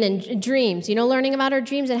 Vivian and dreams, you know, learning about our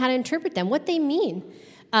dreams and how to interpret them, what they mean.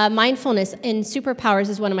 Mindfulness in Superpowers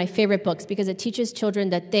is one of my favorite books because it teaches children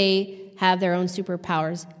that they have their own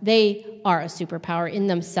superpowers. They are a superpower in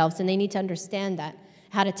themselves, and they need to understand that,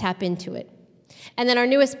 how to tap into it. And then our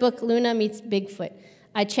newest book, Luna Meets Bigfoot.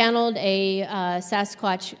 I channeled a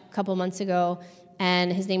Sasquatch a couple months ago,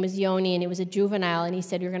 and his name was Yoni, and he was a juvenile, and he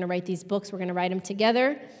said, "You're going to write these books. We're going to write them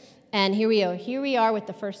together." And here we are. Here we are with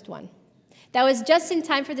the first one. That was just in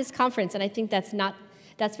time for this conference, and I think that's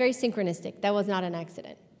very synchronistic. That was not an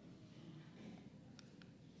accident.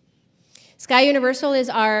 Sky Universal is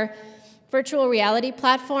our virtual reality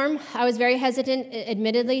platform. I was very hesitant,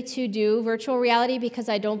 admittedly, to do virtual reality because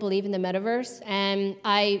I don't believe in the metaverse, and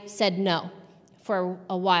I said no for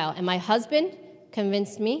a while. And my husband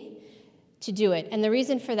convinced me to do it. And the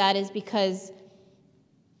reason for that is because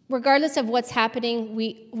regardless of what's happening,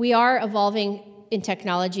 we are evolving in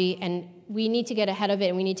technology, and we need to get ahead of it,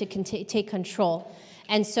 and we need to take control.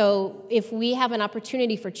 And so if we have an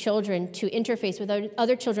opportunity for children to interface with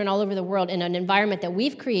other children all over the world in an environment that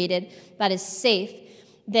we've created that is safe,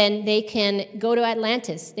 then they can go to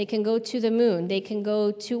Atlantis, they can go to the moon, they can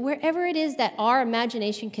go to wherever it is that our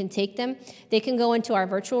imagination can take them. They can go into our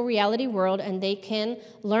virtual reality world, and they can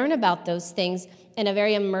learn about those things in a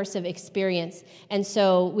very immersive experience. And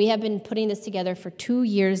so we have been putting this together for 2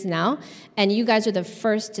 years now, and you guys are the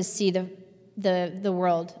first to see the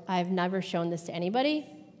world. I've never shown this to anybody.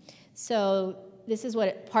 So this is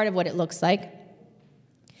part of what it looks like.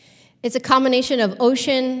 It's a combination of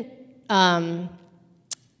ocean,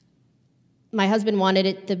 my husband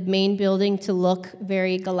wanted the main building to look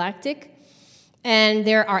very galactic. And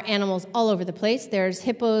there are animals all over the place. There's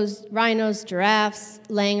hippos, rhinos, giraffes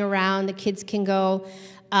laying around. The kids can go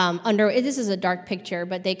this is a dark picture,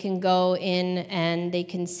 but they can go in and they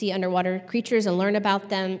can see underwater creatures and learn about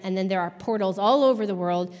them. And then there are portals all over the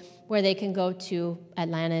world where they can go to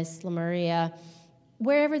Atlantis, Lemuria,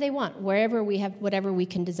 wherever they want, wherever we have whatever we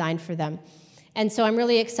can design for them. And so I'm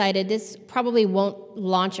really excited. This probably won't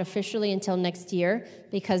launch officially until next year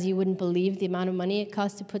because you wouldn't believe the amount of money it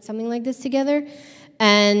costs to put something like this together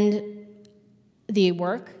and the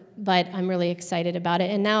work, but I'm really excited about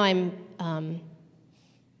it. And now I'm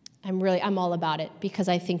all about it because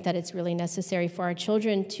I think that it's really necessary for our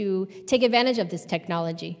children to take advantage of this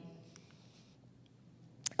technology.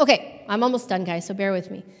 Okay, I'm almost done, guys, so bear with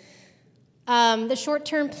me. The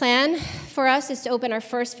short-term plan for us is to open our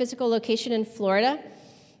first physical location in Florida,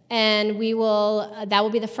 and that will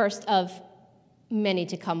be the first of many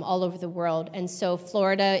to come all over the world. And so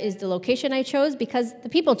Florida is the location I chose because the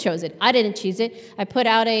people chose it. I didn't choose it. I put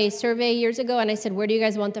out a survey years ago, and I said, where do you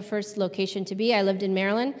guys want the first location to be? I lived in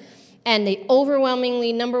Maryland, and the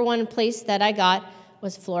overwhelmingly #1 place that I got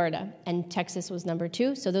was Florida, and Texas was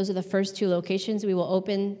 #2. So those are the first 2 locations. We will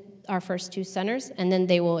open our first 2 centers, and then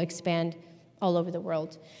they will expand all over the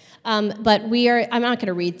world. But I'm not going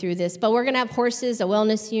to read through this, but we're going to have horses, a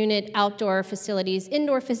wellness unit, outdoor facilities,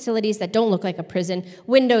 indoor facilities that don't look like a prison,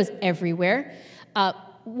 windows everywhere,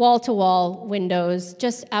 wall-to-wall windows,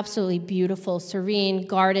 just absolutely beautiful, serene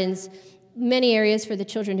gardens, many areas for the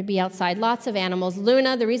children to be outside, lots of animals.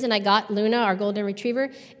 Luna, the reason I got Luna, our golden retriever,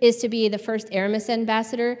 is to be the first Aramis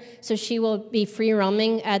ambassador, so she will be free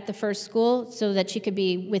roaming at the first school so that she could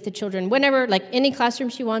be with the children whenever, like any classroom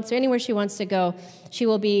she wants or anywhere she wants to go. She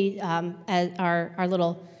will be as our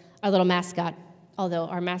little mascot, although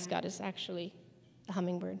our mascot is actually a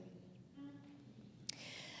hummingbird.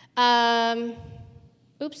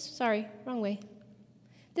 Oops, sorry, wrong way.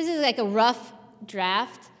 This is like a rough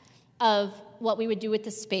draft of what we would do with the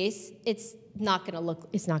space. It's not going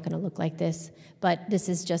to look like this, but this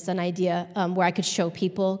is just an idea where I could show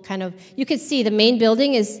people kind of. You could see the main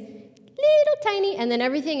building is little tiny, and then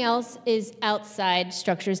everything else is outside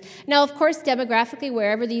structures. Now, of course, demographically,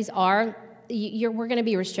 wherever these are, we're going to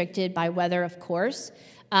be restricted by weather, of course.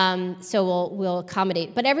 So we'll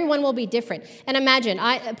accommodate, but everyone will be different. And imagine,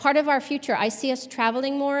 part of our future, I see us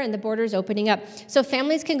traveling more and the borders opening up. So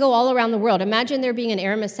families can go all around the world. Imagine there being an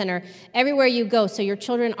Aramis center everywhere you go, so your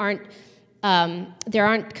children aren't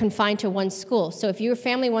confined to one school. So if your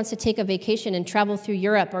family wants to take a vacation and travel through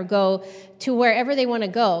Europe or go to wherever they want to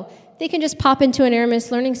go, they can just pop into an Aramis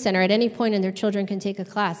Learning Center at any point and their children can take a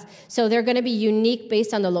class. So they're going to be unique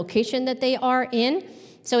based on the location that they are in.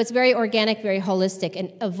 So it's very organic, very holistic,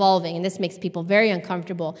 and evolving, and this makes people very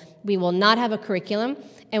uncomfortable. We will not have a curriculum,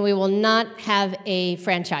 and we will not have a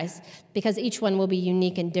franchise, because each one will be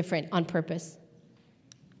unique and different on purpose.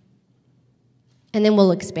 And then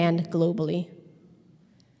we'll expand globally.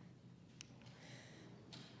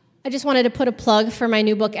 I just wanted to put a plug for my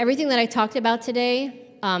new book. Everything that I talked about today,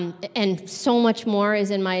 and so much more,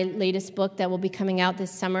 is in my latest book that will be coming out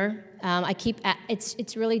this summer.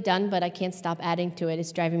 It's really done, but I can't stop adding to it.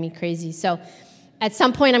 It's driving me crazy. So at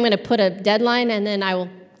some point, I'm going to put a deadline, and then I will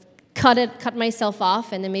cut myself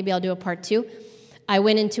off, and then maybe I'll do a part 2. I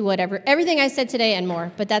went into everything I said today and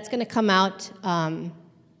more, but that's going to come out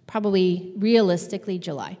probably realistically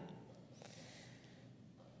July.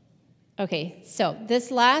 Okay, so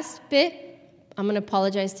this last bit, I'm going to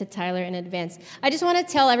apologize to Tyler in advance. I just want to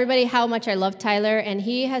tell everybody how much I love Tyler, and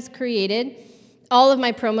he has created all of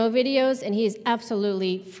my promo videos, and he is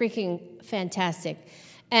absolutely freaking fantastic.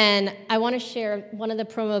 And I want to share one of the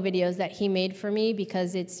promo videos that he made for me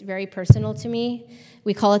because it's very personal to me.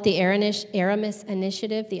 We call it the Aramis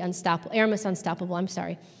Initiative, the Aramis Unstoppable, I'm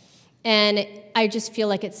sorry. And I just feel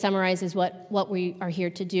like it summarizes what we are here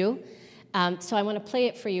to do. So I want to play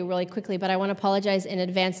it for you really quickly, but I want to apologize in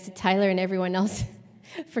advance to Tyler and everyone else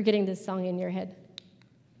for getting this song in your head.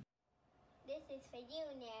 This is for you,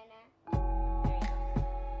 Nana.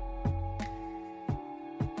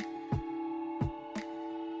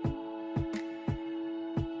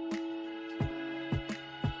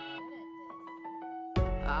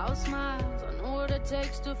 I'll smile, I know what it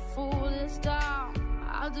takes to fool this town.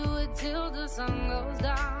 I'll do it till the sun goes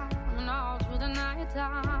down and all through the night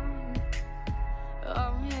time.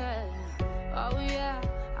 Oh yeah,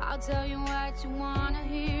 I'll tell you what you wanna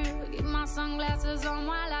hear. Keep my sunglasses on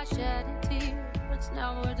while I shed a tear. It's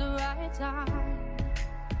never the right time.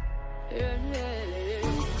 Yeah.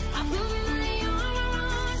 I put my armor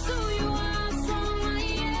on so you are so my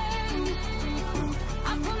end. I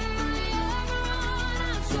put my armor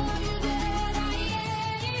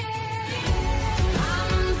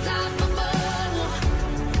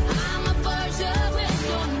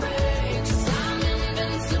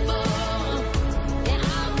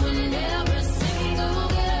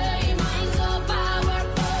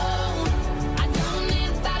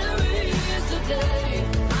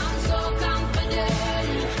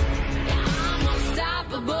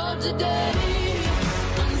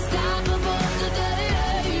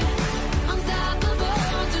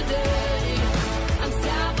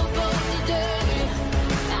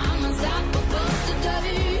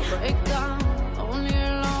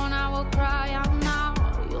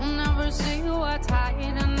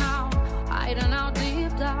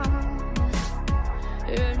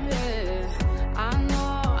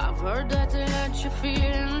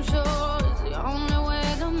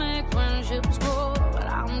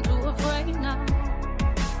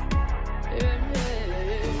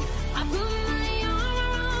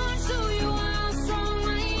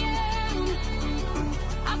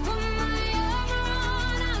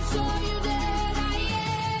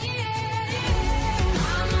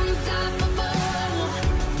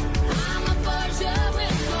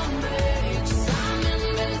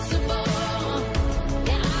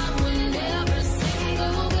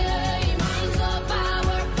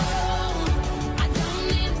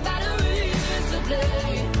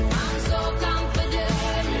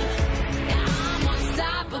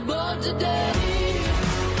today.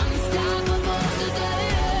 Unstoppable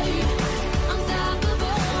today.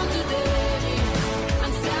 Unstoppable today.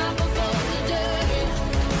 Unstoppable today.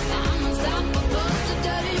 I'm unstoppable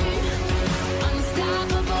today.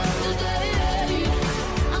 Unstoppable today.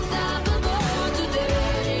 Unstoppable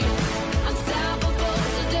today. Unstoppable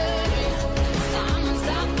today. I'm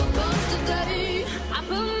unstoppable today. I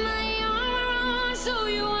put my armor on, show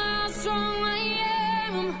you how strong I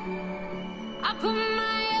am. I put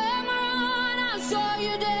my armor on, I'll show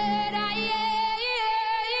you that I am.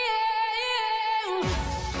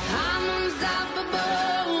 I'm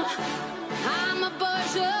unstoppable. I'm a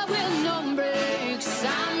pusher with no brakes.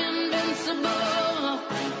 I'm invincible.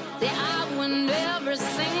 Yeah, I win every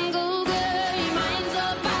single game. I'm so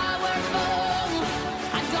powerful.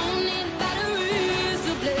 I don't need batteries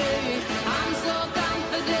to play. I'm so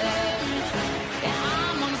confident. Yeah,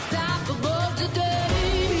 I'm unstoppable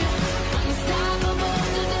today. Unstoppable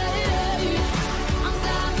today.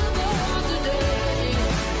 Unstoppable today. Unstoppable today.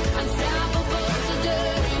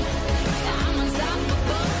 I'm unstoppable today.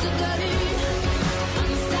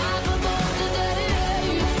 Unstoppable today.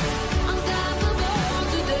 Unstoppable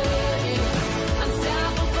today.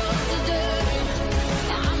 Unstoppable today.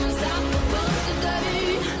 I'm unstoppable today.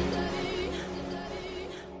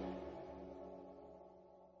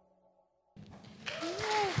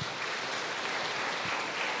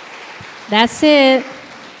 That's it.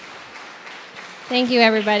 Thank you,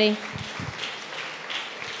 everybody.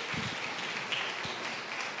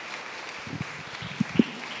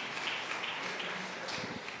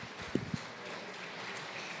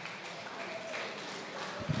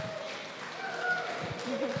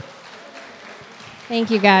 Thank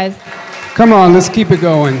you, guys. Come on, let's keep it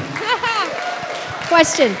going.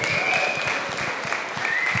 Question.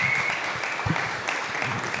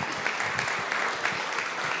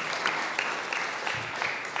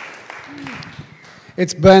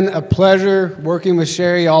 It's been a pleasure working with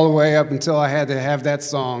Sherri all the way up until I had to have that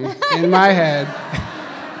song in my head.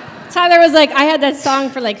 Tyler was like, I had that song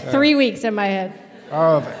for like 3 weeks in my head.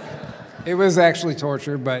 Oh, it was actually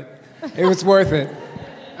torture, but it was worth it.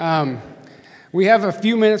 We have a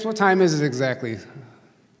few minutes. What time is it exactly?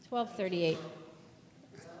 12:38.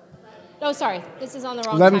 Oh, sorry. This is on the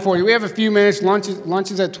wrong 11:40. time. We have a few minutes. Lunch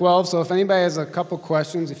is at 12, so if anybody has a couple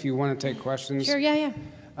questions, if you want to take questions, Sure, yeah.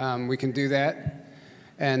 we can do that.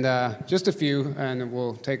 And just a few, and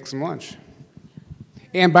we'll take some lunch.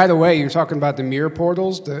 And by the way, you're talking about the mirror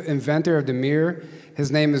portals. The inventor of the mirror,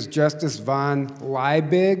 his name is Justus von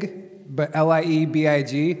Liebig, but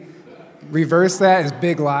Liebig. Reverse that is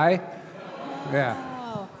Big Lie. Yeah.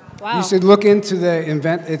 Oh, wow. You should look into the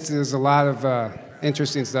invent. There's a lot of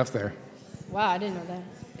interesting stuff there. Wow, I didn't know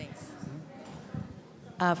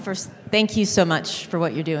that. First, thank you so much for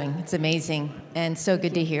what you're doing. It's amazing and so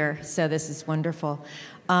good to hear. So this is wonderful.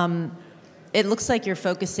 It looks like you're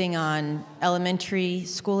focusing on elementary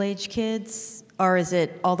school-age kids, or is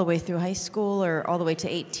it all the way through high school, or all the way to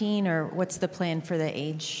 18, or what's the plan for the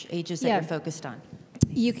ages that you're focused on?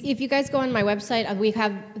 If you guys go on my website, we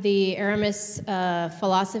have the Aramis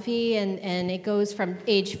philosophy, and it goes from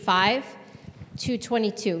age 5 to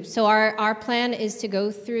 22. So our plan is to go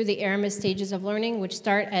through the Aramis stages of learning, which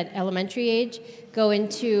start at elementary age, go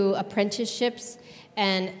into apprenticeships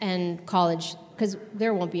and college, because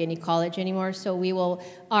there won't be any college anymore. So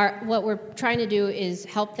what we're trying to do is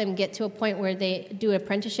help them get to a point where they do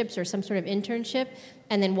apprenticeships or some sort of internship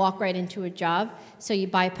and then walk right into a job. So you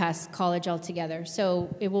bypass college altogether. So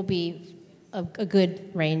it will be a good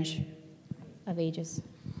range of ages.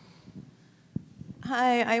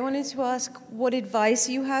 Hi, I wanted to ask what advice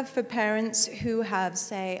you have for parents who have,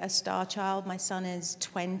 say, a star child. My son is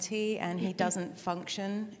 20 and he doesn't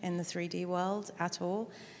function in the 3D world at all.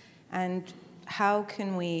 And how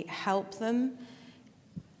can we help them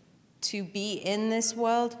to be in this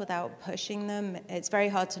world without pushing them? It's very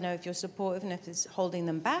hard to know if you're supportive and if it's holding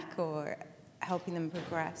them back or helping them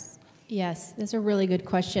progress. Yes, that's a really good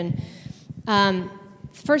question.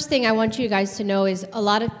 First thing I want you guys to know is a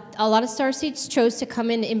lot of Starseeds chose to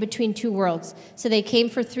come in between two worlds. So they came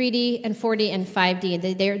for 3D and 4D and 5D, and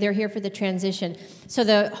they're here for the transition. So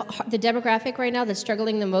the demographic right now that's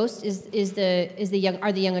struggling the most is the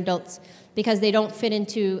young adults, because they don't fit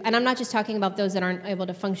into. And I'm not just talking about those that aren't able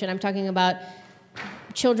to function. I'm talking about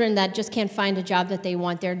children that just can't find a job that they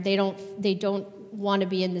want. They don't want to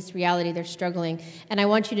be in this reality. They're struggling, and I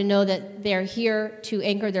want you to know that they're here to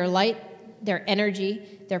anchor their light. Their energy,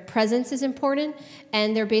 their presence is important,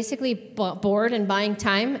 and they're basically bored and buying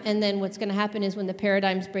time, and then what's going to happen is when the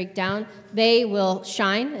paradigms break down, they will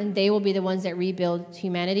shine, and they will be the ones that rebuild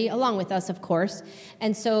humanity, along with us, of course.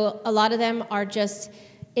 And so a lot of them are just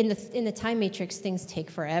in the time matrix, things take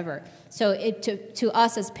forever. So to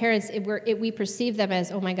us as parents, we perceive them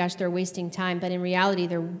as, oh my gosh, they're wasting time. But in reality,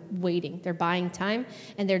 they're waiting. They're buying time,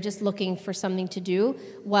 and they're just looking for something to do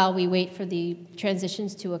while we wait for the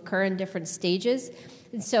transitions to occur in different stages.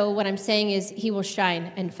 And so what I'm saying is he will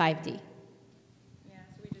shine in 5D.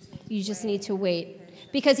 You just need to wait.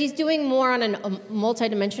 Because he's doing more on a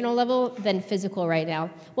multidimensional level than physical right now.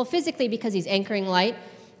 Well, physically, because he's anchoring light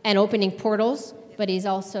and opening portals, but he's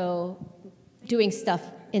also doing stuff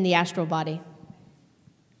in the astral body.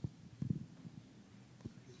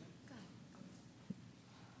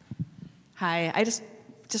 Hi, I just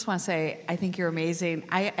want to say I think you're amazing.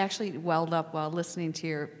 I actually welled up while listening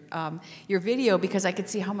to your video because I could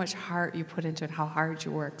see how much heart you put into it, how hard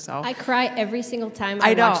you work. So I cry every single time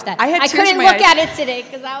I watch that. I couldn't look at it today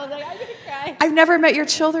because I was like, I'm gonna cry. I've never met your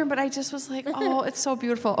children, but I just was like, oh, it's so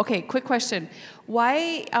beautiful. Okay, quick question.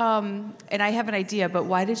 Why, and I have an idea, but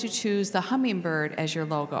why did you choose the hummingbird as your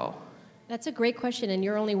logo? That's a great question, and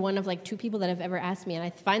you're only one of like 2 people that have ever asked me, and I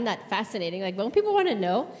find that fascinating. Like, don't people want to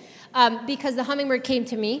know? Because the hummingbird came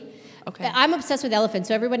to me. Okay. I'm obsessed with elephants,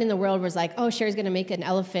 so everybody in the world was like, oh, Sherri's going to make an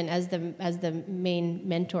elephant as the main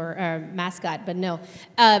mentor or mascot, but no.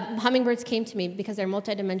 Hummingbirds came to me because they're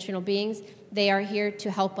multidimensional beings. They are here to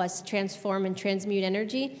help us transform and transmute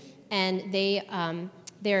energy, and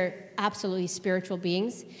they're absolutely spiritual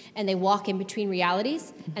beings, and they walk in between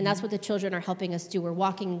realities, and that's what the children are helping us do. We're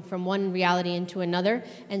walking from one reality into another,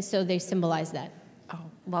 and so they symbolize that. Oh,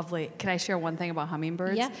 lovely. Can I share one thing about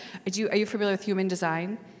hummingbirds? Yeah. Are you familiar with human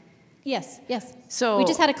design? Yes. So we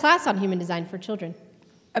just had a class on human design for children.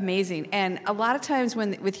 Amazing. And a lot of times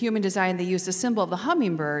with human design, they use the symbol of the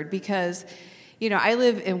hummingbird because, you know, I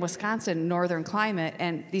live in Wisconsin, northern climate,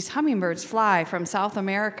 and these hummingbirds fly from South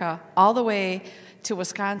America all the way to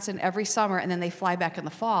Wisconsin every summer, and then they fly back in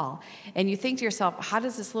the fall. And you think to yourself, how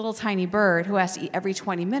does this little tiny bird who has to eat every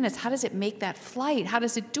 20 minutes, how does it make that flight? How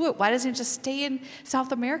does it do it? Why doesn't it just stay in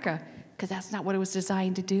South America? Because that's not what it was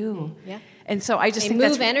designed to do. Yeah. And so I just think they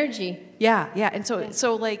that's move energy. Yeah. And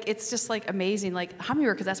so like it's just like amazing, like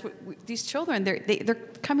hummingbird, because that's what these children they're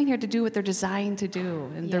coming here to do what they're designed to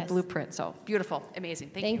do in their blueprint. So beautiful,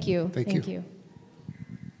 amazing. Thank you. Thank you.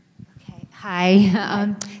 Okay.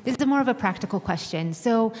 Hi. This is more of a practical question.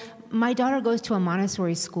 So my daughter goes to a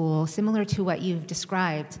Montessori school similar to what you've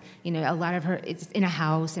described. You know, a lot of it's in a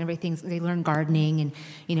house and everything. They learn gardening and,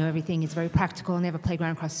 you know, everything is very practical, and they have a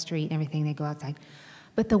playground across the street and everything. They go outside.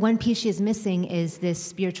 But the one piece she is missing is this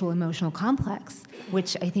spiritual emotional complex,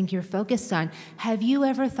 which I think you're focused on. Have you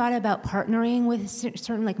ever thought about partnering with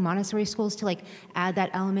certain like Montessori schools to like add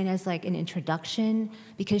that element as like an introduction?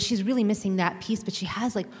 Because she's really missing that piece, but she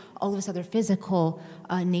has like all of this other physical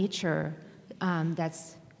nature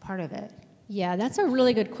that's part of it. Yeah, that's a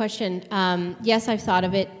really good question. Yes, I've thought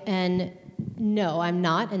of it, and no, I'm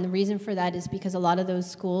not. And the reason for that is because a lot of those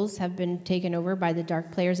schools have been taken over by the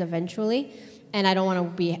dark players eventually. And I don't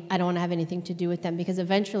want to have anything to do with them, because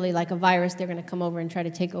eventually, like a virus, they're going to come over and try to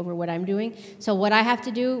take over what I'm doing. So what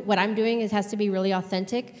I'm doing has to be really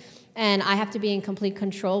authentic, and I have to be in complete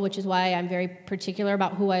control, which is why I'm very particular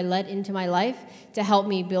about who I let into my life to help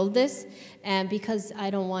me build this, and because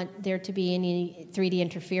I don't want there to be any 3D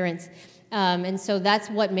interference. And so that's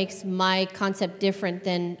what makes my concept different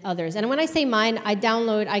than others. And when I say mine, I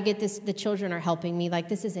get this, the children are helping me. Like,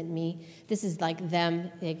 this isn't me. This is like them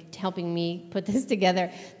helping me put this together.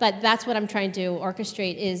 But that's what I'm trying to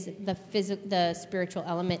orchestrate, is the spiritual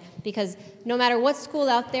element. Because no matter what school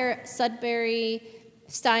out there, Sudbury,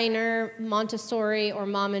 Steiner, Montessori, or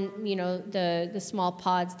Mom and, you know, the small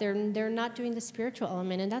pods, they're not doing the spiritual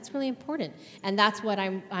element, and that's really important. And that's what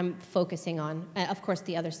I'm focusing on. Of course,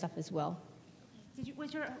 the other stuff as well.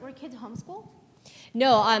 Were kids homeschooled?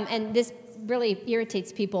 No, and this really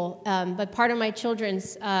irritates people. But part of my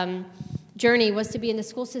children's journey was to be in the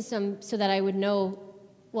school system so that I would know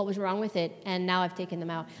what was wrong with it, and now I've taken them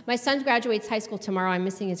out. My son graduates high school tomorrow. I'm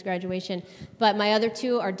missing his graduation. But my other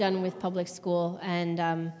 2 are done with public school,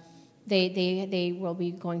 and they will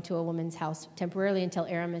be going to a woman's house temporarily until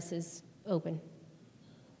Aramis is open.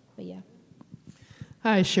 But yeah.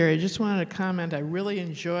 Hi, Sherri. Just wanted to comment. I really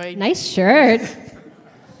enjoyed... Nice shirt.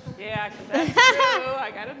 Yeah, 'cause that's true. I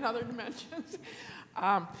got another dimension.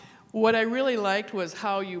 What I really liked was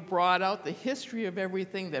how you brought out the history of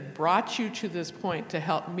everything that brought you to this point to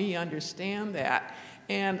help me understand that.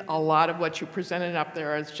 And a lot of what you presented up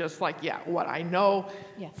there is just like, what I know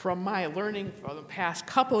from my learning for the past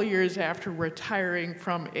couple of years after retiring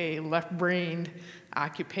from a left-brained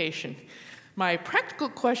occupation. My practical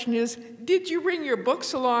question is, did you bring your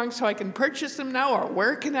books along so I can purchase them now, or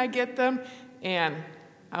where can I get them? And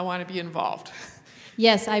I want to be involved.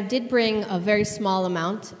 Yes, I did bring a very small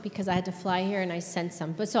amount because I had to fly here and I sent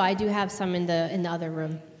some. But so I do have some in the other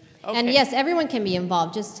room. Okay. And yes, everyone can be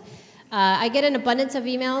involved. Just I get an abundance of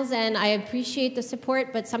emails and I appreciate the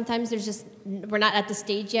support, but sometimes we're not at the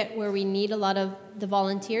stage yet where we need a lot of the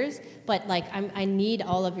volunteers. But like I need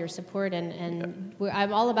all of your support and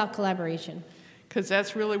I'm all about collaboration. Because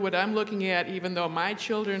that's really what I'm looking at, even though my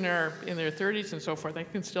children are in their 30s and so forth, I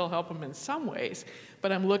can still help them in some ways.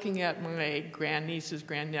 But I'm looking at my grandnieces,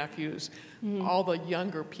 grandnephews, all the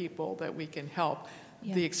younger people that we can help.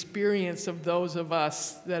 Yeah. The experience of those of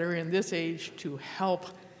us that are in this age to help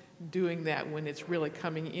doing that when it's really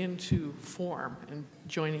coming into form and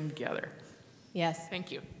joining together. Yes.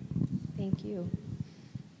 Thank you. Thank you.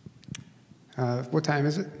 What time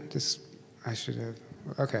is it? I should have.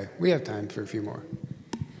 Okay, we have time for a few more.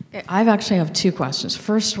 I actually have two questions.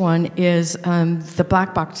 First one is the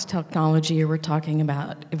black box technology you were talking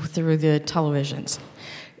about through the televisions.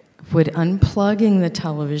 Would unplugging the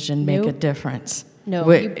television make a difference? No.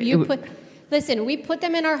 Listen, we put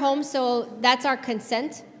them in our home, so that's our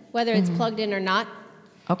consent, whether it's plugged in or not.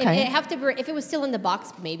 Okay. If it was still in the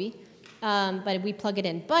box, maybe, but we plug it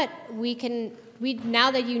in. But now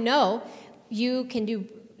that you can do.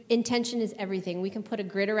 Intention is everything. We can put a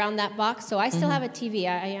grid around that box. So I still have a TV.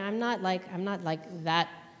 I'm not like that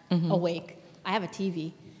awake. I have a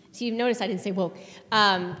TV. So you notice I didn't say woke.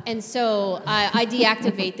 And so I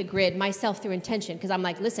deactivate the grid myself through intention because I'm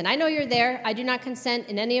like, listen, I know you're there. I do not consent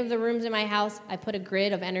in any of the rooms in my house. I put a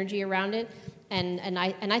grid of energy around it, and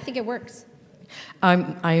I think it works.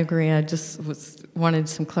 I agree. I just wanted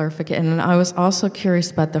some clarification. And I was also curious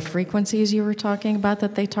about the frequencies you were talking about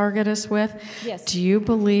that they target us with. Yes. Do you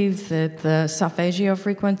believe that the solfeggio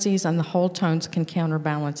frequencies and the whole tones can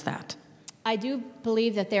counterbalance that? I do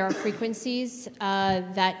believe that there are frequencies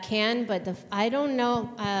that can, but I don't know.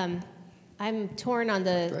 I'm torn on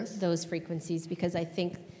those frequencies because I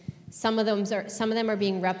think some of them are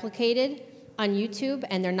being replicated on YouTube,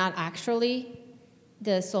 and they're not actually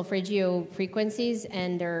the solfeggio frequencies,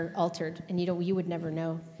 and they're altered, and you would never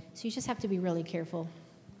know. So you just have to be really careful.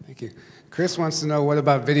 Thank you. Chris wants to know, what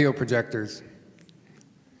about video projectors?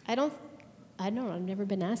 I don't know. I've never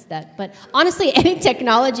been asked that. But honestly, any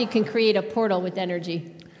technology can create a portal with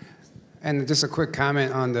energy. And just a quick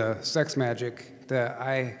comment on the sex magic, that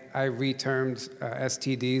I retermed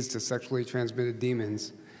STDs to sexually transmitted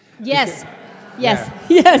demons. Yes. Yes,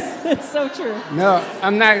 yeah. Yes, that's so true. No,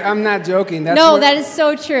 I'm not joking. That is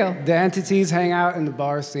so true. The entities hang out in the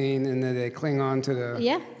bar scene, and then they cling on to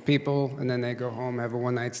the people, and then they go home, have a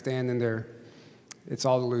one-night stand, and it's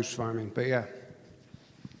all delusion farming. But yeah.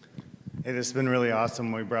 Hey, this has been really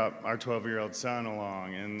awesome. We brought our 12-year-old son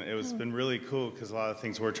along, and it's been really cool because a lot of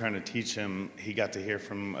things we're trying to teach him, he got to hear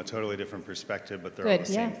from a totally different perspective, but they're all the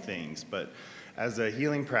same things. But as a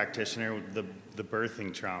healing practitioner, the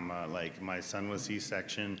birthing trauma, like my son was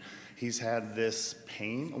C-section, he's had this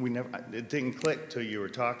pain. It didn't click till you were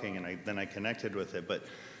talking, and then I connected with it. But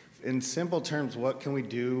in simple terms, what can we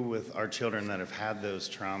do with our children that have had those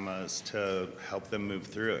traumas to help them move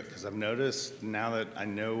through it? Because I've noticed now that I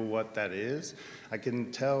know what that is, I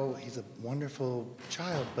can tell he's a wonderful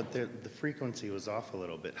child, but the frequency was off a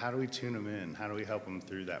little bit. How do we tune him in? How do we help him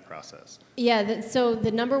through that process? Yeah, so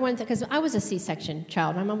the number one thing, because I was a C-section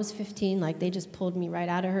child. My mom was 15, they just pulled me right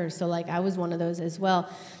out of her. So I was one of those as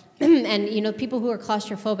well. And people who are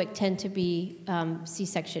claustrophobic tend to be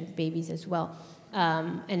C-section babies as well.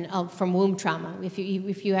 And from womb trauma. If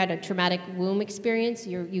you had a traumatic womb experience,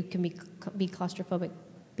 you can be claustrophobic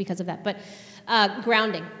because of that. But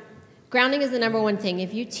grounding. Grounding is the number one thing.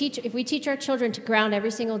 If we teach our children to ground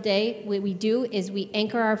every single day, what we do is we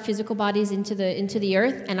anchor our physical bodies into the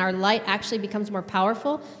earth, and our light actually becomes more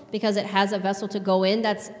powerful because it has a vessel to go in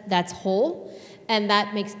that's whole, and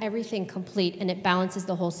that makes everything complete, and it balances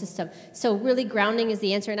the whole system. So really, grounding is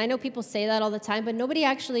the answer. And I know people say that all the time, but nobody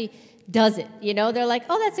actually does it. They're like,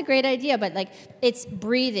 oh, that's a great idea, but it's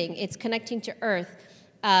breathing, it's connecting to earth.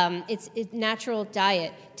 It's natural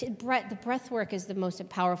diet. The breath work is the most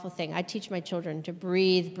powerful thing. I teach my children to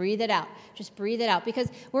breathe it out. Just breathe it out. Because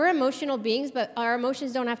we're emotional beings, but our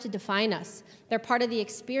emotions don't have to define us. They're part of the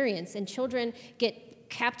experience. And children get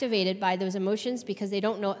captivated by those emotions because they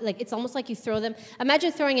don't know. It's almost like you throw them.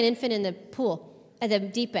 Imagine throwing an infant in the pool at the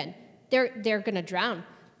deep end. They're going to drown.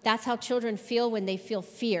 That's how children feel when they feel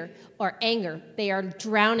fear or anger. They are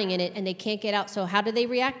drowning in it and they can't get out. So how do they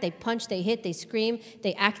react? They punch, they hit, they scream,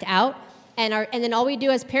 they act out. And then all we do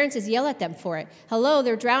as parents is yell at them for it. Hello,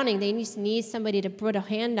 they're drowning. They need somebody to put a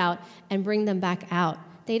hand out and bring them back out.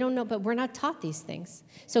 They don't know, but we're not taught these things.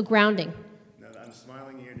 So grounding. No, I'm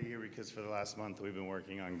smiling ear to ear because for the last month we've been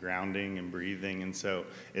working on grounding and breathing, and so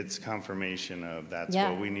it's confirmation of that's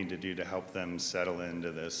what we need to do to help them settle into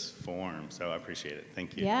this form. So I appreciate it.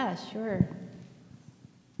 Thank you. Yeah, sure.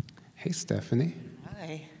 Hey, Stephanie.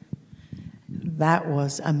 Hi. That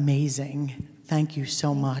was amazing. Thank you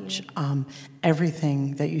so much.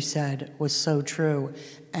 Everything that you said was so true,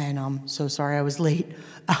 and I'm so sorry I was late.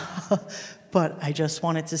 But I just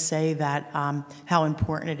wanted to say that how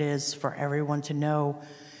important it is for everyone to know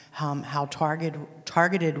how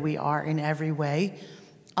targeted we are in every way,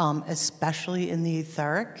 especially in the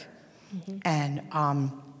etheric. And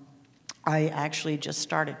I actually just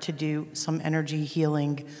started to do some energy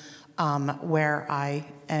healing where I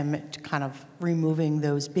am kind of removing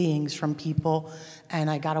those beings from people, and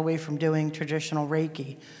I got away from doing traditional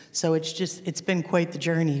Reiki. So it's been quite the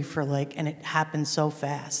journey and it happened so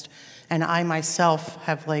fast. And I myself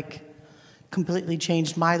have completely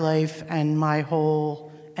changed my life and my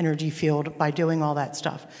whole energy field by doing all that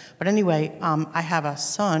stuff. But anyway, I have a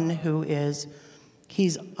son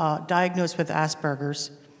he's diagnosed with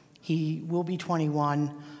Asperger's. He will be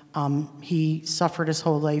 21. He suffered his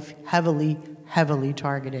whole life heavily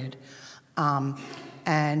targeted.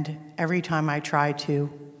 And every time I try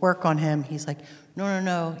to work on him, he's like,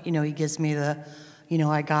 no. He gives me the,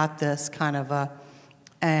 I got this kind of a,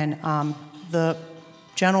 and the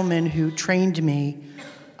gentleman who trained me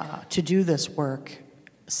to do this work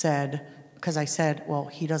said, because I said, well,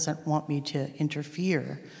 he doesn't want me to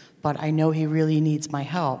interfere, but I know he really needs my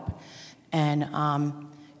help. And,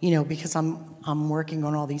 because I'm working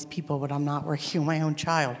on all these people, but I'm not working on my own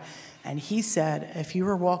child. And he said, if you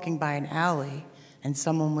were walking by an alley and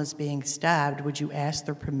someone was being stabbed, would you ask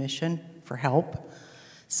their permission for help?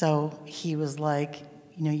 So he was like,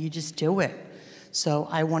 you just do it. So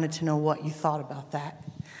I wanted to know what you thought about that.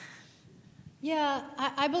 Yeah,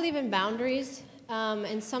 I believe in boundaries,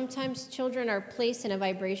 and sometimes children are placed in a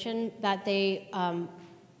vibration that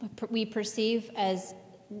we perceive as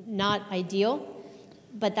not ideal,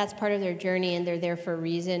 but that's part of their journey, and they're there for a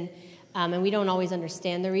reason, and we don't always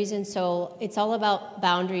understand the reason. So it's all about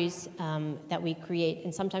boundaries that we create,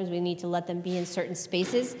 and sometimes we need to let them be in certain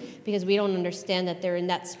spaces because we don't understand that they're in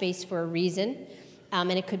that space for a reason.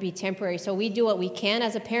 And it could be temporary. So we do what we can.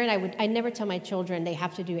 As a parent, I never tell my children they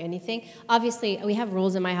have to do anything. Obviously, we have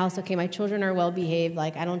rules in my house. Okay, my children are well behaved.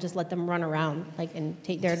 I don't just let them run around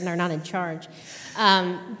they're not in charge.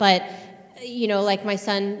 But my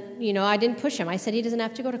son, I didn't push him. I said he doesn't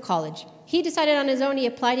have to go to college. He decided on his own. He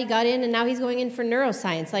applied. He got in, and now he's going in for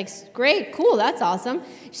neuroscience. Great, cool, that's awesome.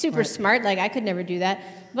 Super smart. I could never do that.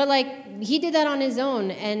 But he did that on his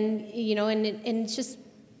own, and and it's just.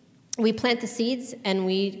 We plant the seeds and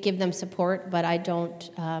we give them support, but I don't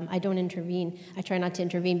intervene. I try not to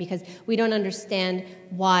intervene because we don't understand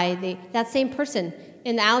why that same person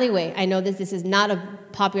in the alleyway. I know this is not a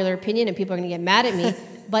popular opinion and people are going to get mad at me,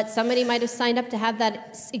 but somebody might have signed up to have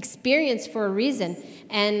that experience for a reason,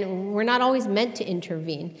 and we're not always meant to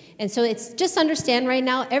intervene. And so it's just understand right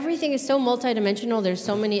now, everything is so multidimensional. There's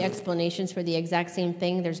so many explanations for the exact same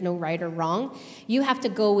thing. There's no right or wrong. You have to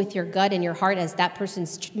go with your gut and your heart as that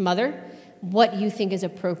person's mother, what you think is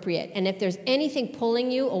appropriate. And if there's anything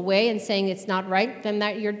pulling you away and saying it's not right, then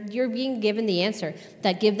you're being given the answer.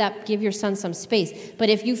 Give your son some space. But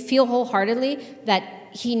if you feel wholeheartedly that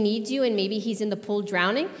he needs you and maybe he's in the pool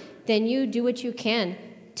drowning, then you do what you can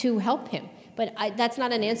to help him. But that's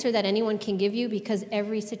not an answer that anyone can give you because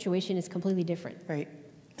every situation is completely different. Right.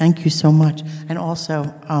 Thank you so much. And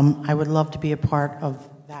also, I would love to be a part of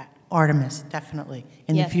that Artemis, definitely,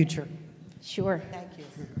 in the future. Sure. Thank you.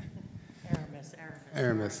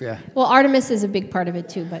 Aramis, yeah. Well, Artemis is a big part of it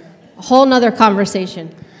too, but a whole nother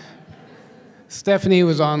conversation. Stephanie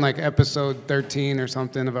was on episode 13 or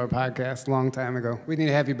something of our podcast a long time ago. We need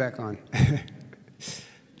to have you back on.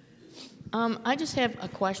 I just have a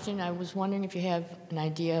question. I was wondering if you have an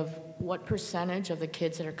idea of what percentage of the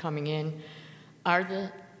kids that are coming in are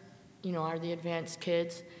the advanced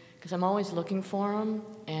kids? Because I'm always looking for them,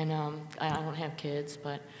 and I don't have kids,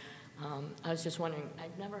 but I was just wondering.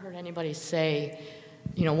 I've never heard anybody say,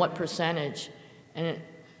 what percentage, and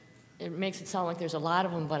it makes it sound like there's a lot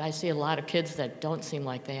of them, but I see a lot of kids that don't seem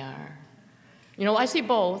like they are. I see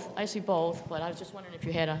both, but I was just wondering if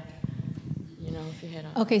you had a.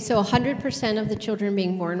 Okay, so 100% of the children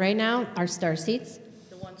being born right now are Starseeds.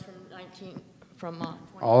 The ones from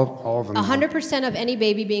all of them. 100% of any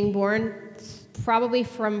baby being born, probably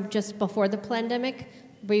from just before the pandemic,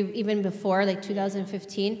 even before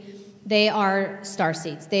 2015, they are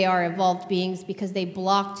Starseeds. They are evolved beings because they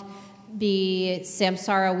blocked the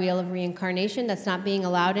samsara wheel of reincarnation that's not being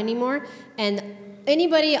allowed anymore. And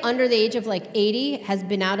anybody under the age of like 80 has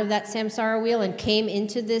been out of that samsara wheel and came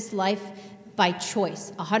into this life by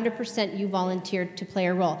choice. 100% you volunteered to play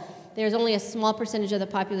a role. There's only a small percentage of the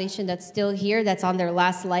population that's still here, that's on their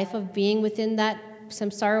last life of being within that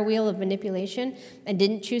samsara wheel of manipulation and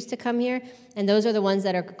didn't choose to come here. And those are the ones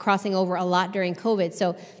that are crossing over a lot during COVID.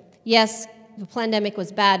 So yes, the pandemic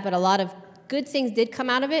was bad, but a lot of good things did come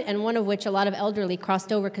out of it, and one of which a lot of elderly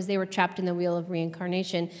crossed over because they were trapped in the wheel of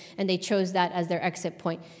reincarnation, and they chose that as their exit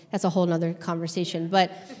point. That's a whole nother conversation,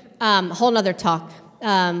 but a whole nother talk.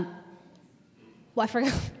 Well, I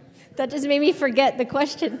forgot. That just made me forget the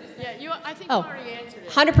question. Yeah, I think you already answered it.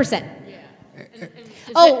 100%.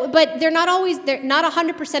 Yeah. But they're not always, they're not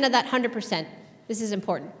 100% of that 100%. This is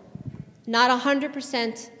important. Not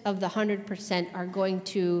 100% of the 100% are going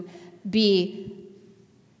to be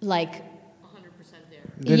like 100%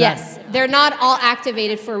 there. Yes, they're not all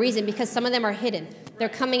activated for a reason because some of them are hidden. They're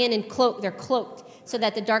coming in and they're cloaked so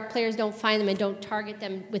that the dark players don't find them and don't target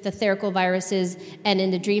them with etherical viruses and in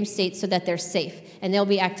the dream state so that they're safe. And they'll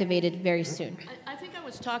be activated very soon. I think I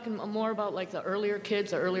was talking more about like the earlier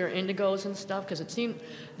kids, the earlier indigos and stuff, because it seemed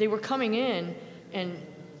they were coming in and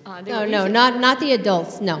not the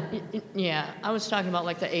adults, no. Yeah, I was talking about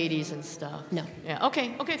like the 80s and stuff. No. Yeah,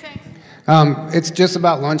 okay, thanks. It's just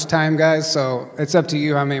about lunchtime, guys, so it's up to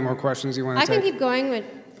you how many more questions you want to take. I can keep going, but...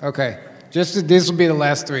 Okay, this will be the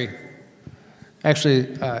last 3. Actually,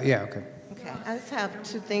 yeah, okay. Okay, I just have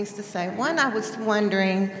 2 things to say. One, I was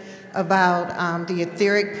wondering about the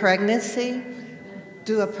etheric pregnancy.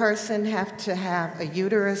 Do a person have to have a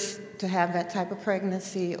uterus to have that type of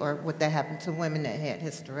pregnancy, or would that happen to women that had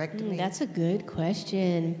hysterectomy? That's a good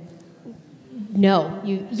question. No,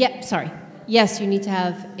 Yes, you need to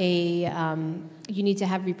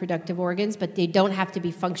have reproductive organs, but they don't have to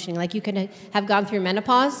be functioning. Like you can have gone through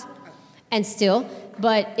menopause and still,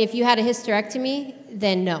 but if you had a hysterectomy,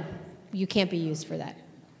 then no, you can't be used for that.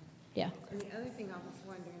 Yeah. And the other thing I was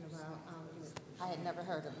wondering about, I had never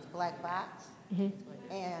heard of the black box,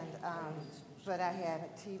 but I had a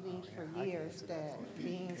TV for years that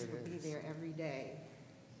beings would be there every day,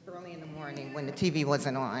 early in the morning when the TV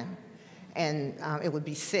wasn't on. And it would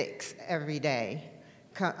be 6 every day,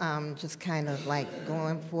 just kind of like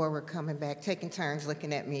going forward, coming back, taking turns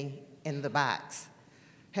looking at me in the box.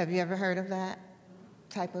 Have you ever heard of that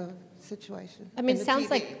type of situation? I mean, it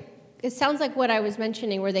sounds like what I was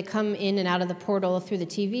mentioning, where they come in and out of the portal through the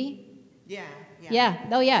TV. Yeah.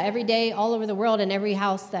 Oh, yeah. Every day, all over the world, in every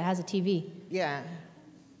house that has a TV. Yeah.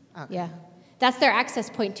 Okay. Yeah. That's their access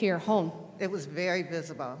point to your home. It was very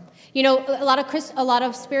visible. You know, a lot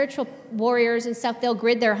of spiritual warriors and stuff, they'll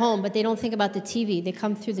grid their home, but they don't think about the TV. They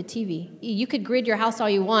come through the TV. You could grid your house all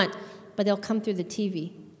you want, but they'll come through the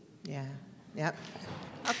TV. Yeah. Yep.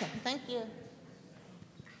 Okay. Thank you.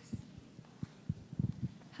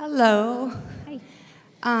 Hello. Hi.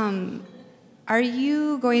 Are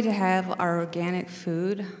you going to have our organic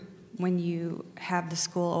food when you have the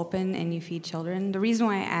school open and you feed children? The reason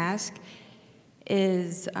why I ask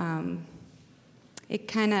is it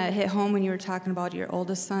kind of hit home when you were talking about your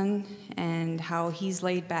oldest son and how he's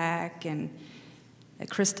laid back and the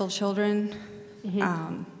crystal children.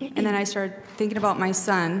 And then I started thinking about my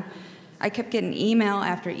son. I kept getting email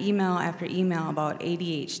after email after email about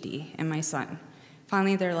ADHD and my son.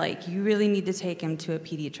 Finally, they're like, you really need to take him to a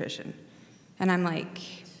pediatrician. And I'm like,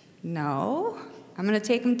 no, I'm going to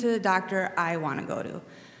take him to the doctor I want to go to.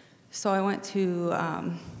 So I went to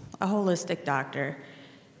a holistic doctor,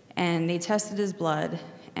 and they tested his blood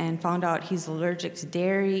and found out he's allergic to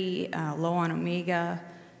dairy, low on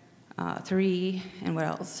omega-3, and what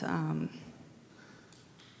else?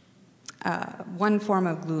 One form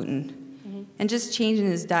of gluten. And just changing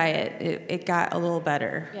his diet, it got a little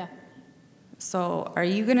better. Yeah. So are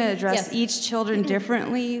you going to address each children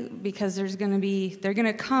differently? Because they're going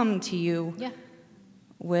to come to you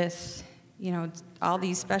with, all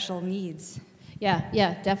these special needs.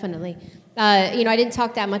 Yeah, definitely. I didn't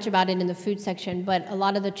talk that much about it in the food section, but a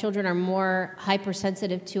lot of the children are more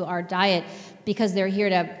hypersensitive to our diet because they're here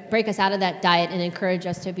to break us out of that diet and encourage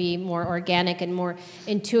us to be more organic and more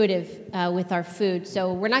intuitive with our food.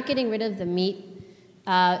 So we're not getting rid of the meat.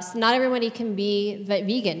 So not everybody can be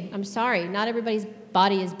vegan. I'm sorry. Not everybody's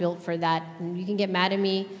body is built for that. And you can get mad at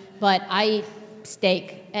me, but I eat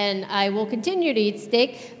steak, and I will continue to eat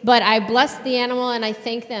steak, but I bless the animal and I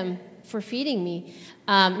thank them for feeding me.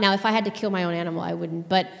 Now, if I had to kill my own animal, I wouldn't.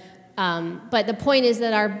 But the point is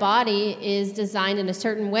that our body is designed in a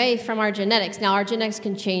certain way from our genetics. Now, our genetics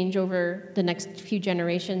can change over the next few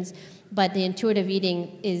generations, but the intuitive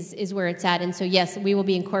eating is where it's at. And so yes, we will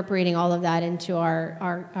be incorporating all of that into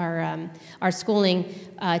our schooling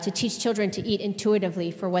to teach children to eat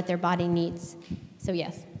intuitively for what their body needs. So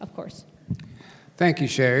yes, of course. Thank you,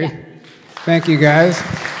 Sherri. Yeah. Thank you, guys.